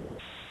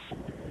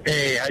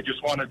 Hey, I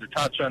just wanted to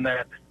touch on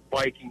that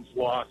Vikings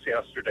loss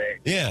yesterday.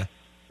 Yeah.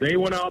 They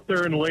went out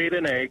there and laid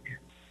an egg.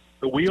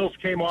 The wheels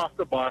came off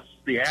the bus,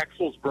 the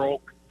axles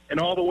broke, and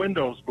all the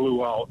windows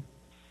blew out.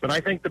 But I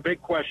think the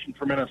big question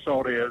for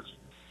Minnesota is,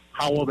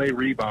 how will they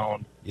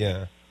rebound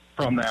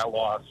from that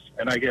loss?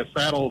 And I guess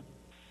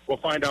we'll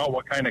find out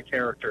what kind of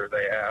character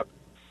they have.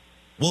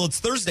 Well, it's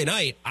Thursday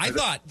night. I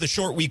thought the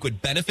short week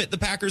would benefit the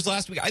Packers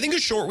last week. I think a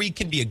short week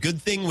can be a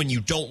good thing when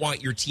you don't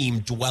want your team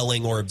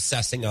dwelling or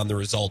obsessing on the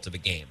result of a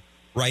game,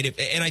 right?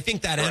 And I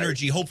think that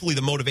energy, hopefully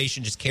the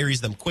motivation just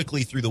carries them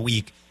quickly through the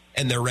week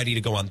and they're ready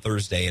to go on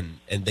Thursday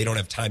and they don't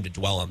have time to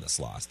dwell on this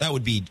loss. That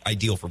would be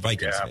ideal for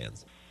Vikings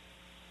fans.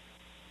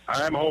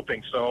 I'm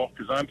hoping so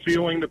because I'm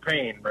feeling the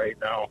pain right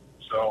now.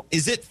 So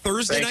is it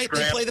Thursday night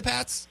they play the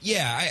Pats?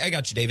 Yeah, I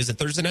got you, Dave. Is it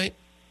Thursday night?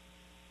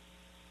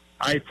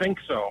 I think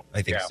so.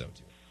 I think so,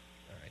 too.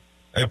 All right.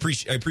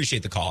 I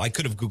appreciate the call. I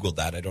could have Googled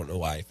that. I don't know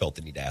why I felt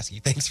the need to ask you.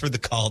 Thanks for the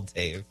call,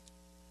 Dave.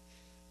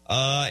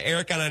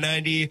 Eric on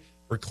I-90,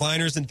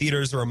 recliners in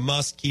theaters are a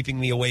must. Keeping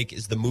me awake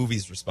is the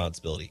movie's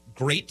responsibility.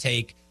 Great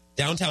take.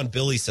 Downtown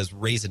Billy says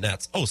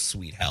Raisinets. Oh,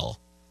 sweet hell.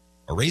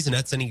 Are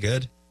Raisinets any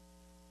good?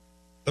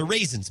 The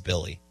raisins,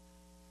 Billy.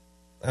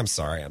 I'm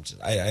sorry.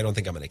 I don't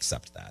think I'm going to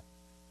accept that.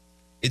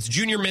 It's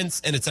Junior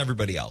Mints, and it's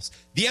everybody else.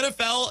 The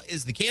NFL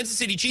is the Kansas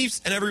City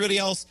Chiefs and everybody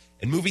else,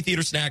 and movie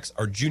theater snacks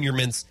are Junior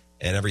Mints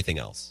and everything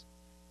else.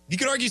 You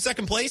could argue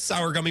second place.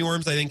 Sour Gummy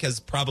Worms, I think,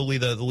 has probably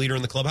the leader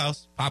in the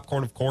clubhouse.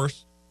 Popcorn, of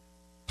course.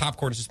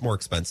 Popcorn is just more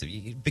expensive.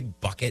 You get a big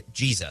bucket.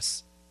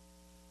 Jesus.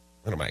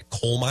 What am I, a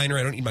coal miner?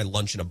 I don't need my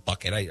lunch in a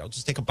bucket. I'll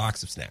just take a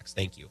box of snacks.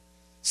 Thank you.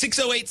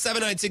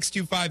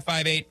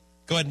 608-796-2558.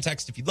 Go ahead and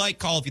text if you'd like.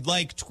 Call if you'd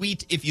like.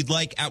 Tweet if you'd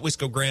like at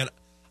Wisco Grant.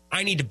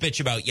 I need to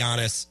bitch about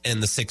Giannis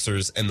and the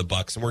Sixers and the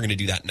Bucks, and we're going to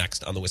do that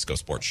next on the Wisco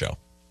Sports Show.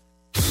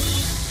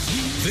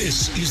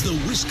 This is the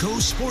Wisco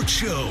Sports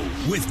Show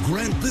with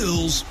Grant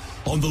Bills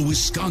on the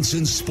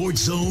Wisconsin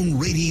Sports Zone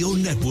Radio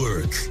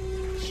Network.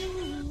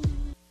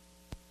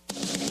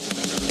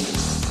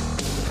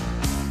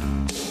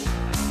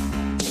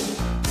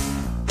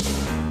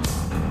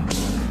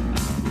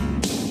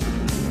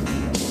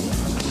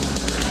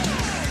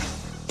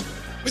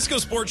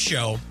 Wisco Sports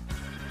Show.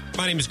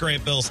 My name is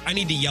Grant Bills. I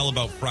need to yell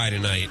about Friday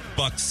night.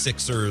 Bucks,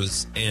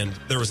 Sixers, and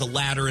there was a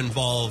ladder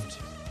involved.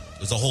 It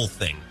was a whole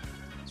thing.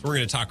 So we're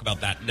going to talk about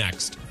that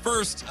next.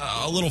 First,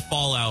 a little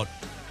fallout.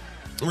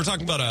 We're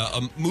talking about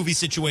a movie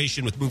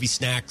situation with movie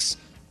snacks.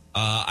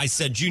 I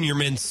said Junior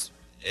Mints.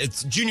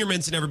 It's Junior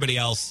Mints and everybody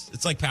else.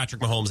 It's like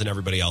Patrick Mahomes and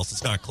everybody else.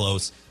 It's not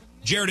close.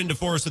 Jared and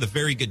DeForest with a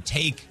very good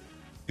take,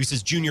 who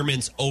says Junior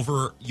Mints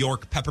over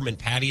York peppermint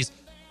patties.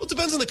 Well, it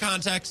depends on the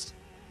context.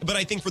 But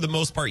I think for the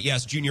most part,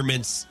 yes, Junior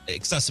Mint's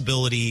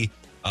accessibility,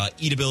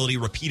 eatability,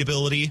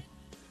 repeatability,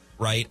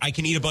 right? I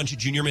can eat a bunch of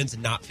Junior Mints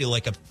and not feel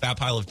like a fat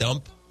pile of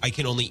dump. I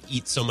can only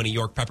eat so many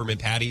York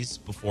peppermint patties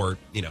before,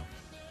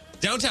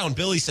 Downtown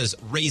Billy says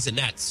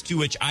Raisinets, to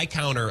which I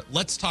counter,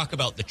 let's talk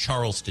about the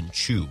Charleston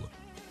Chew,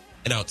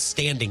 an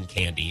outstanding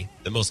candy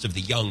that most of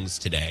the youngs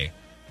today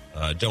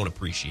don't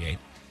appreciate.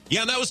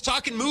 Yeah, and that was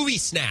talking movie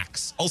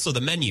snacks. Also,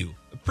 the Menu,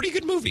 a pretty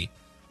good movie.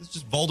 It's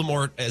just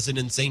Voldemort as an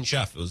insane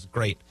chef. It was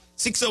great.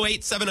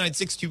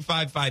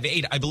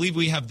 608-796-2558. I believe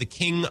we have the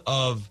king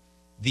of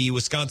the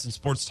Wisconsin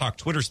Sports Talk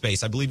Twitter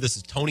space. I believe this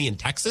is Tony in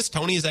Texas.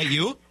 Tony, is that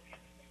you?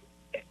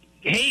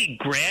 Hey,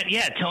 Grant.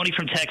 Yeah, Tony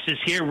from Texas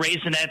here.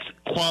 Raisinets,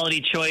 quality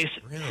choice.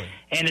 Really?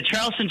 And the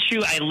Charleston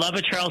Chew, I love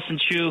a Charleston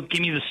Chew. Give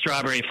me the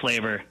strawberry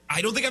flavor.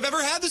 I don't think I've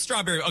ever had the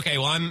strawberry. Okay,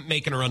 well, I'm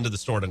making a run to the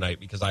store tonight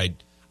because I'm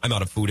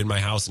out of food in my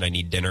house and I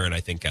need dinner, and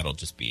I think that'll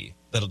just be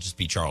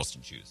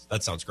Charleston Chews.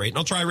 That sounds great. And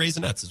I'll try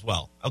Raisinets as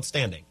well.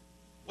 Outstanding.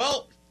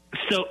 Well,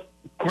 so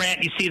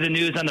Grant, you see the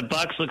news on the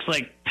Bucks. Looks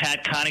like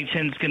Pat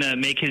Connaughton's going to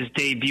make his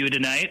debut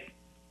tonight.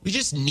 We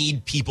just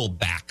need people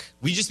back.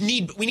 We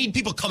need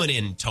people coming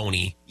in,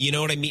 Tony. You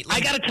know what I mean?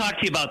 I got to talk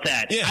to you about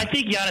that. Yeah. I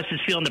think Giannis is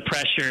feeling the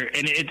pressure,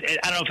 and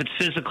I don't know if it's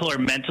physical or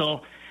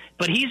mental,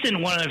 but he's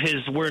in one of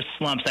his worst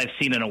slumps I've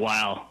seen in a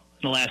while,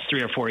 in the last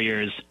 3 or 4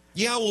 years.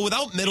 Yeah, well,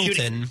 without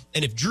Middleton,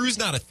 and if Drew's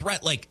not a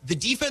threat, like, the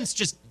defense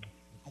just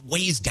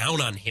weighs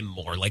down on him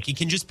more. Like, he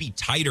can just be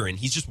tighter, and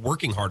he's just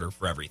working harder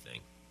for everything.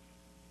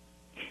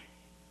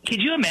 Could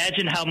you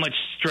imagine how much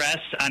stress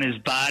on his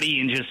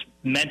body and just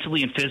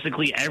mentally and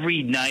physically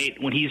every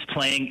night when he's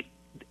playing,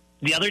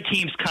 the other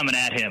team's coming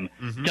at him,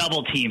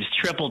 double teams,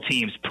 triple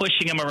teams,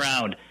 pushing him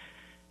around,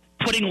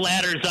 putting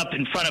ladders up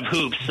in front of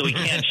hoops so he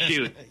can't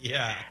shoot.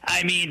 Yeah.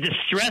 I mean, the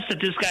stress that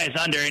this guy's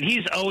under, and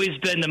he's always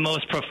been the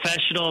most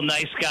professional,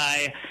 nice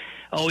guy,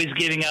 always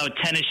giving out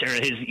tennis or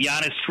his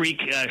Giannis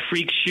freak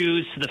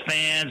shoes to the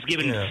fans,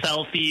 giving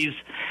selfies.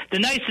 The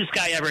nicest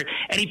guy ever.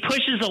 And he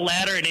pushes a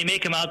ladder and they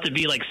make him out to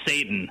be like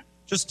Satan.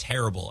 Just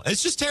terrible.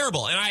 It's just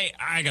terrible. And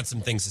I got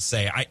some things to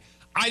say.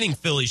 I think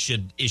Philly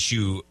should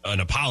issue an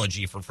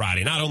apology for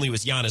Friday. Not only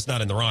was Giannis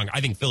not in the wrong, I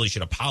think Philly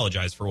should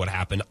apologize for what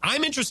happened.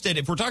 I'm interested,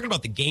 if we're talking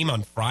about the game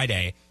on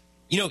Friday,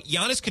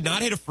 Giannis could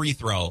not hit a free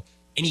throw,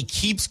 and he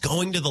keeps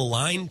going to the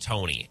line,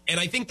 Tony.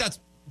 And I think that's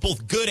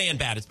both good and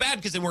bad. It's bad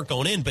because they weren't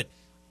going in, but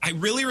I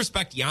really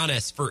respect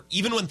Giannis for,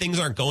 even when things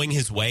aren't going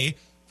his way,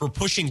 for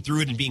pushing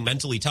through it and being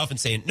mentally tough and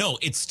saying, no,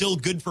 it's still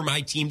good for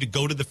my team to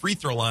go to the free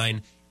throw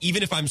line,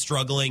 even if I'm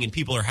struggling and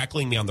people are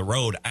heckling me on the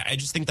road. I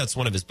just think that's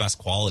one of his best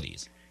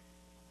qualities.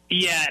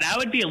 Yeah, and I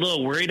would be a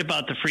little worried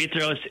about the free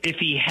throws if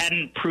he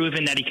hadn't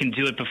proven that he can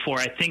do it before.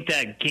 I think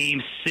that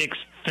Game 6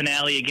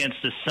 finale against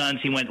the Suns,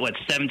 he went,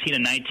 17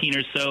 and 19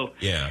 or so?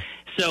 Yeah.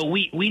 So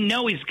we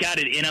know he's got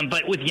it in him,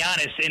 but with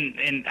Giannis,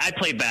 and I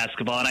play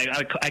basketball, and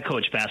I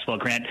coach basketball,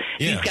 Grant.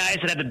 Yeah. These guys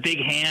that have the big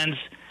hands,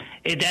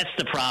 that's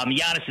the problem.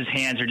 Giannis's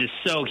hands are just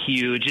so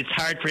huge. It's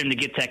hard for him to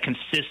get that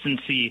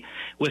consistency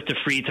with the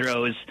free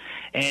throws.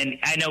 And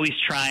I know he's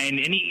trying,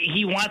 and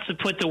he wants to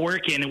put the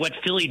work in. And what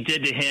Philly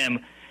did to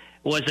him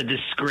was a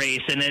disgrace.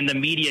 And then the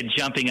media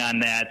jumping on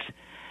that.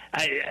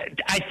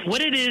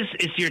 What it is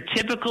your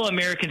typical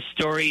American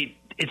story.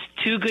 It's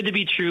too good to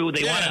be true.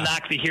 They want to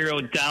knock the hero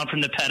down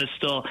from the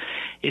pedestal.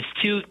 It's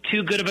too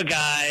good of a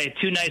guy,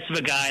 too nice of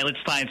a guy.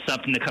 Let's find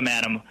something to come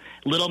at him.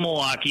 Little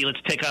Milwaukee. Let's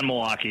pick on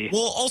Milwaukee.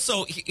 Well,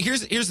 also,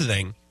 here's the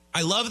thing.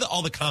 I love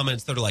all the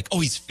comments that are like, oh,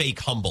 he's fake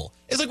humble.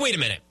 It's like, wait a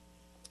minute.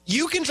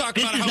 You can talk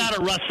about This is not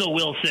a Russell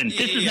Wilson.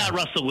 This is not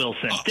Russell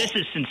Wilson. This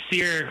is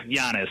sincere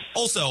Giannis.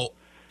 Also,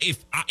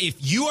 if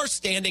you are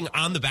standing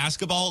on the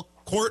basketball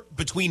court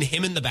between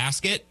him and the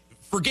basket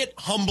forget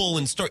humble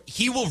and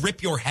he will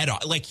rip your head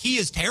off. Like, he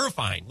is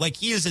terrifying. Like,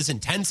 he is as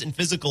intense and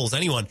physical as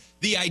anyone.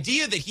 The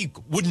idea that he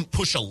wouldn't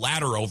push a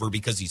ladder over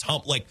because he's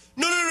like,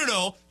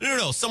 no.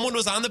 Someone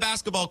was on the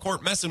basketball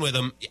court messing with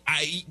him.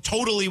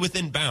 Totally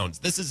within bounds.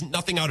 This is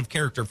nothing out of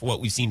character for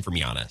what we've seen from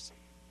Giannis.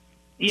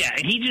 Yeah,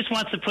 and he just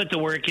wants to put the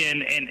work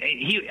in, and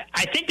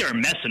I think they were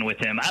messing with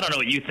him. I don't know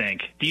what you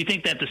think. Do you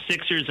think that the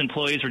Sixers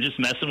employees were just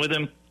messing with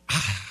him?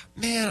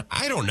 Man,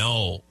 I don't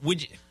know.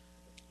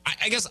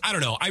 I guess, I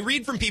don't know. I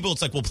read from people,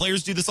 it's like, well,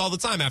 players do this all the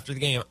time after the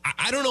game.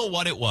 I don't know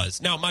what it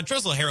was. Now,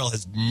 Montrezl Harrell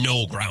has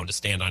no ground to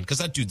stand on because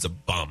that dude's a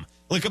bum.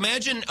 Like,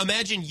 imagine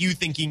you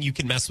thinking you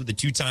can mess with the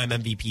 2-time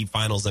MVP,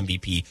 Finals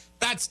MVP.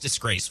 That's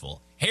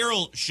disgraceful.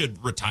 Harrell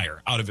should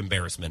retire out of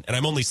embarrassment, and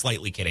I'm only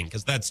slightly kidding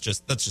because that's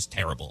just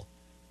terrible.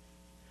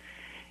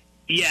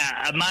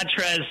 Yeah,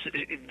 Montrez,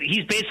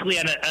 he's basically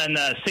on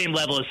the same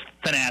level as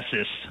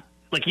Thanasis.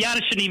 Like,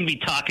 Giannis shouldn't even be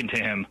talking to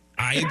him.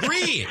 I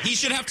agree. He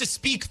should have to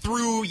speak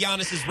through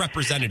Giannis's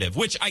representative,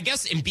 which I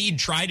guess Embiid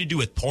tried to do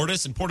with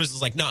Portis, and Portis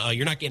is like, no,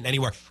 you're not getting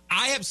anywhere.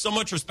 I have so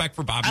much respect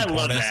for Bobby Portis. I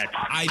love that.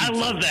 I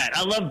love that.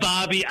 I love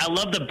Bobby. I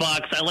love the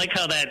Bucks. I like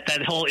how that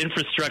whole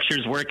infrastructure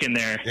is working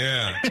there.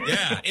 Yeah.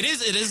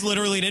 It is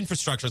literally an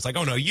infrastructure. It's like,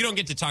 oh, no, you don't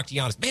get to talk to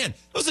Giannis. Man,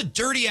 that was a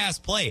dirty-ass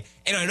play.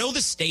 And I know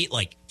the state,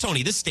 like,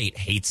 Tony, this state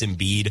hates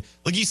Embiid.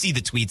 Like, you see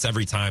the tweets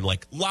every time,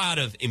 like, a lot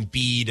of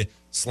Embiid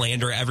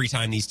slander every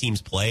time these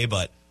teams play,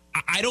 but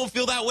I don't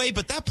feel that way.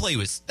 But that play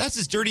that's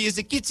as dirty as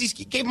it gets. He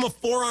gave him a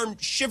forearm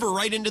shiver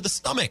right into the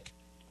stomach.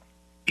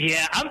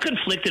 Yeah, I'm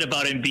conflicted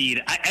about Embiid.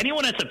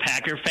 Anyone that's a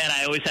Packer fan,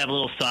 I always have a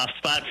little soft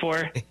spot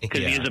for because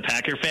he is a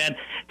Packer fan.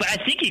 But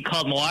I think he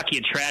called Milwaukee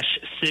a trash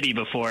city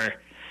before.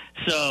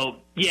 So,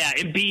 yeah,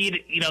 Embiid,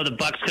 the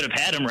Bucks could have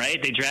had him, right?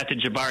 They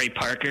drafted Jabari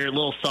Parker. A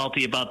little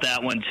salty about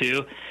that one,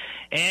 too.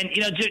 And,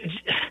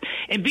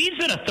 Embiid's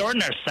been a thorn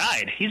in our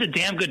side. He's a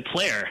damn good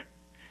player.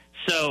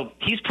 So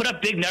he's put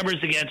up big numbers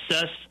against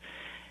us.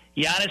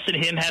 Giannis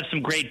and him have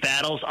some great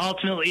battles.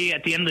 Ultimately,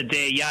 at the end of the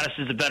day, Giannis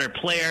is a better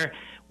player.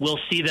 We'll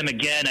see them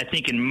again, I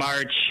think, in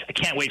March. I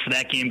can't wait for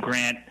that game,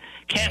 Grant.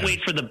 Can't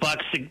wait for the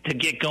Bucks to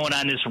get going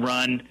on this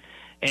run.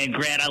 And,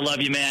 Grant, I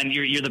love you, man.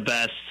 You're the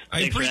best.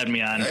 Thanks for having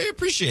me on. I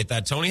appreciate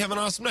that, Tony. Have an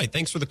awesome night.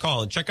 Thanks for the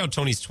call. And check out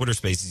Tony's Twitter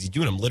Spaces. He's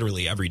doing them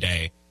literally every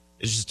day.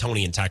 It's just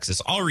Tony in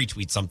Texas. I'll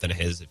retweet something of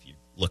his if you're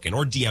looking,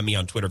 or DM me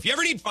on Twitter. If you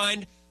ever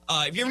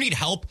need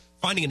help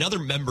finding another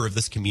member of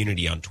this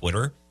community on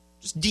Twitter,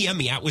 just DM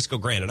me at Wisco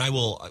Grant, and I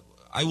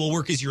will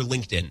work as your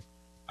LinkedIn.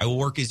 I will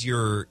work as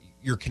your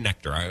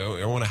connector.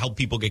 I want to help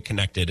people get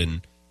connected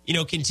and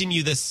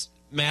continue this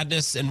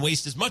madness and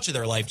waste as much of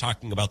their life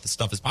talking about this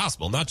stuff as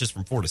possible, not just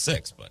from 4 to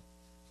 6, but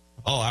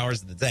all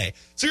hours of the day.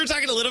 So you're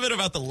talking a little bit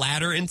about the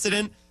ladder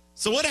incident.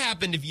 So what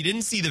happened, if you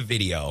didn't see the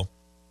video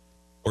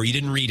or you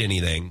didn't read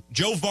anything?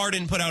 Joe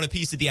Vardon put out a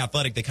piece at The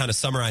Athletic that kind of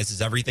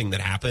summarizes everything that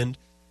happened.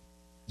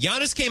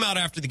 Giannis came out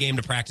after the game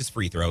to practice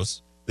free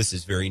throws. This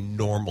is very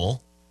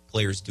normal.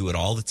 Players do it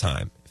all the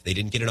time. If they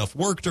didn't get enough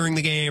work during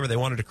the game or they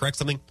wanted to correct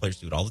something, players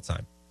do it all the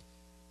time.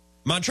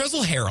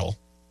 Montrezl Harrell,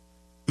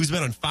 who's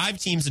been on 5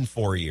 teams in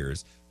 4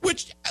 years,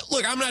 which,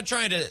 look, I'm not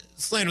trying to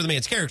slander the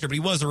man's character, but he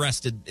was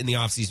arrested in the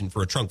offseason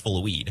for a trunk full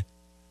of weed.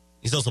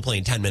 He's also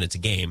playing 10 minutes a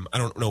game. I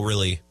don't know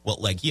really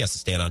what leg he has to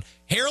stand on.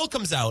 Harrell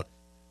comes out,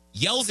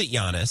 yells at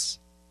Giannis,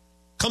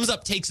 comes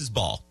up, takes his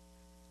ball.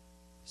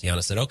 So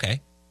Giannis said,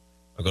 okay,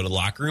 I'll go to the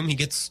locker room. He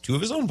gets 2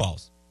 of his own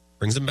balls,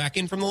 brings them back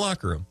in from the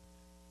locker room.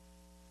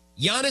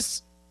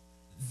 Giannis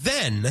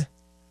then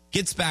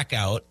gets back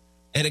out,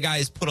 and a guy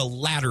has put a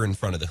ladder in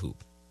front of the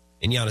hoop.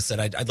 And Giannis said,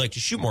 I'd like to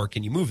shoot more.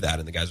 Can you move that?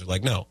 And the guys were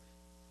like, no.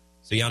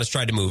 So Giannis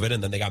tried to move it,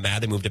 and then they got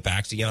mad. They moved it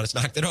back, so Giannis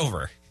knocked it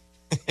over.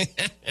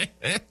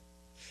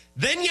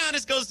 Then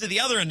Giannis goes to the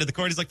other end of the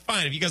court. He's like,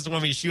 fine, if you guys don't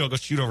want me to shoot, I'll go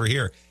shoot over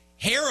here.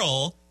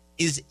 Harrell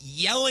is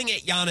yelling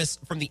at Giannis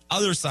from the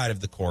other side of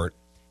the court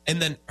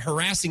and then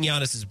harassing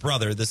Giannis's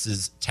brother. This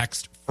is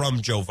text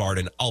from Joe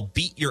Vardon. I'll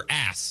beat your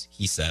ass,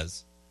 he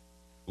says,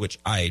 which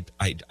I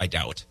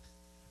doubt.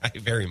 I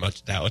very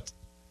much doubt.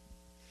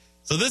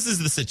 So this is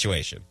the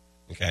situation,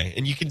 okay?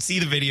 And you can see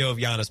the video of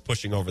Giannis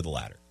pushing over the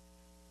ladder.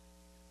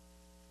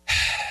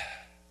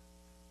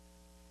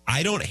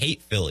 I don't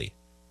hate Philly.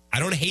 I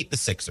don't hate the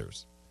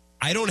Sixers.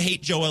 I don't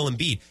hate Joel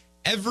Embiid.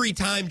 Every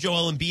time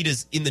Joel Embiid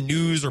is in the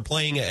news or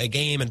playing a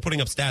game and putting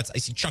up stats, I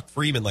see Chuck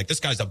Freeman like, this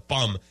guy's a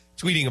bum,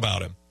 tweeting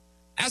about him.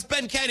 Ask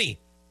Ben Kenny,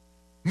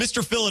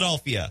 Mr.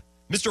 Philadelphia,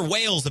 Mr.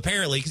 Wales,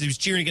 apparently, because he was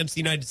cheering against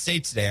the United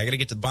States today. I got to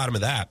get to the bottom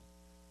of that.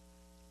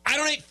 I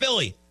don't hate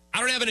Philly. I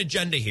don't have an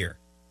agenda here.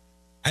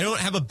 I don't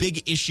have a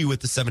big issue with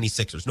the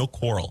 76ers. No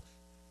quarrel.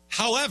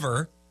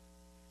 However,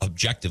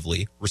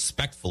 objectively,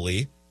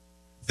 respectfully,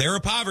 they're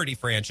a poverty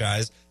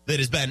franchise that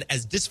has been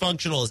as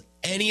dysfunctional as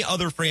any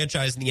other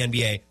franchise in the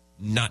NBA,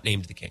 not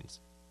named the Kings.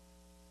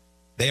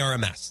 They are a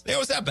mess. They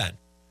always have been.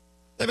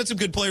 They've had some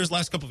good players the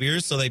last couple of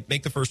years, so they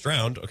make the first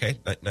round. Okay,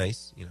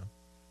 nice.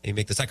 They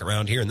make the second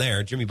round here and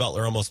there. Jimmy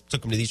Butler almost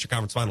took them to the Eastern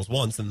Conference Finals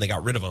once, and they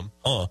got rid of him.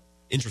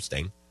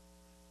 Interesting.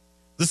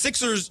 The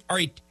Sixers are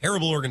a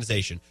terrible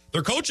organization.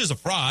 Their coach is a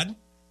fraud.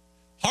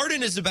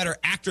 Harden is a better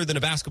actor than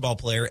a basketball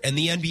player, and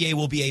the NBA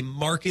will be a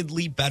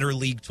markedly better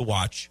league to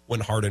watch when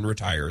Harden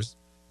retires.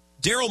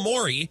 Daryl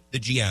Morey, the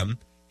GM,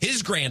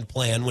 his grand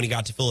plan when he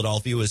got to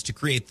Philadelphia was to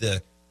create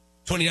the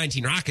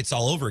 2019 Rockets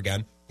all over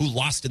again, who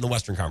lost in the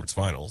Western Conference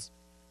Finals.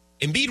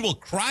 Embiid will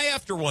cry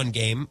after one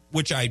game,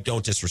 which I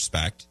don't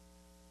disrespect,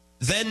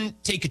 then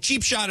take a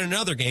cheap shot in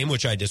another game,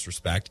 which I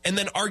disrespect, and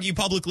then argue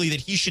publicly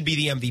that he should be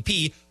the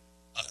MVP.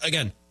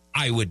 Again,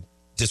 I would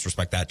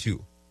disrespect that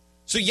too.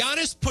 So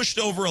Giannis pushed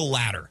over a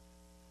ladder.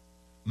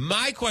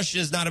 My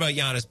question is not about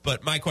Giannis,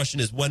 but my question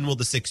is, when will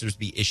the Sixers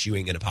be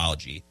issuing an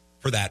apology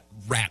for that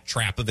rat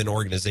trap of an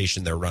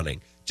organization they're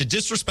running? To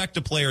disrespect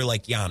a player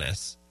like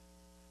Giannis,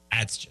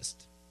 it's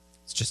just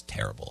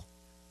terrible.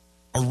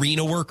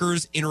 Arena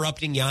workers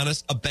interrupting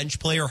Giannis, a bench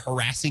player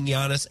harassing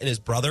Giannis and his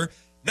brother.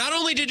 Not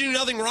only did he do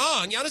nothing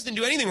wrong, Giannis didn't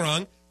do anything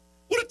wrong.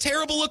 What a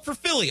terrible look for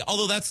Philly,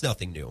 although that's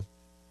nothing new.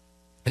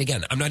 And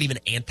again, I'm not even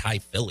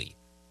anti-Philly.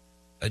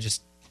 This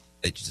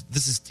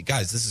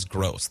is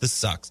gross. This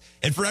sucks.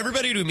 And for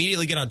everybody to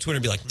immediately get on Twitter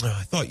and be like,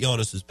 I thought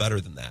Giannis was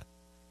better than that.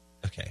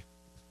 Okay,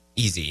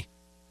 easy.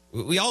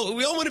 We all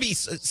want to be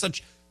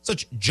such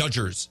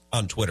judgers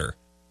on Twitter.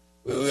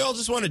 We all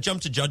just want to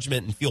jump to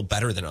judgment and feel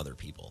better than other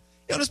people.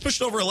 Giannis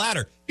pushed over a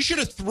ladder. You should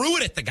have threw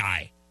it at the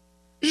guy.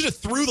 You should have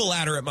threw the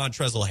ladder at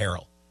Montrezl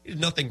Harrell. He did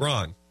nothing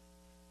wrong.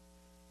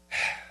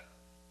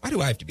 Why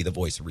do I have to be the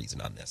voice of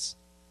reason on this?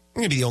 I'm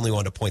going to be the only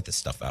one to point this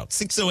stuff out.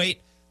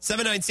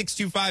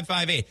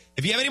 608-796-2558.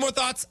 If you have any more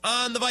thoughts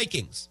on the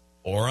Vikings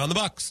or on the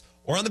Bucks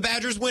or on the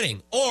Badgers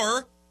winning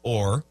or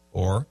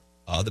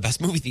the best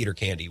movie theater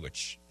candy,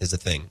 which is a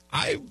thing,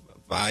 I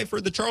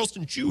for the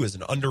Charleston Chew is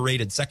an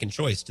underrated second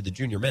choice to the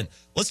junior men.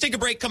 Let's take a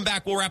break. Come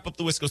back. We'll wrap up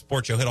the Wisco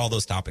Sports Show. Hit all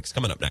those topics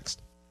coming up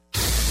next.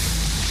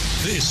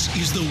 This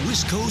is the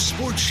Wisco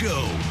Sports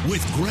Show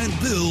with Grant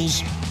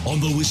Bills on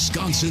the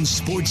Wisconsin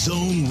Sports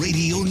Zone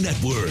Radio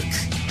Network.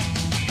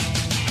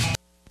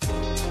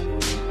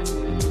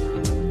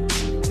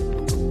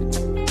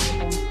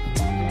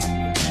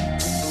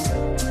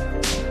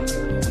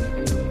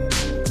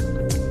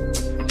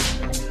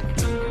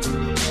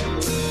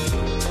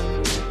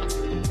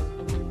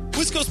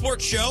 Wisco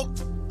Sports Show.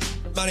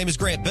 My name is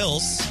Grant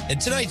Bills, and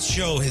tonight's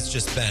show has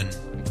just been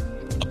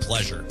a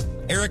pleasure.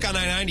 Eric on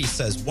 990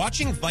 says,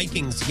 watching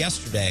Vikings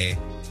yesterday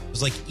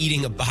was like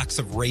eating a box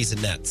of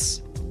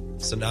Raisinets.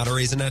 So not a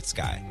Raisinets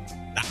guy.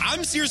 Now,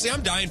 I'm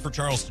dying for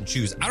Charleston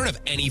Chews. I don't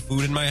have any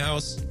food in my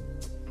house,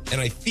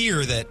 and I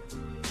fear that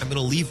I'm going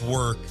to leave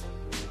work,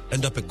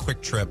 end up at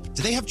Quick Trip.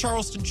 Do they have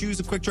Charleston Chews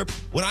at Quick Trip?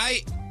 When I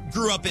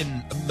grew up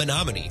in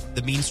Menominee,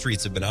 the mean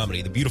streets of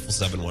Menominee, the beautiful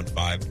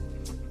 715,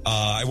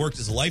 I worked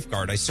as a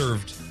lifeguard. I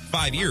served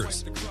 5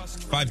 years,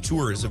 5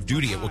 tours of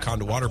duty at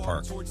Wakanda Water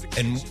Park.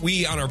 And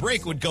we, on our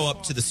break, would go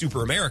up to the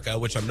Super America,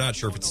 which I'm not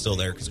sure if it's still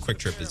there because Quick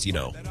Trip is,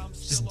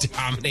 just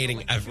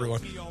dominating everyone.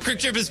 Quick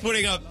Trip is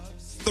putting up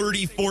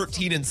 30,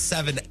 14, and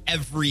 7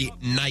 every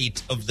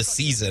night of the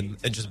season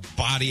and just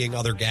bodying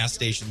other gas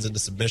stations into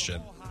submission.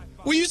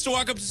 We used to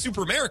walk up to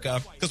Super America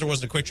because there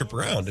wasn't a Quick Trip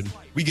around, and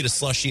we get a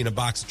slushie and a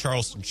box of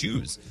Charleston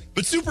Chews.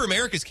 But Super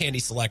America's candy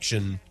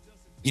selection,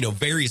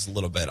 varies a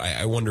little bit.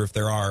 I wonder if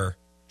there are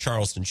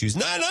Charleston Chews.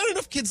 Not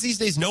enough kids these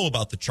days know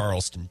about the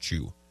Charleston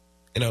Chew,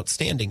 an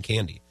outstanding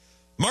candy.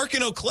 Mark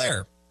in Eau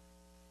Claire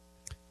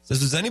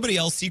says, is anybody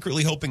else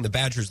secretly hoping the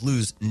Badgers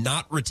lose,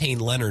 not retain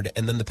Leonard,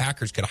 and then the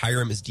Packers could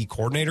hire him as D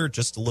coordinator?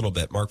 Just a little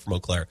bit. Mark from Eau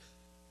Claire.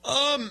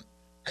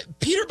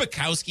 Peter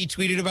Bukowski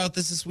tweeted about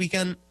this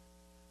weekend.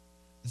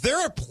 There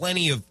are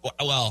plenty of,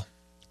 I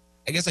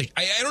guess I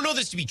don't know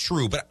this to be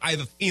true, but I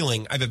have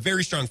a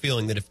very strong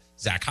feeling that if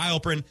Zach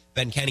Heilprin,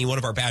 Ben Kenny, one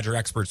of our Badger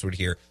experts would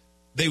hear,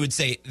 they would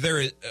say there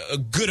is a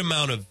good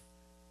amount of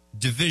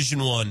Division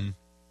I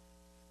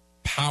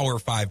Power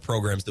 5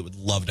 programs that would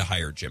love to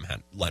hire Jim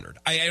Leonard.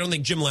 I don't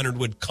think Jim Leonard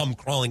would come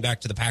crawling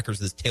back to the Packers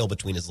with his tail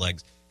between his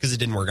legs because it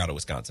didn't work out at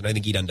Wisconsin. I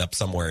think he'd end up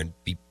somewhere and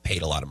be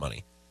paid a lot of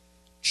money.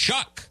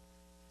 Chuck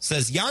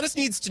says, Giannis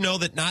needs to know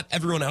that not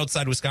everyone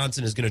outside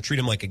Wisconsin is going to treat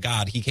him like a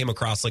god. He came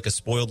across like a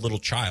spoiled little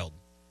child.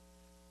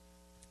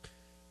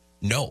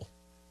 No.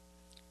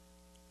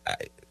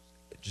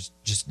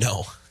 Just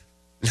no.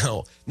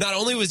 No. Not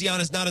only was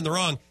Giannis not in the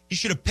wrong, he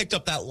should have picked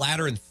up that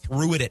ladder and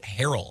threw it at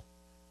Harrell.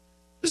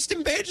 Just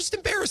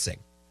embarrassing.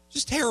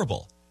 Just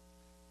terrible.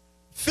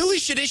 Philly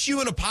should issue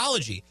an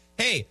apology.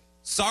 Hey,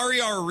 sorry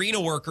our arena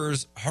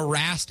workers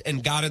harassed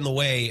and got in the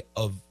way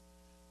of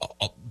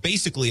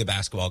basically a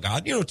basketball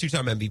god.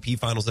 2-time MVP,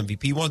 finals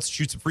MVP, wants to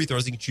shoot some free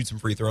throws. He can shoot some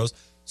free throws.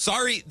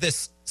 Sorry,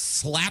 this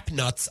slap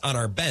nuts on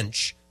our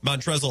bench,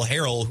 Montrezl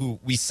Harrell, who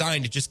we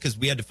signed just because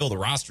we had to fill the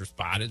roster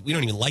spot. We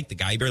don't even like the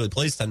guy. He barely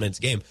plays 10 minutes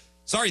a game.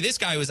 Sorry, this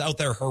guy was out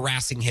there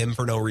harassing him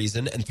for no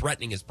reason and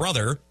threatening his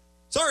brother.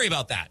 Sorry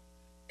about that.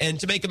 And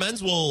to make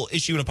amends, we'll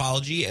issue an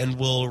apology and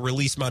we'll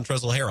release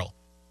Montrezl Harrell.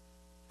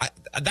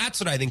 That's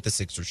what I think the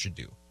Sixers should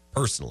do,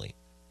 personally.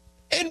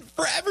 And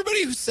for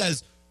everybody who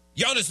says,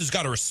 Giannis has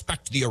got to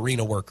respect the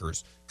arena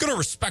workers, got to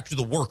respect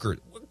the workers,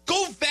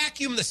 go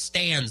vacuum the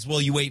stands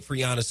while you wait for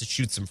Giannis to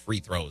shoot some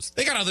free throws.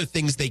 They got other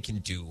things they can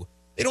do.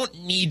 They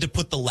don't need to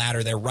put the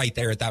ladder there right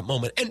there at that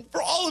moment. And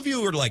for all of you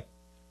who are like,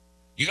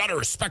 you got to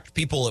respect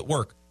people at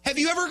work. Have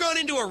you ever gone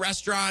into a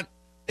restaurant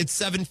at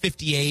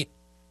 7:58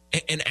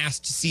 and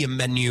asked to see a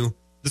menu?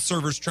 The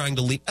server's trying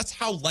to leave. That's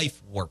how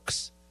life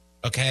works,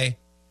 okay?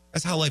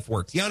 That's how life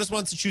works. Giannis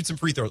wants to shoot some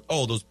free throws.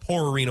 Oh, those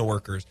poor arena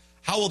workers.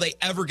 How will they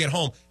ever get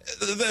home?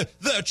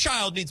 The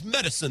child needs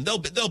medicine. They'll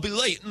be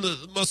late, and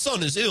my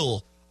son is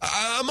ill.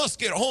 I must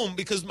get home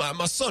because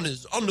my son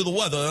is under the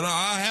weather, and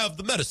I have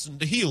the medicine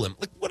to heal him.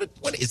 Like,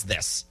 what is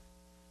this?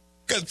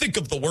 Think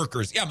of the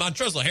workers. Yeah,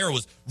 Montrezl Harrell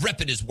was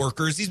repping his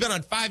workers. He's been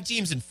on 5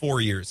 teams in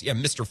 4 years. Yeah,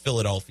 Mr.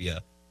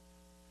 Philadelphia.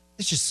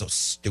 It's just so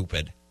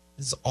stupid.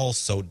 This is all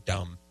so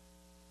dumb.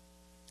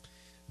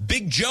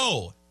 Big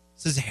Joe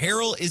says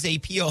Harrell is a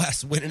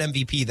POS. Win an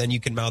MVP, then you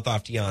can mouth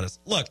off to Giannis.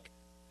 Look,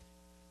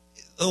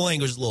 the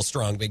language is a little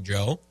strong, Big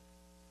Joe.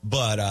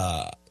 But,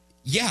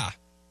 yeah.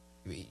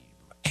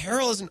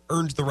 Harrell hasn't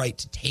earned the right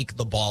to take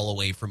the ball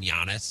away from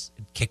Giannis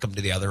and kick him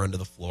to the other end of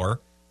the floor.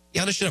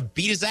 Giannis should have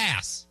beat his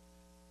ass.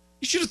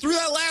 He should have threw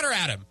that ladder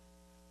at him.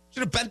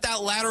 Should have bent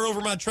that ladder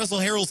over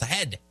Montrezl Harrell's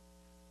head.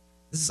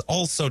 This is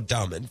all so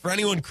dumb. And for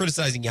anyone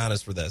criticizing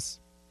Giannis for this,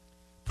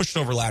 pushed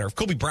over ladder. If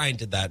Kobe Bryant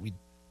did that,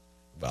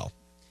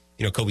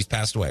 Kobe's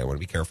passed away. I want to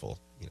be careful.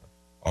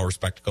 All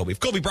respect to Kobe. If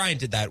Kobe Bryant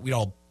did that, we'd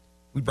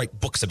write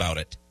books about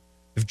it.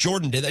 If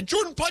Jordan did that,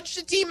 Jordan punched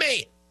a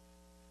teammate.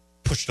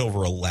 Pushed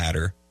over a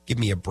ladder. Give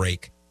me a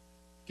break.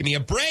 Give me a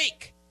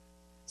break.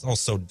 It's all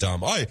so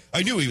dumb. I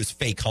knew he was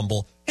fake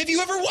humble. Have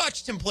you ever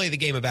watched him play the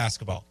game of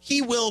basketball?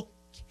 He will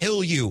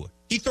kill you.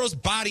 He throws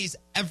bodies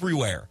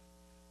everywhere.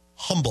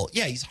 Humble.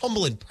 Yeah, he's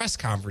humble in press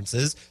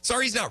conferences.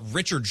 Sorry he's not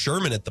Richard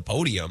Sherman at the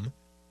podium.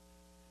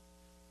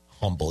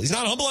 Humble. He's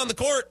not humble on the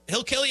court.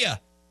 He'll kill you.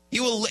 He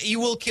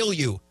will kill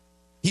you.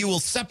 He will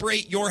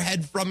separate your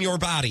head from your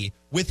body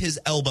with his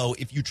elbow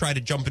if you try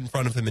to jump in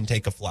front of him and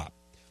take a flop.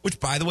 Which,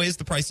 by the way, is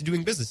the price of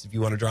doing business if you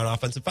want to draw an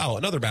offensive foul.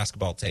 Another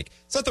basketball take.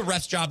 It's not the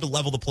ref's job to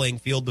level the playing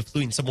field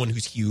between someone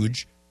who's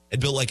huge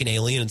and built like an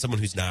alien and someone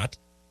who's not.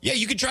 Yeah,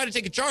 you could try to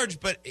take a charge,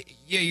 but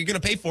yeah, you're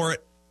going to pay for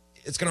it.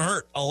 It's going to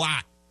hurt a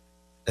lot.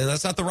 And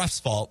that's not the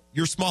ref's fault.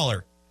 You're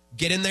smaller.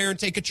 Get in there and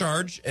take a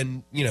charge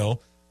and,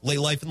 lay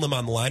life and limb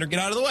on the line or get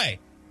out of the way.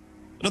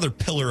 Another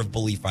pillar of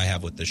belief I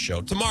have with this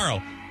show.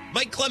 Tomorrow,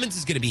 Mike Clemens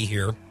is going to be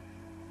here.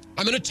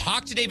 I'm going to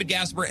talk to David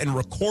Gasper and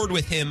record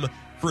with him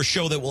for a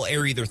show that will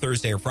air either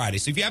Thursday or Friday.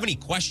 So if you have any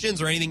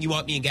questions or anything you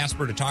want me and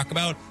Gasper to talk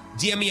about,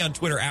 DM me on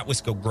Twitter at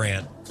Wisco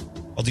Grant.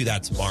 I'll do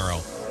that tomorrow.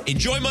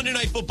 Enjoy Monday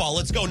Night Football.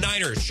 Let's go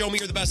Niners. Show me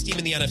you're the best team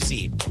in the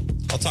NFC.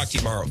 I'll talk to you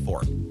tomorrow at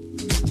 4.